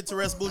still, I'm late to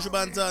rest. Buju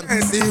Banton.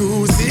 And see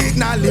who seek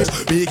knowledge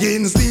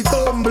begins with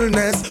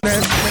humbleness.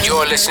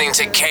 You're listening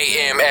to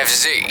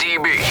KMFZ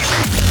DB.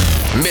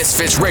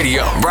 Misfits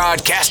Radio,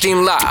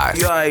 broadcasting live.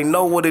 You already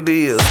know what it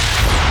is.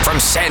 From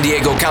San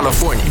Diego,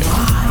 California.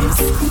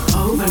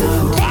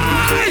 Overload.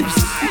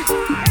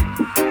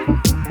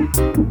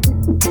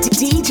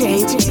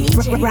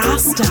 DJ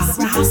Rasta.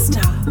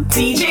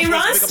 DJ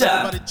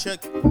Rasta.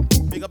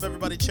 Big up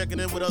everybody checking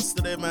in with us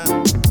today,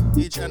 man.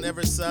 Each and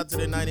every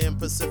Saturday, 9 a.m.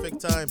 Pacific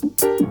time.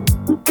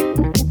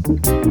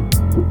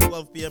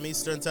 12 p.m.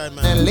 Eastern time,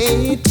 man.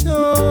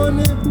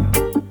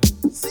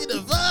 See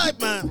the vibe,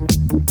 man.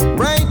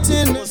 Right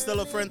in.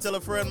 Tell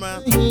a friend,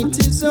 man. Heat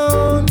is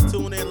on.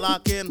 Tune in,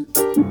 lock in,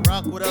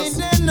 rock with us.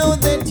 Know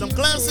that some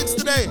classics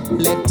today.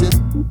 Let it.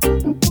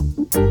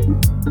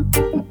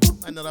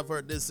 I know I've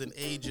heard this in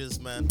ages,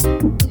 man.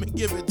 Let me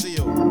give it to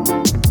you.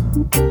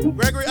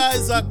 Gregory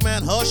Isaac,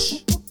 man.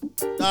 Hush,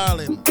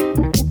 darling.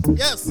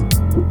 Yes.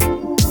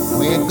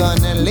 We're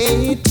gonna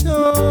lay it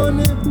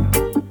on.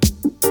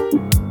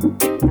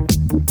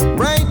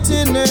 Bright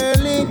and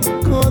early,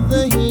 cause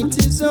the heat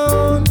is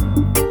on.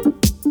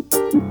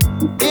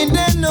 And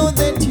I know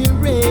that you're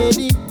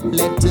ready.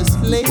 Let us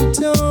lay it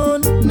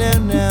on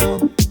now.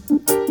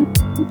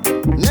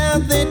 Now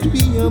that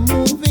we are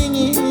moving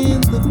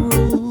in the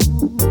groove,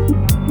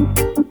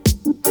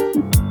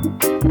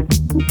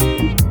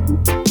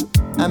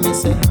 I may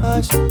say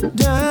hush,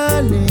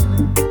 darling.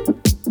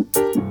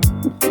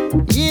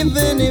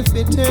 Even if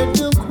it hurt,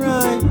 don't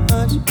cry,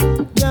 hush,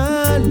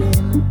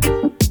 darling.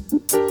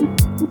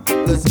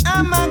 'Cause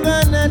I'm not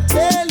gonna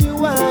tell you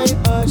why,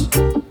 hush,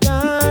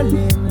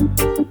 darling.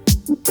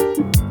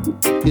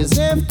 'Cause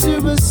after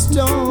a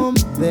storm,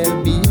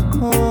 there'll be a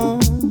calm.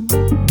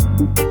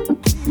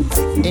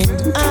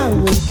 And I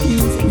will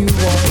keep you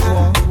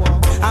warm.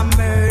 A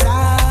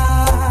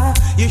murder.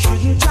 You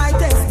shouldn't try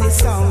test this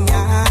song,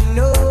 yeah.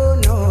 No.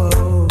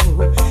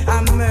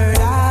 A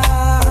murder.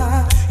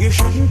 You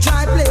shouldn't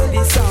try play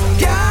this song,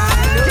 yeah.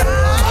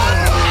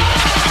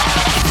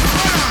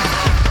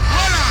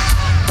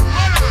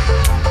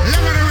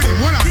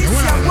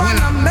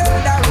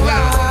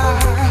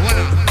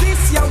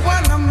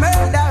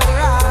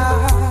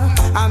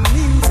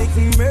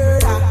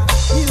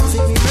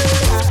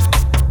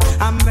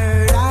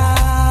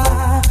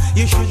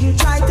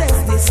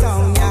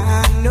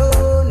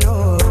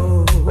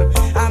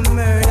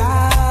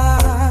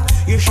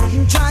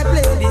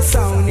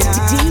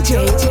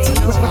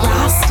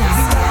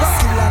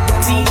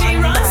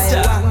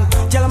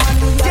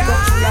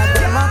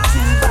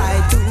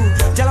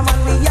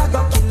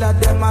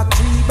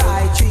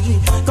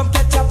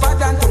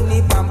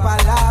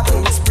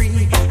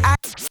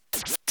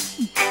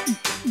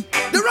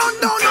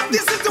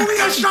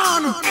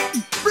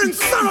 Bring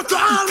sorrow to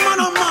all man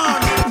and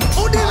man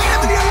who deal with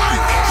everyday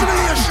life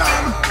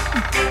tribulation.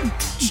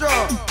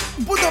 Sure,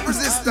 put up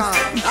resistance.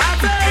 I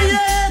say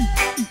yeah.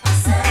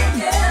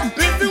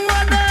 Listen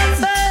what they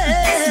say.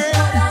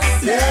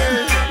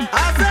 Yeah. I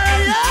say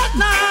yeah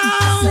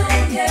now.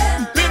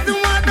 Listen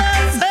what they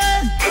say.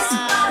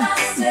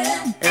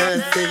 Yeah,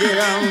 take it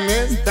on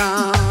this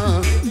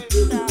time.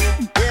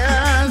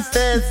 Yeah,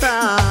 stay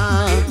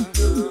sound.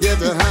 Get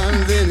your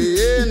hands in the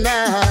air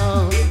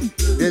now.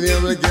 You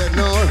never get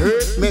no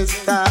hurt,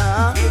 mister.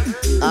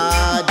 I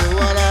do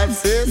what I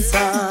say,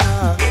 sir.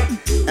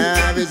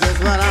 And it's just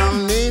what I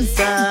mean,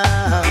 sir.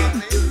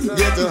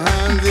 Get your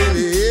hands in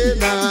the air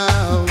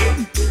now.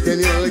 You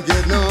never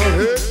get no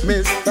hurt,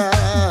 mister.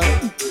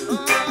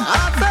 I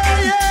say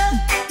yeah.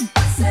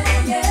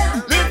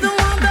 Listen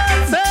what they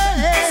say.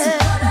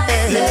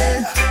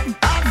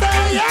 I say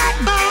yeah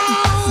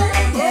now.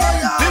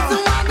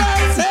 Listen what they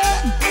say.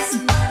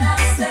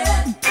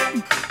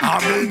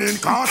 I've been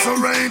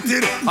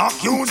incarcerated,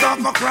 accused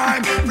of a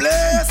crime,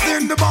 placed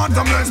in the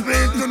bottomless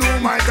pit. To know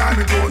my time,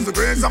 it was the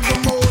grace of the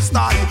Most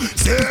High,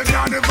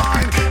 Savior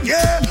divine.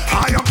 Yeah,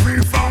 I am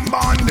free from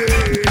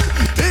bondage.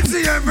 It's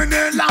the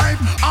everyday life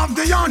of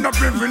the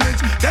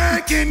underprivileged,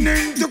 taken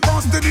into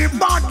custody,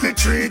 badly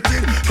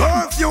treated.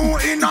 Curfew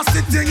in a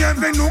city,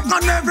 every nook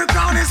and every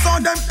corner, so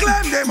them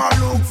claim them a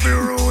look for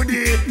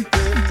Rudy.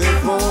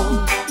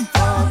 54,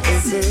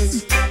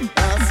 46,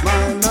 that's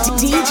my number.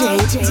 DJ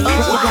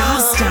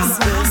Rasta.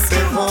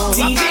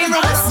 DJ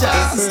Rasta.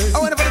 I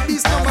went for the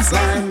beast number.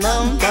 My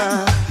number.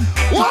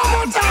 One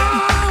more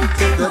time.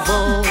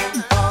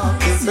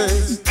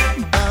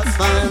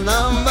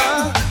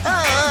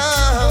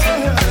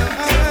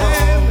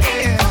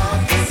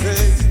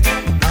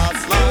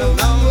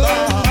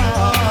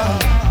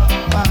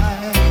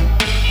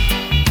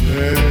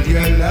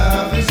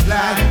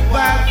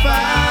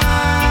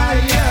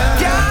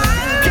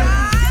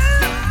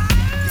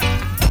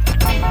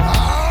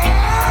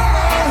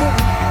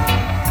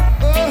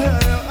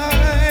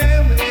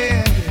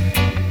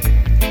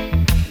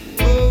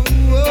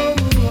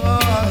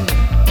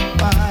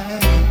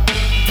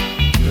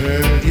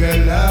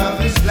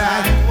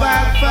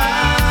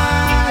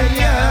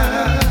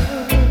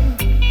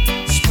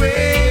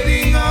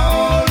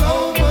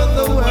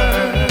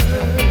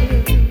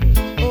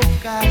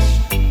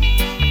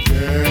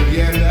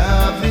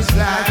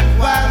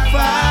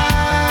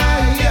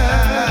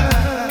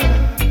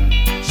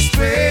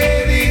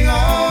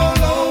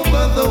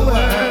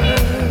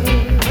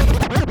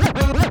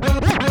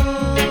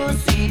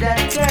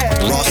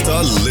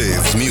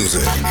 house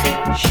music.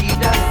 She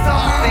does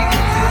something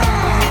to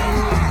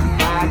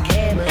my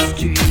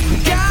chemistry.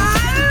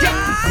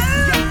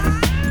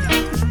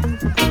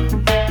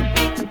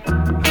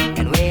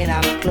 And when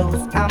I'm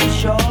close, I'm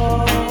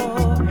sure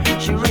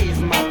she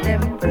raised my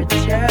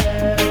temperature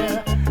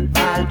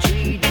by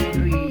 3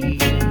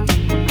 degrees.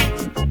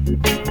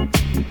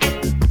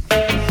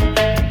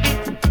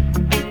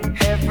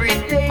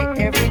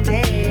 Every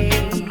day,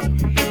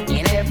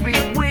 in every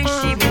wish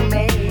she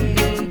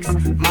makes,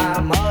 my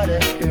mother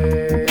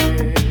curse.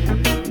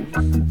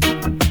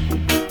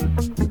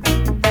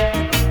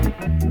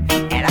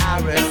 And I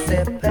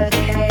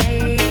reciprocate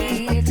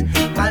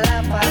my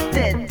love, I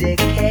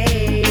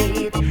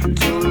dedicate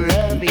to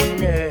loving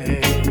her.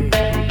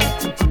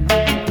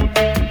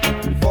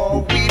 For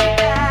we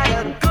got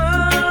a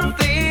good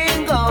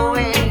thing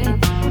going,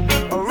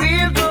 a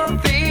real good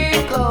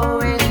thing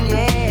going,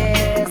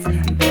 yes,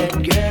 that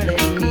girl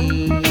and me.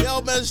 Yo,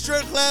 man,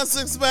 straight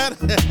classics, man.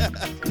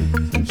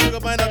 Sugar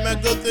might have a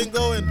good thing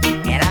going.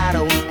 And I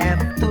don't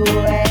have to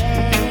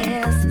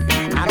ask,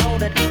 I know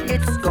that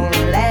it's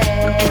gonna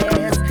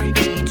last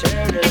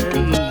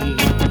eternally.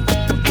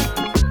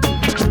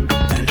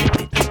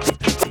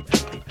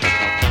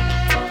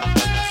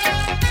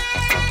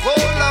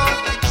 Oh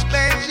Lord, it's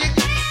magic.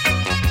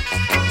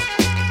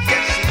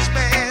 Yes, it's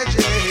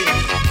magic.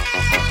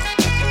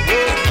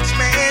 Oh, it's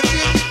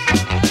magic.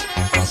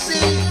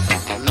 See,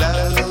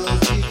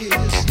 love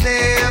is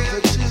never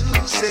to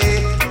say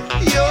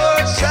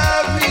you're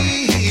sorry.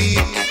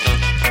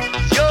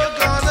 You're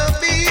gonna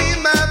be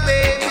my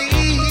baby.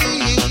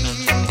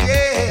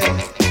 Yeah.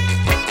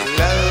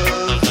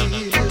 Love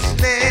is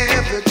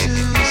never to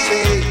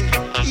say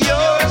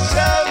you're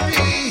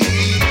sorry.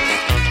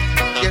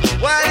 Yet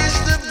what is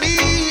to be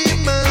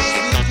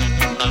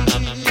must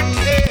be.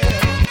 Yeah.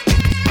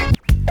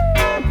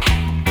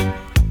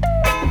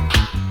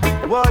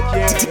 What,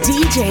 yeah.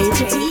 DJ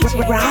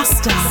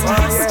Rasta.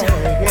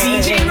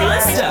 DJ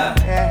Rasta.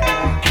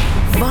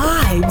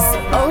 Vibes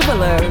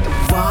Overload.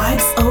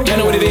 Vibes Overload. You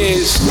know what it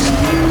is?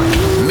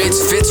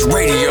 Misfits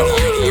Radio.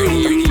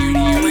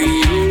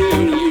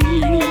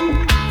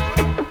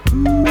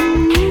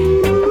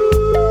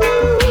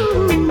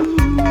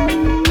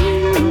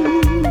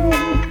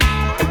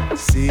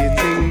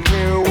 Sitting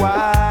here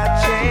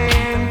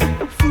watching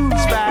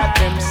fools by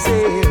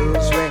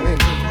themselves when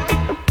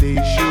they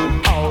should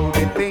all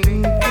be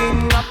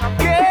thinking of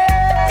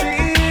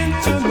getting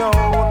to know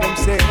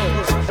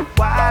themselves.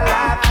 While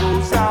life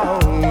goes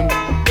on,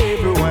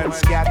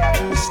 everyone's got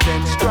to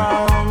stand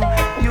strong.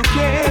 You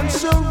can't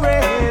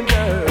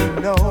surrender,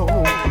 no,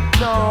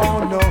 no,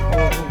 no.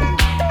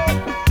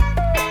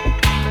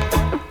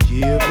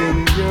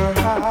 Giving your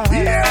heart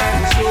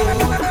and soul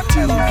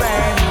to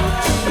vanity.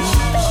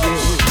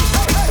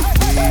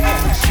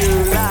 It's your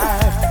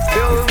life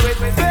filled with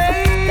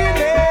pain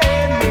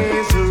and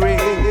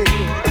misery.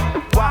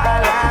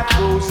 While life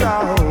goes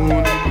on,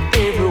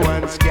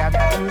 everyone's got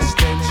to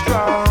stand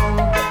strong.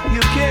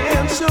 You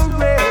can't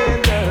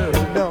surrender,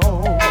 no,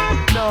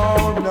 no,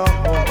 no.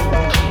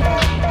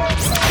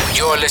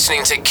 You're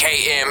listening to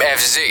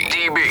KMFZ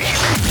DB.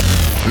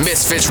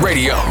 Misfits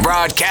Radio,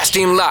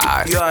 broadcasting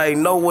live. You already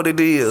know what it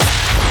is.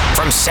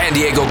 From San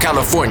Diego,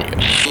 California.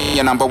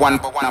 You're number one.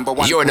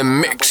 You're in the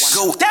mix.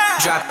 Go down.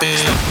 Drop in.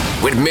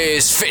 With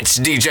Misfits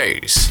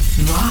DJs.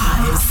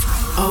 Vibes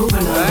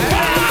Overload.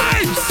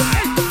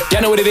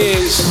 You know what it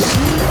is?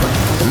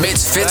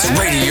 Misfits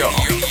Radio.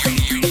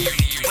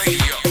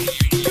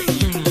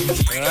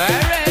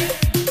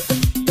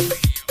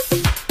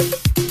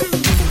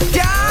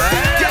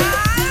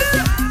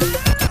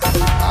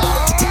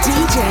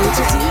 DJ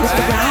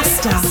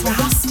Rasta.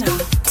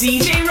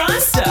 DJ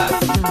Rasta.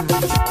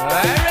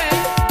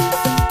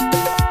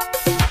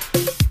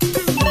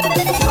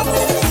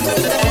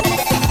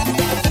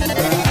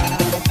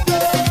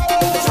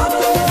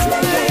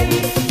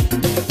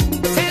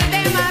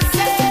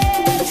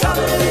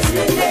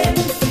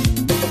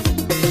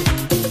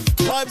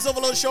 Vibes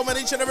Overload show, man,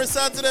 each and every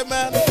Saturday,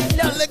 man. A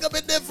little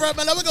bit different,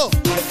 man. Let me go.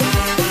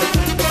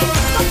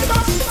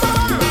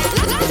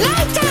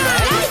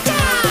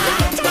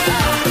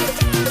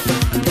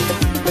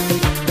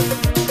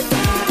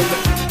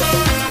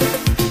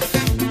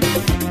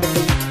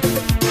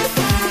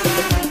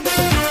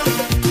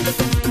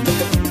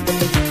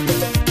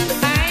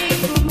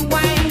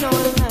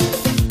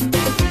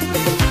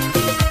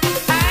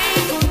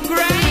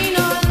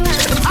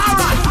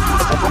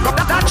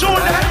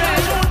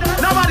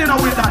 Nobody know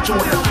with that tune.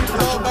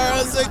 Yo,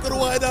 Byron say could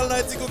wine all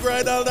night, he could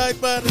grind all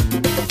night, man.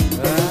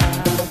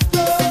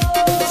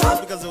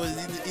 Because I was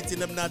eating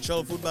them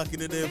natural food back in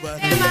the day, man.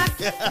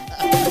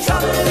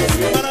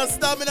 Man, I'm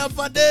stamina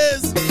for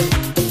days.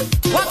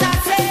 What I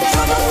say?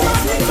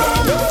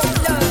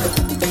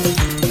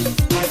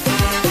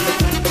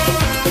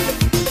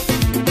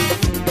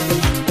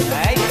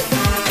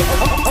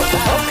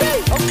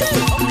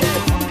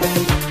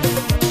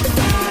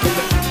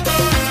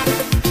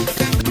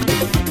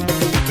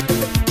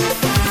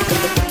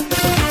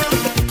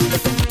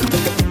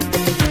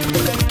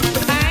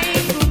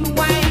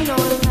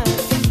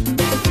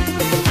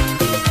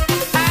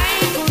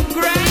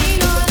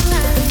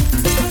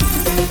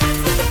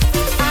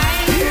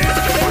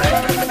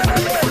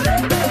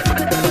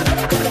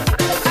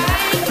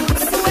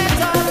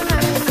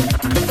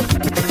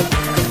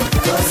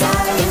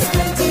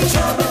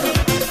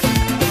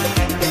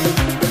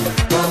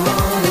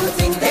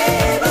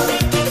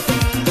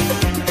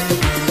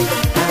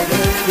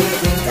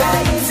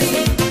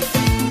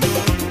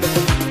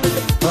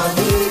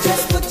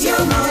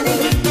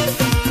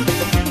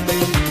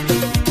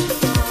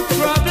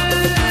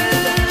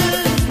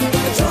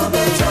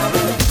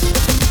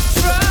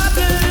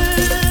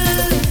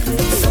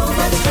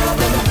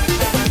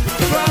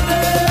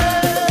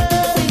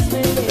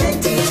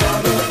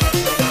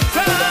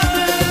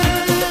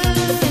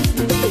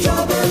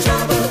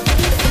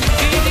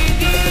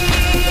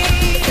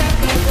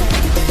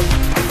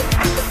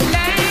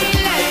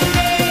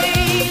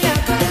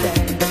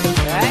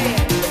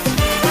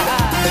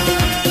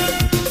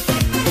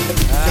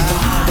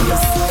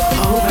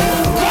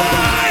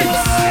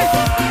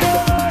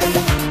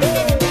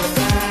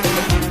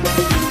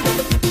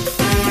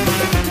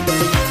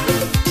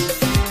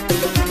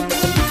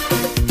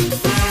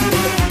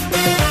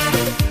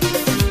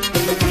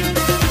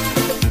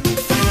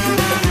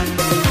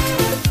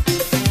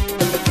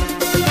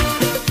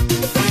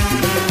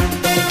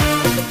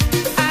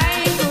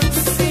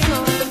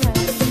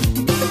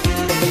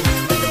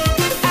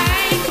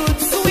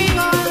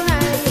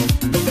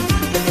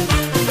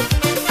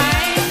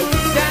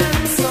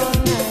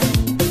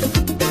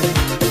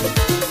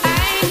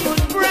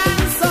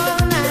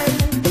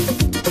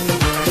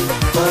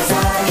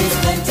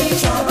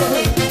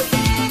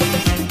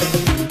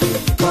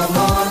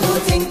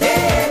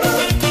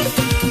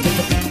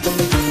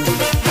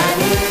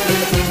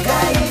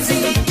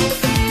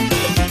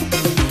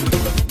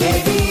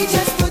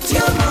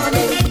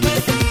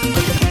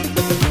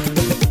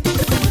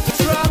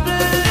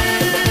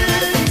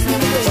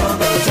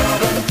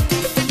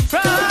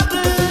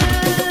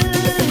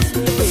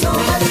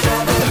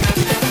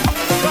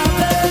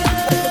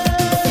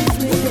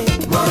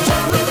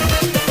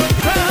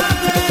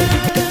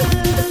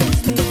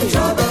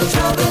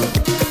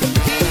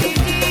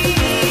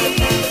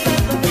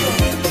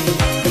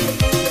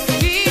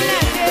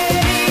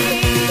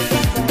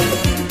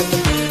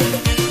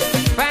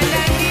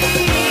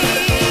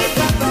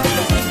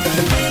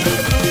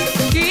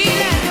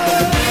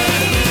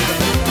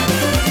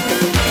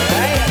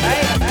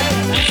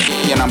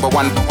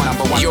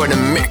 you're in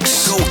the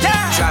mix.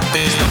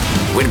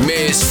 With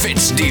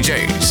Misfits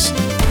DJs.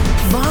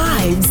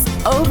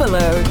 Vibes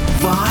overload.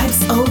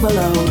 Vibes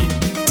overload.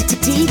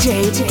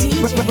 DJ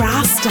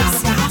Rasta.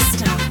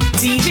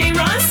 DJ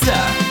Rasta.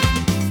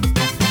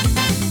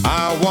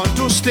 I want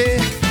to stay.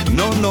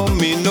 No,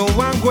 me no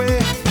one way.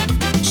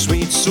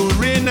 Sweet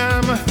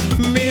Suriname,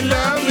 me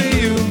love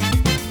you.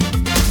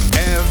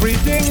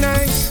 Everything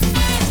nice,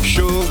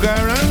 sugar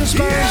and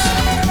spice.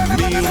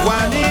 Me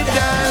want it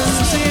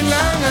dancing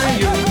long on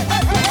you.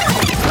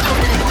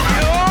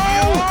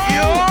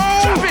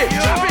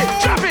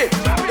 Drop it.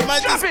 You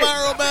might be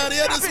Sparrow, man.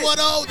 Hear this one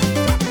out.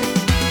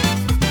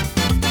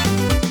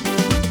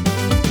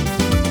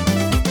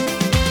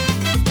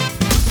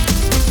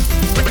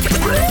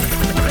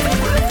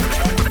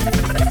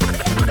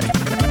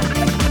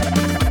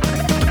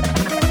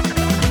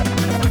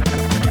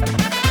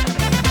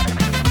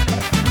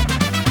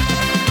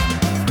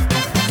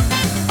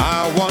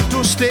 I want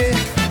to stay.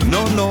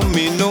 No,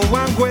 me no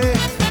one way.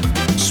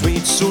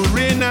 Sweet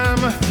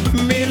Suriname,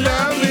 me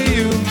love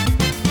you.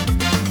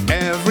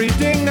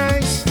 Everything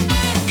nice,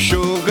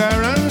 sugar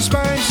and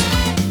spice.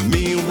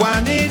 Me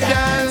want it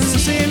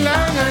dancing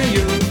long on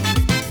you.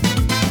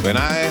 When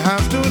I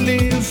have to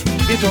leave,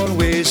 it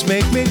always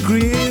make me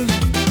grieve.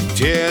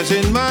 Tears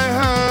in my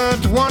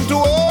heart want to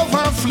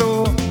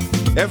overflow.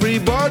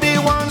 Everybody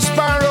wants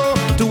Sparrow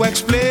to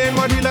explain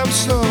what he loves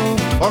so.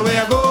 All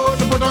where I go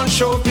to put on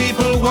show,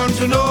 people want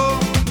to know.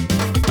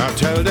 I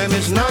tell them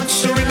it's not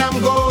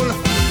Suriname gold,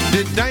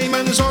 the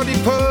diamonds or the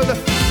pearl,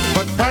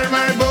 but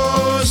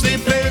Paramaribo's the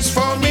place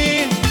for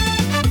me.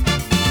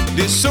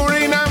 The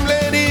Suriname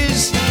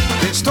ladies,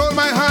 they stole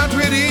my heart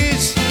with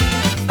ease.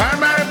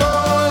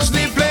 Paramaribo's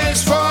the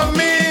place for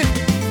me.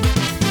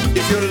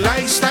 If you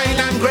like style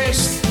and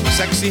grace,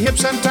 sexy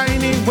hips and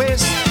tiny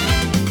waist,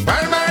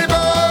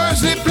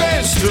 Paramaribo's the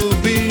place to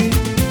be.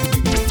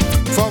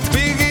 For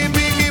biggie,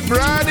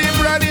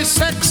 brady,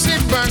 sexy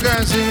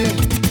bagazi,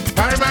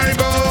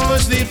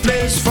 Paramaribo's the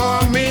place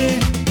for me.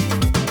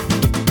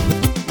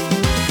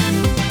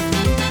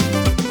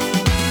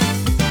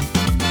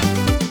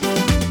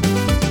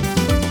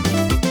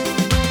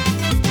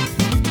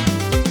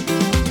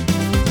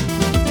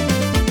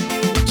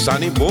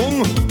 Sunny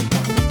Boom.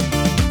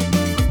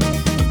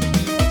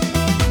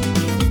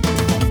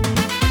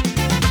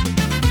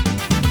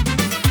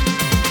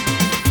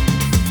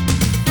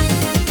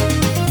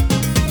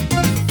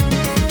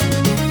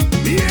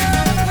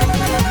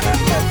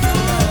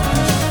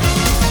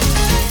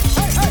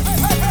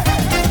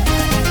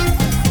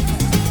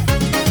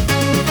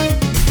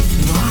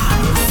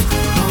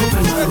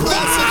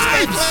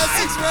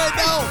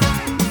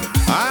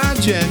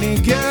 Jenny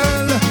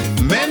girl,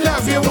 men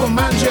love you,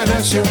 woman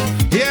jealous you.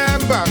 Yeah,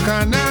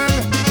 bacchanal.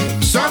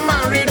 Some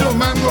married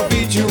woman go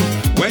beat you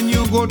when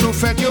you go to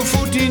fet your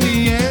foot in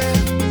the air.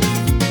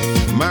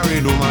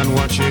 Married woman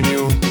watching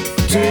you.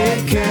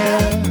 Take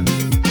care.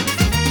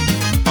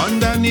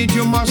 Underneath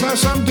you must have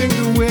something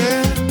to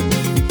wear.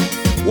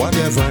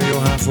 Whatever you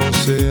have for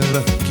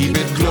sale, keep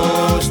it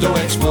close, don't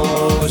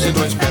expose it.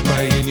 Don't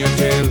pepper in your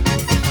tail.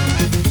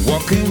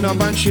 Walking up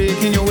and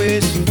shaking your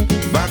waist.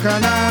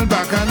 Bacchanal,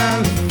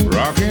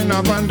 rocking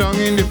up and down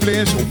in the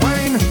place.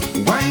 Wine,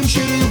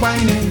 she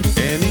whining.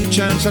 Any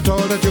chance at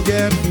all that you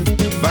get.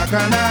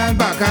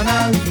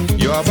 Bacchanal,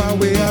 you have a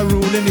way of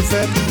ruling the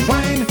fed.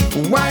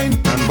 Wine,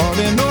 and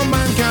body no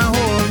man can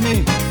hold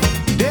me.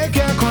 They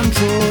can't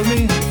control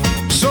me.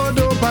 So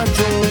don't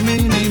patrol me,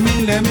 leave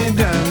me, let me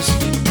dance.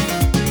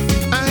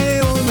 I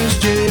always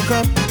shake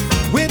up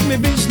with me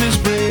business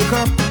break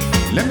up.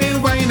 Let me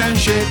wine and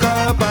shake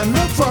up and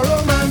look for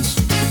romance.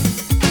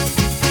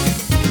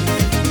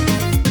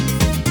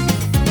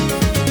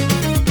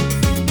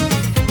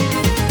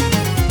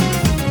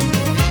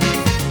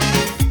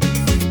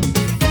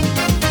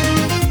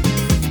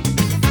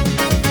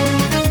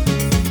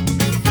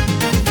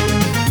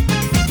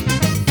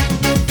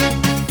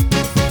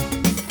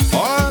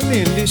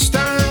 In this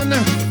stand,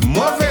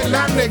 move it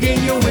and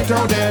begging you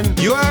without end.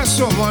 You are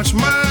so much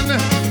man,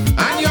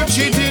 and you're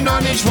cheating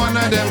on each one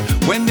of them.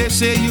 When they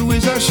say you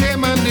is a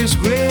shame and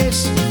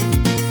disgrace,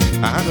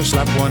 I had to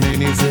slap one in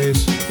your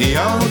face. The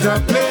out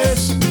of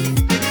place.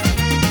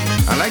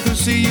 I like to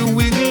see you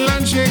wiggle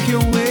and shake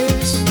your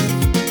waist,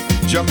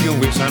 jump your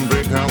waist and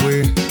break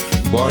away.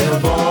 Boy, oh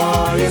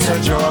boy, it's a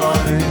joy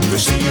to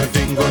see you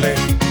tingling.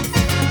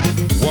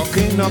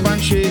 Walking up and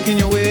shaking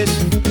your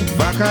waist.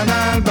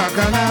 Bacchanal,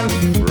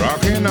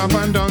 rocking up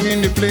and down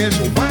in the place.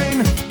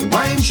 Wine,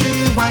 she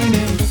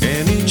whining.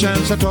 Any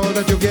chance at all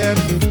that you get.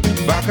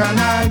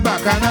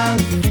 Bacchanal,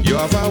 you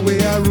have a way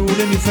of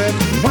ruling the fed.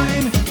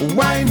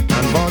 Wine,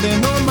 and body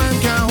no man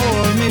can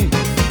hold me.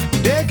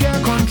 They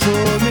can't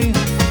control me.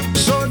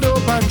 So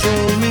don't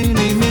patrol me,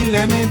 leave me,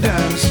 let me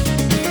dance.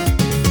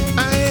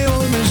 I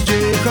always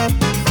shake up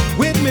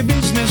with me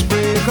business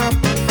break up.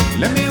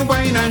 Let me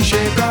wine and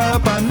shake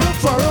up and look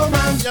for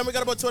romance. Yeah, we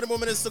got about 20 more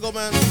minutes to go,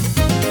 man.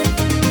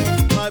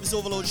 Vibes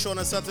Overload show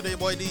on Saturday,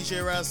 boy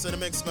DJ Rasta in the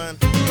mix, man.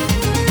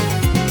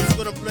 He's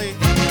gonna play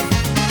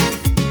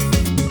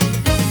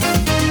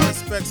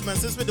effects, man.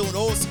 Since we're doing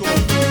old school,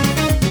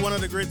 one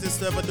of the greatest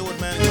to ever do it,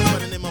 man. It goes by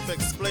the name of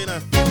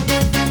Explainer.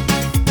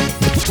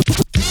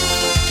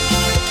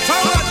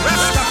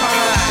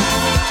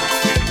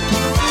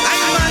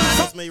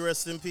 May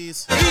rest in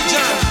peace. Of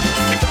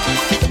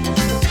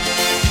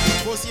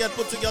course, he had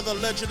put together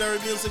legendary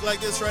music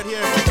like this right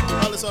here.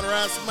 All this on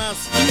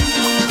Rasmas.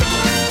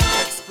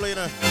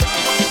 Explainer.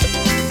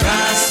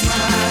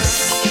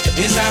 Rasmas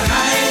is a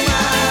high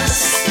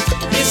mass.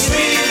 It's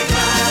real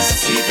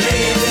mass. He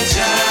played the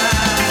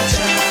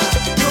cha-cha.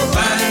 No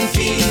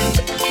banfield,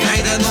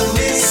 neither no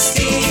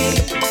whiskey.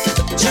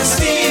 Just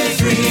feel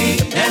free,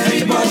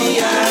 everybody.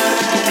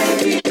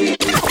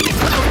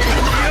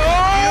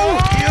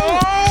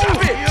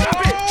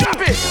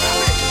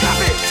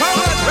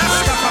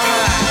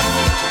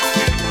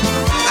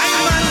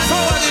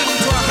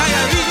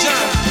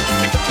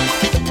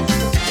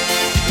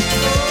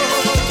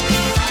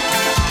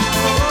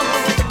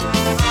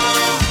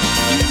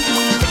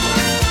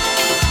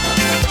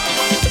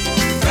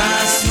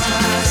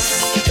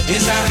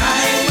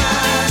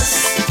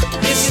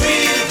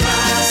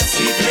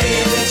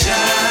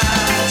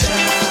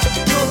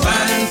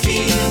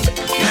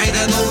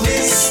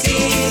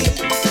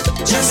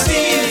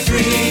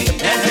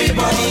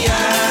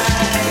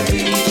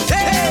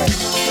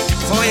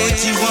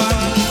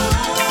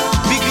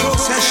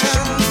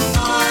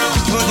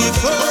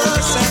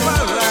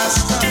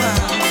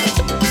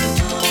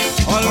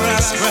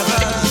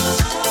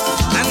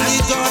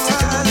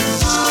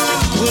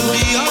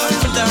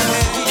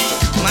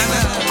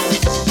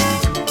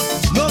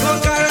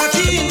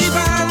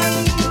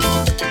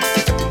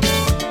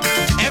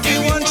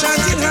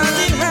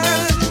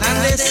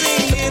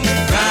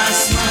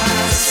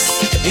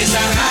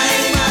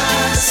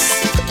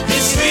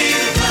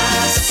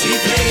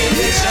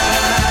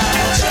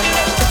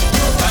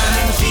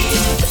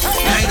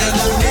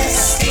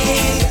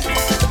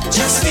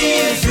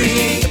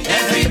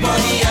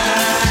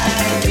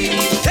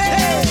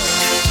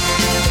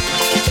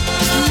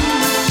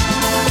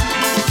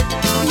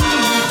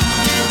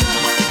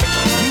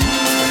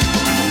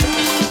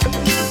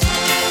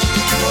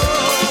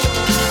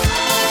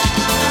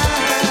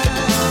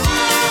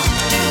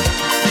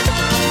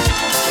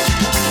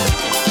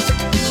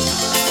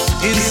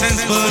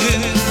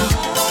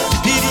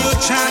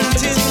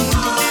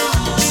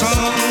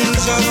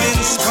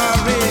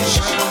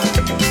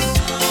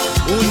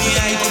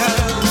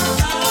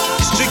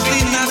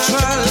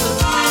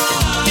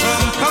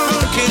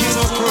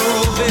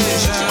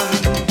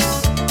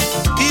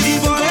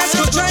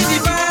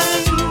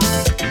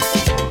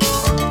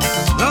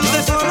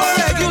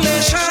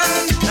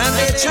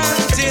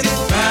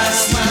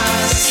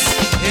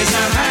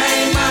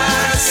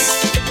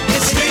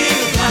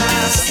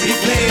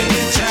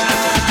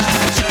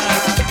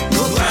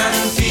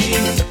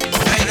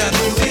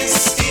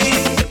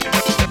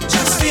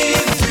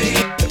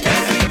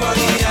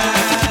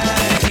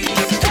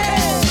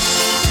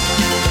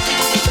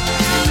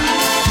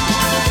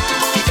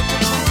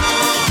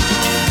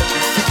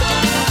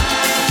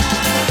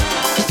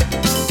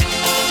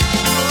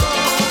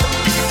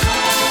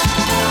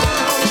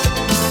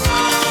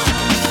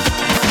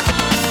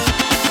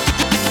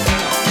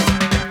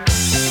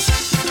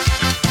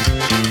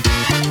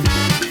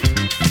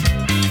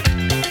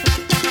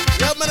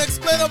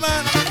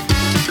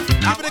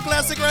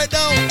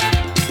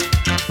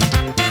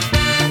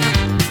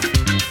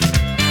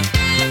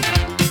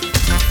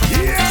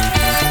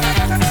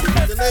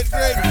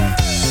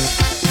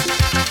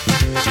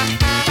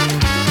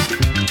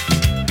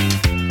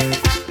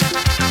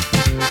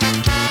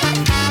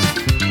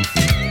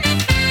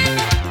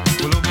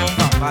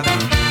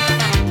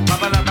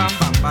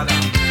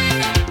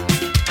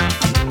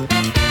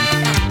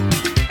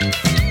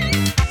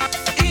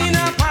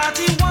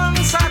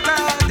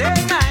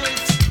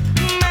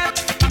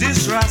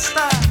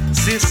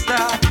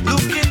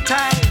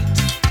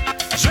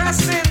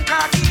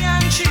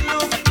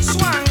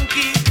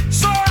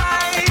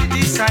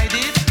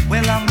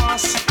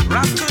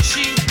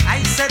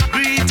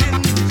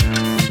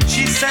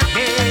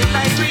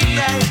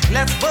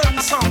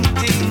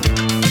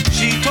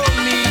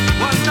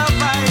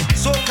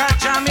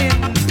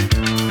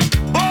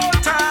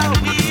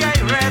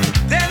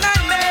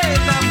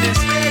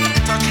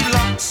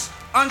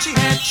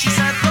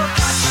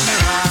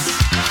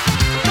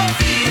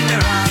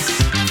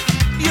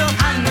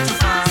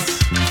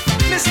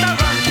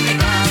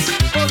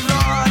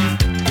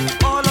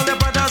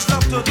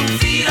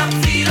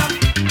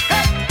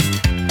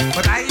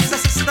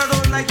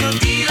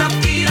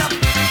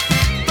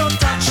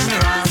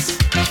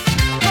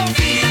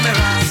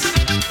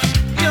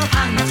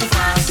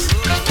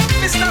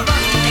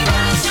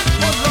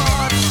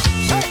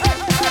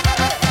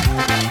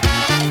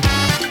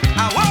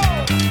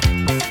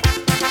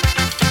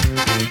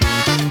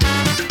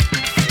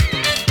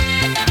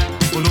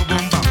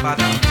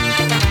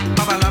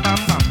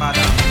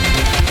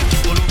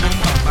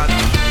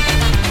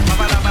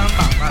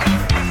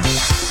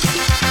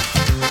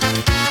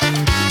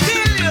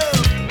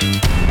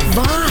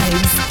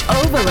 Vibes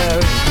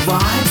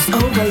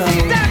overload.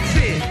 overload.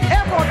 Taxi,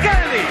 Airport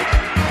Kennedy.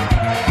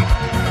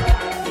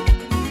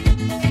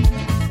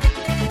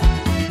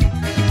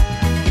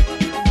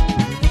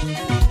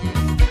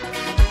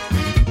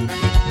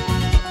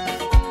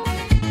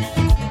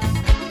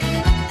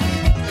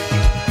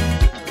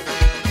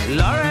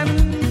 Lauren,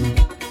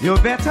 you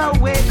better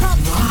wake up.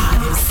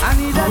 I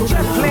need a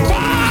jet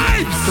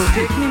plane to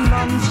take me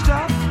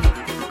non-stop.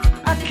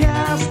 I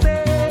can't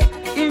stay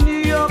in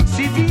New York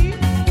City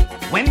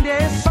when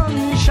there's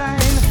sunshine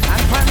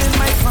and fun in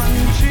my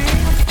country.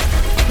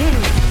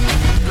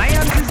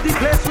 Lions is the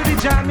place with the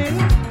jamming,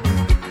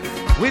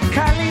 with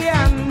Cali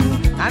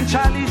and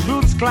Charlie's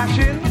roots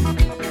clashing.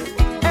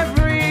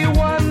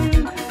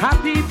 Everyone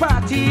happy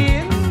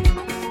partying,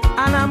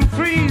 and I'm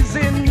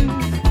freezing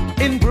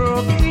in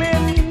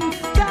Brooklyn.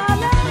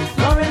 Darling,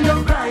 Lauren,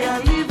 don't cry,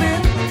 I'm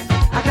leaving.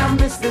 I can't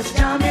miss this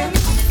jamming.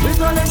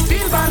 With all the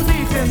steel band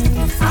beating,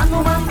 I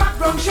know my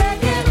background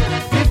shaking.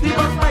 If the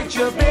bug bite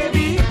your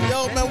baby.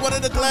 Yo, man, one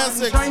of the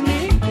classics. Join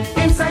me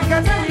inside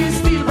Kateri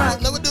steel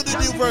band. Let me do the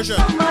new version.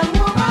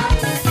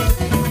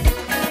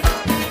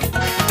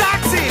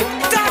 Taxi,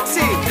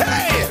 taxi,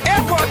 hey,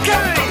 Airport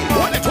Kennedy.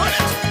 What it?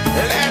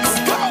 Let's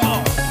go.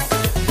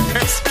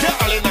 It's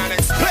Carolyn and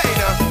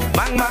Explainer.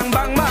 Bang, bang,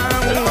 bang,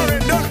 bang.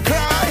 Lauren, don't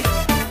cry.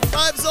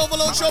 Vibes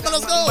Overload Show, man,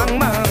 let's go. Bang,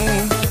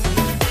 bang.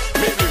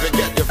 Maybe even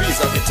get your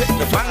visa to take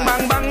the bang,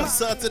 bang, bang.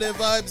 Saturday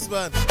vibes,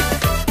 man.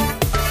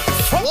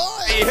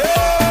 Hey,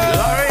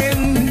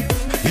 Lauren,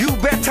 you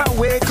better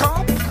wake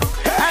up.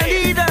 I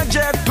need a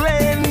jet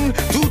plane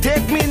to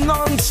take me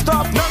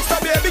non-stop.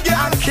 Non-stop, baby girl.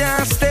 I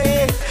can't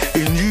stay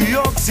in New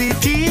York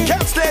City.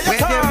 Can't stay your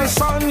where there is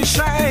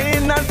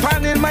sunshine and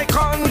fun in my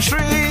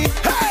country.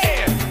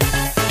 Hey!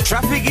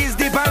 Traffic is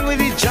the band with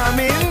the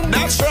jamming.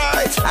 That's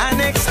right.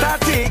 And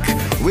ecstatic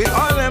with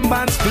all them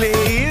bands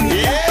playing.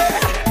 Yeah.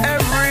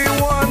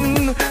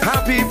 Everyone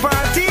happy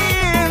partying.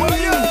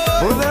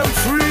 Oh, them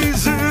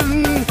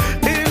freezing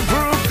in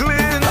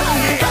Brooklyn.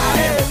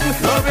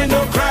 Lauren,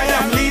 don't cry,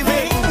 I'm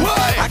leaving.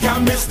 Why? I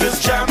can't miss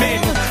this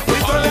jamming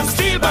with all them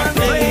steel band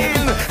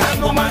playing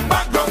and woman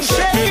background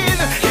shaking.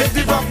 If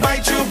the bug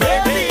bite you,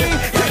 baby,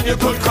 then you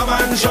could come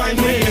and join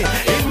me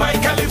in my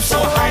Calypso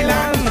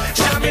Highland,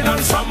 jamming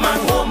on some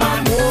man,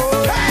 woman.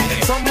 Hey!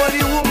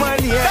 Somebody,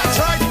 woman, yeah. That's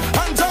right.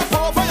 Hands up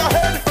over your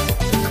head.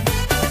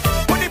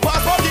 Put the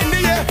passport in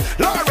the air.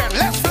 Lauren,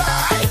 let's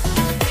fly.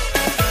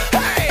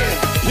 Hey!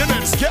 Your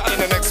name's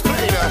Carolyn and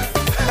Explainer.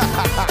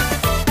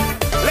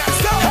 Let's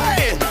go.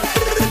 Hey!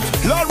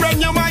 Lauren,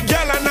 you're my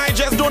girl and I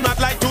just do not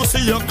like to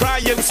see you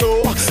crying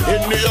so.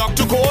 In New York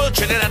to cold,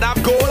 Trinidad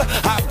I've gold.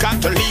 I've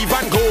got to leave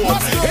and go.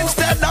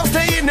 Instead of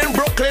staying in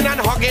Brooklyn and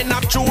hugging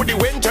up through the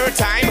winter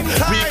time,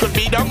 we could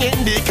be down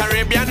in the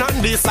Caribbean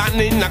on the sun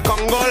in the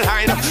Congo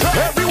line.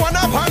 Everyone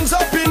have hands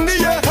up in the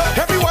air.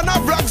 Everyone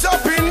have flags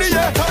up in the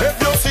air.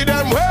 If you see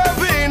them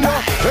waving,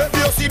 if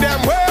you see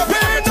them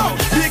waving,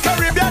 the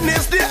Caribbean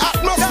is the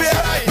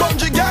atmosphere.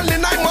 Bungee girl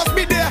and I must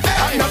be there.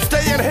 I'm not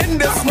staying in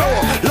the snow.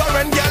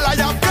 Lauren girl, I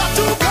have got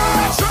to go.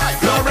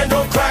 Lauren,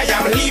 don't cry,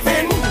 I'm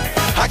leaving.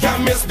 I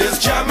can't miss this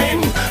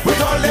jamming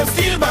with all them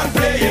steel band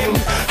playing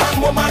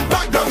and woman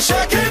background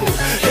shaking.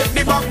 If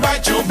the bug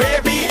bite you,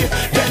 baby,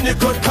 then you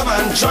could come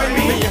and join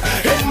me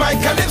in my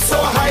Calypso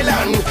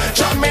Highland,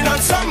 jamming on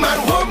some man,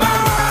 woman.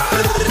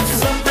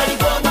 Somebody,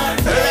 woman,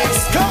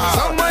 let's go.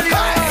 Somebody,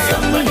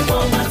 somebody,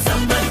 woman,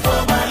 somebody,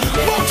 woman.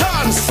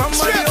 Bhutan,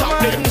 straight up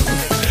there.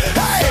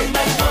 Hey, in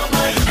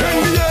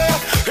the air,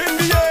 in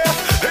the air,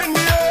 in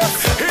the air,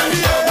 in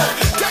the air.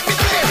 Take it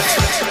there.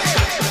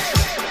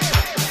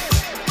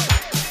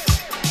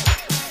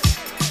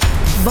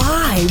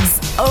 Vibes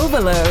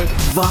Overload.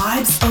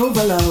 Vibes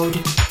Overload.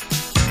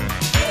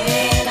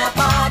 In a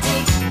party,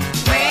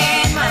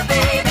 bring my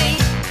baby.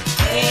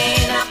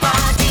 In a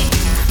party,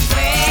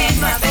 bring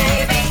my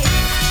baby.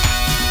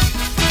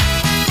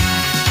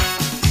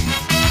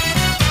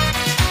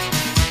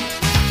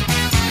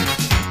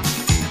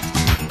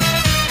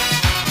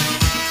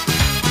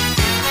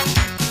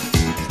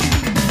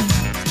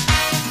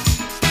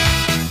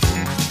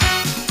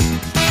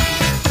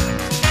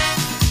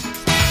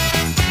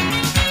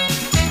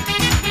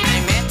 I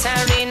met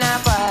her in a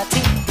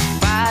party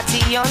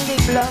on the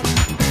block.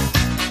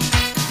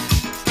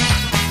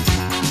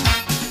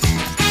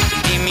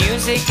 The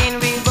music in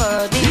we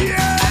body,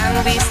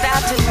 and we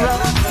start to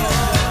rock.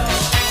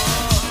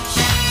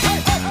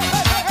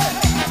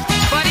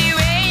 For the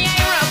way I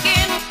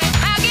rockin',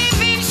 I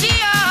give it she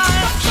all.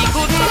 She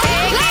couldn't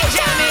take it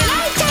jamming,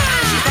 and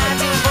she start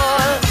to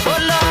fall. Oh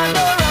Lord,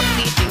 don't rock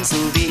the thing so,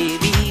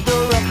 baby,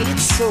 don't rock it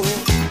so.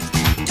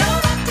 Don't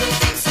rock the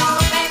thing so,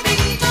 baby,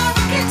 don't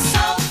rock it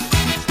so.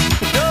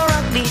 Don't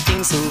rock the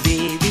thing so,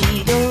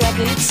 baby, don't rock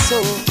it so.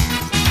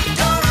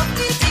 Don't rock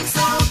the thing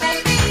so,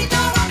 baby,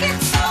 don't rock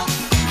it so.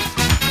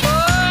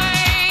 Boy,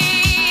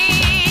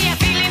 you're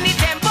feeling the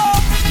tempo.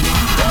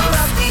 Don't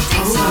rock the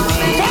thing so,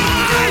 baby,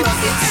 don't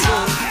rock it so.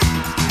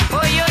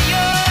 Oh yo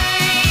yo,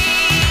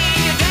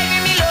 you're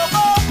driving me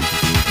loco.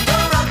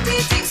 Don't rock the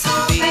thing so,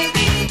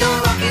 baby, don't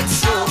rock it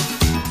so.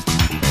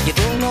 You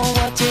don't know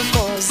what you're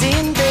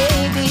causing,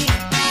 baby.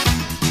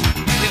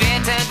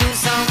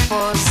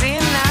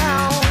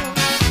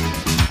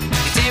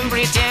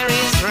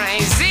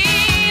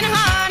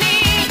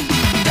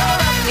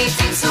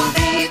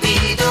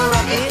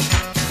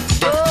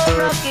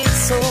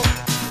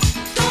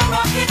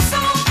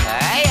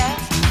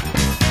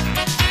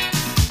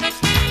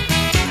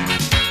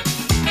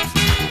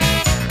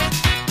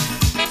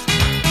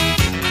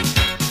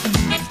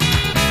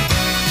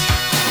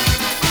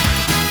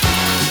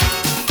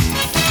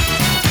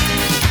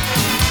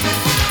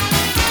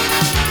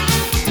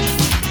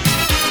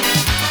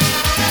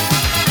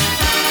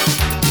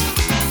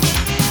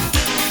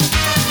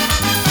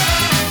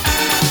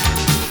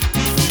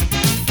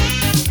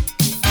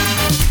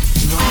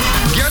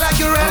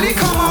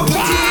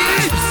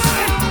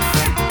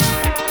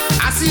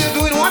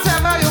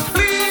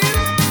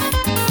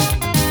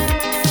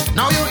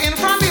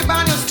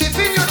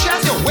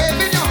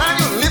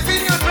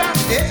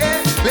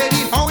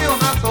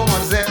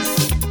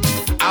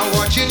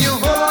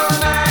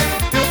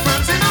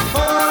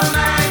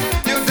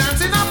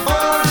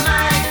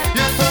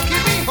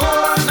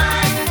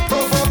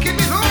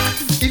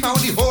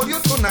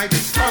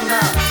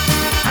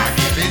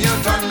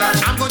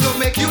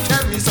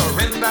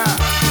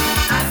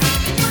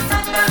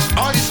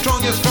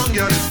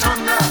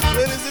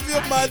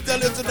 your man tell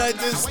you tonight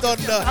is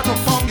thunder. I go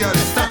phone girl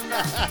is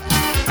thunder.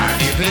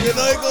 You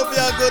know it's gonna be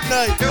a good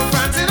night. You're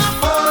dancing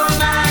up all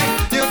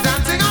night. You're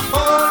dancing up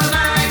all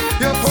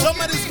night.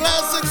 Somebody's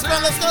classics,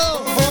 man. Let's go.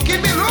 Oh,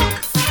 give me look.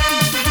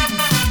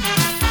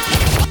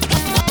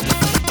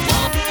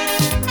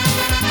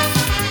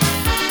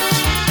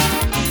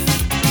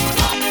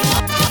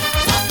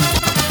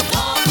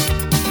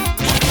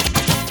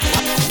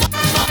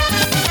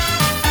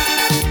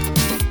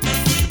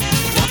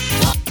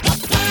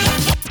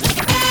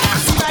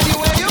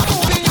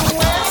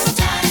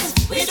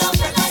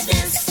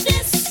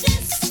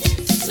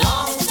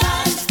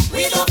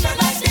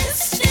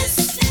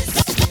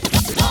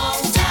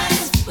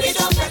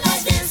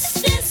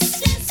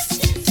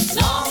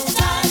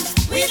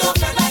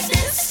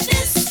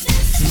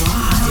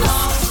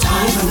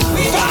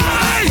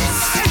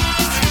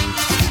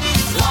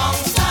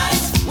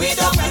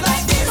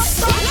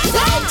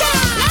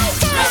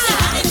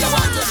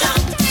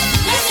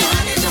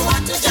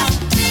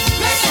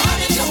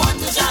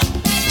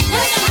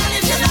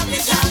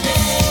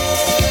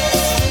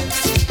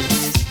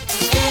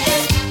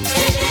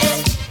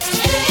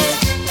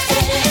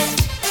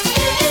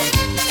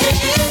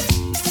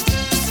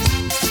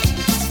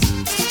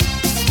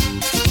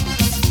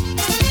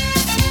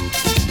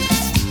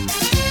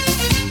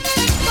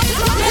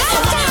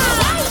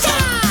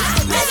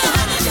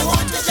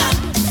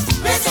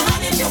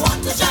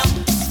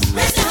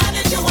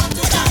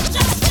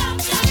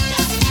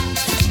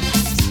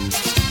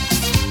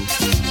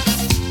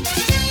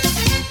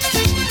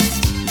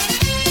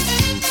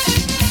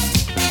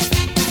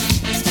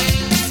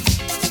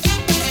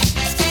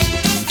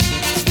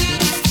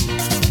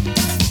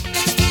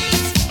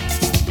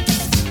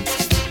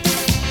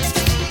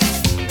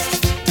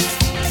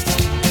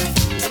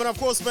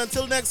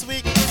 Until next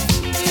week,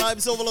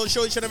 Vibes Overload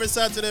show each and every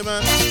Saturday,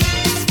 man.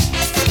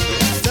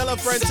 Tell a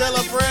friend, tell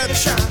a friend.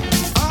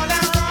 All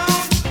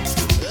around.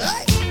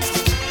 Hey.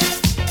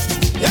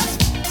 Yeah.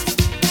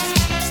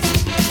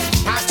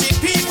 Party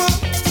people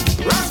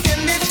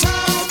rocking the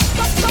town.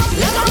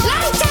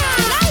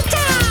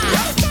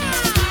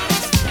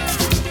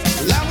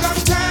 Long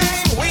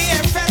time we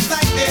ain't felt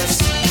like this.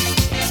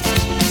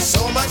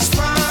 So much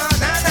fun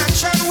and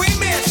action we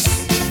miss.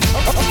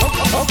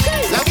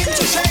 Okay. Love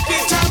to shake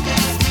it up.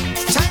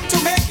 Time to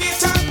make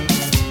it up.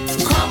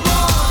 Come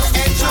on,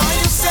 enjoy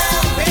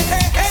yourself. Hey,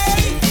 hey,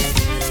 hey.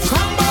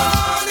 Come on.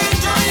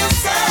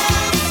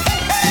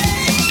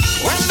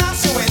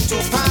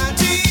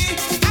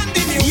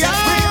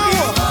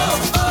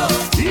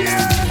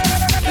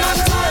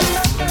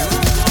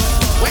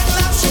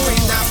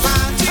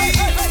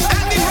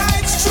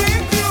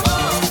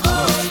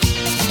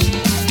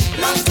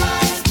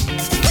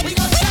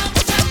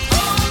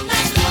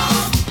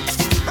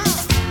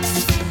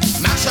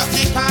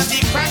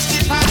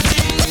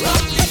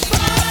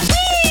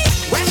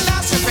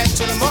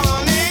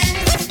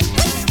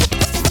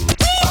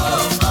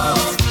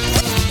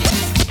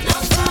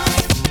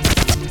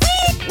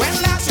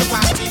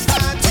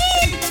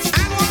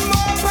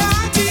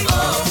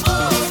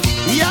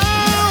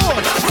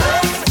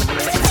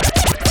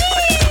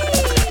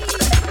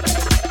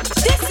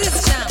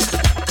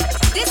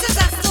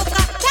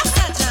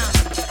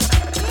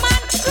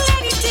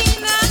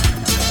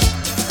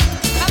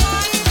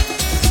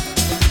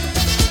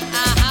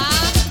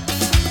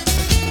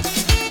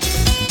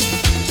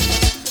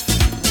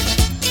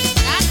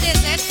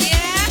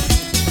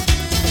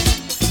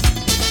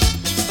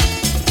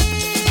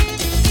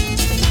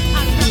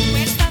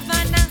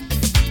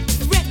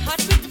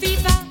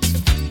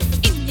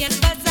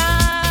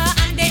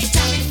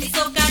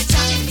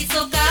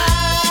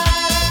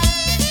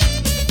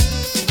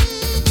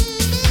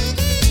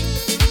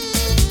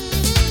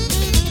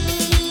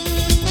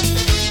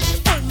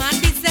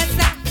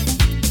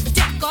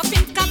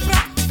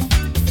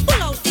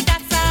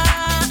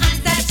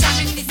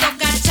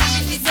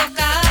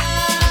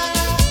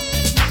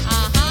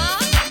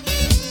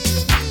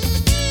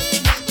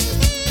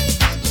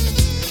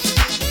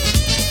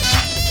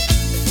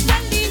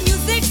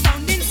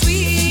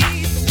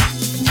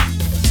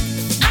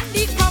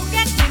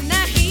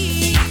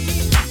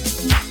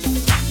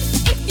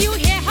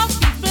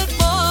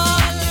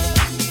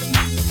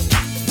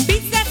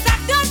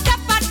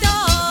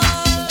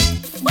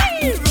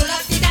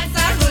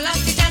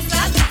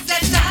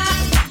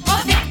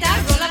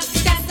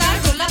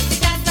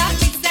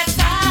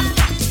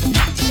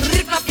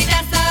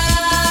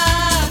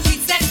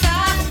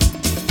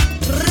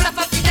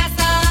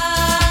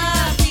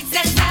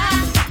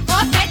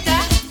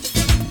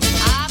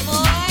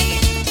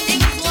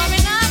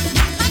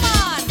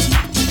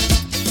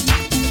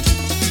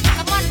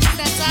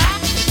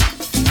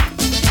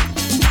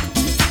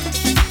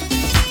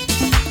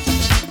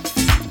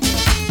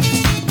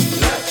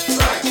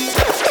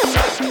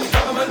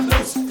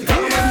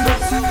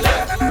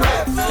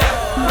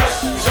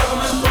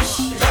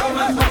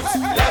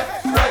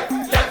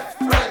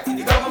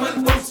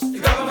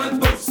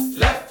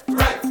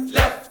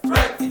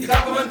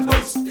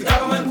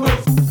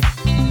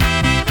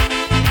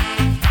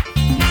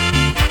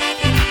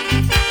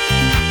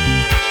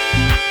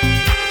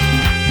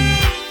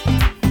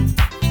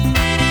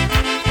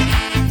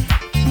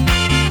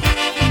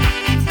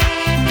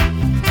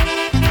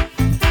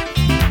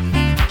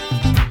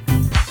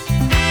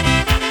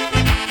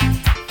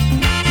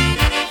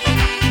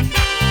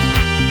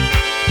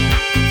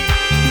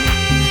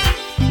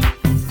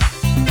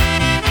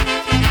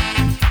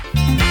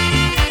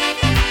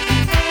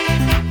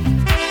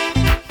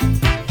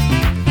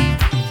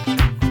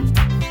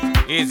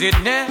 Is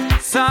it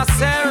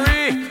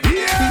necessary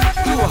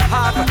to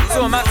have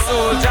so much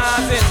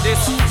soldiers in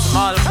this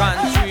small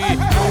country?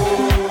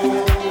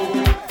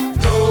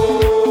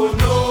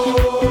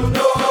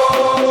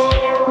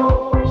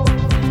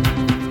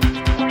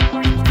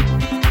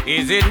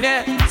 Is it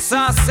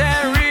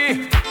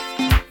necessary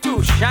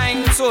to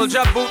shine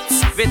soldier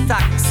boots with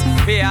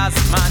taxpayers'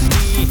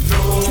 money?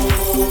 No.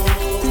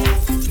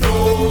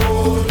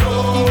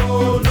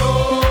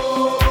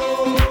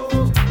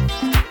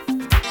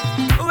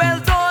 Well,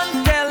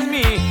 don't tell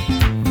me,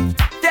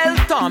 tell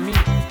Tommy.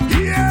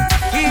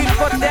 He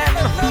put them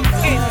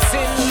in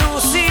St.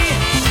 Lucie,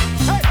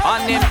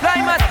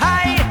 unemployment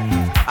high,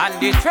 and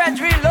the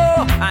treasury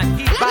low, and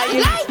he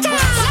buying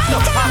no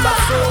papa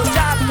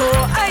soldier go.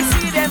 I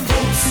see them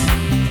boots,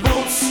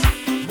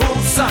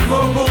 and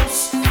more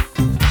boots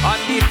on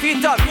the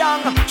feet of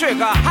young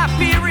trigger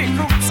happy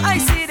recruits. I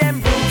see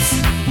them boots,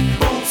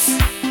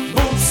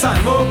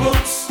 and more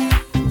boots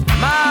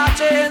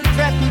marching,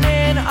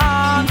 threatening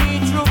army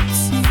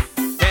troops.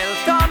 Tell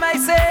Tom I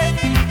say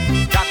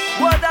that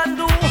wouldn't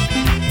do.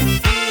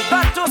 He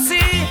got to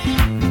see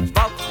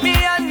about me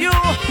and you,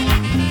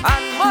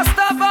 and most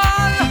of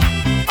all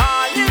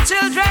you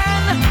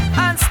children,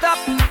 and stop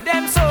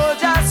them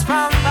soldiers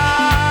from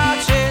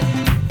marching.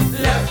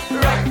 Left,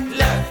 right,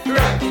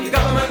 the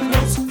government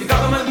moves, the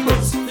government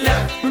moves.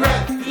 Left,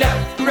 right,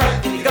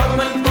 the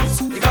government moves,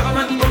 the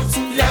government moves.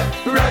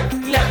 Left, right,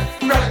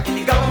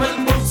 the government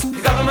moves,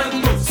 the government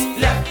moves.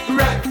 Left,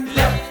 right,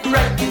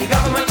 the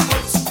government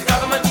moves, the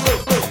government moves.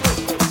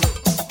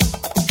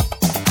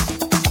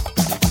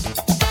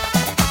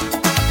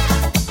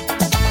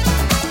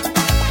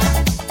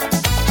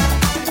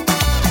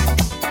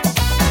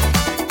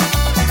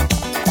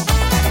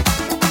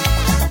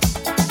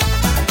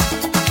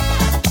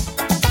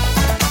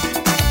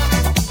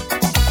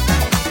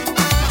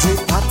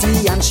 Party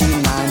and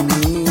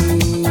Shinani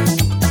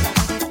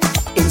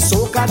in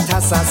Soka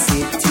Tassa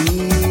City,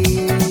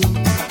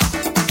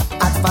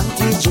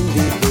 advantage in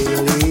the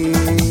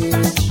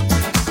village,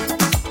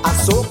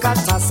 Asoka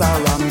Tassa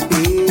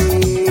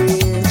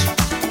rampage.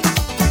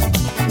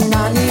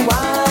 Nani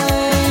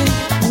wine,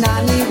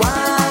 Nani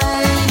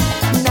wine,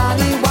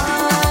 Nani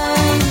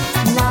wine,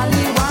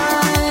 Nani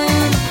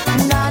wine,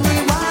 Nani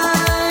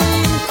wine,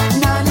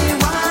 Nani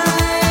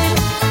wine,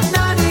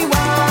 Nani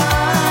wine.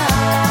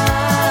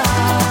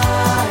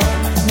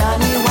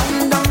 Nani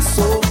wind down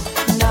so,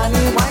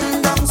 Nani wind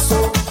down so,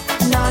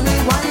 Nani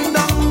wind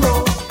down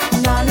low,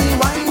 Nani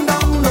wind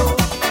down low,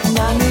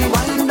 Nani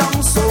wind down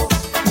so,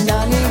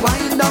 Nani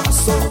wind down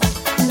so,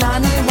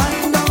 Nani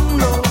wind down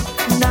low,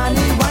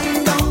 Nani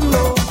wind down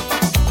low.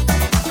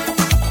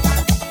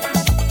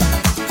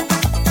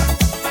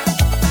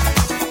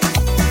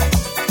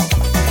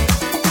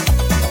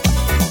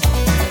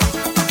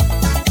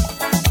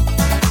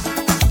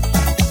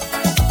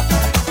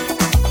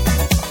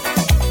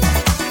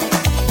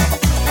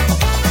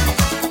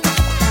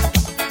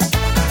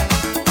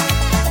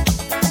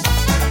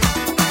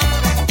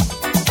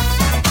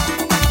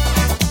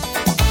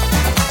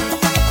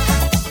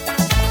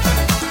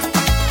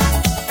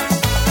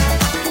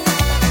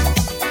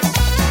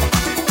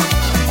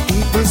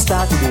 People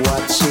started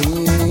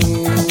watching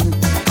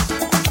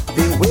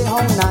the way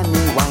how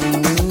Nani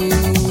whining,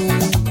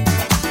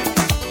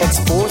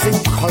 exposing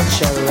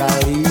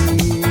culturally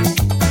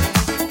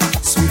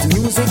sweet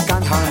music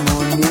and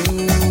harmony.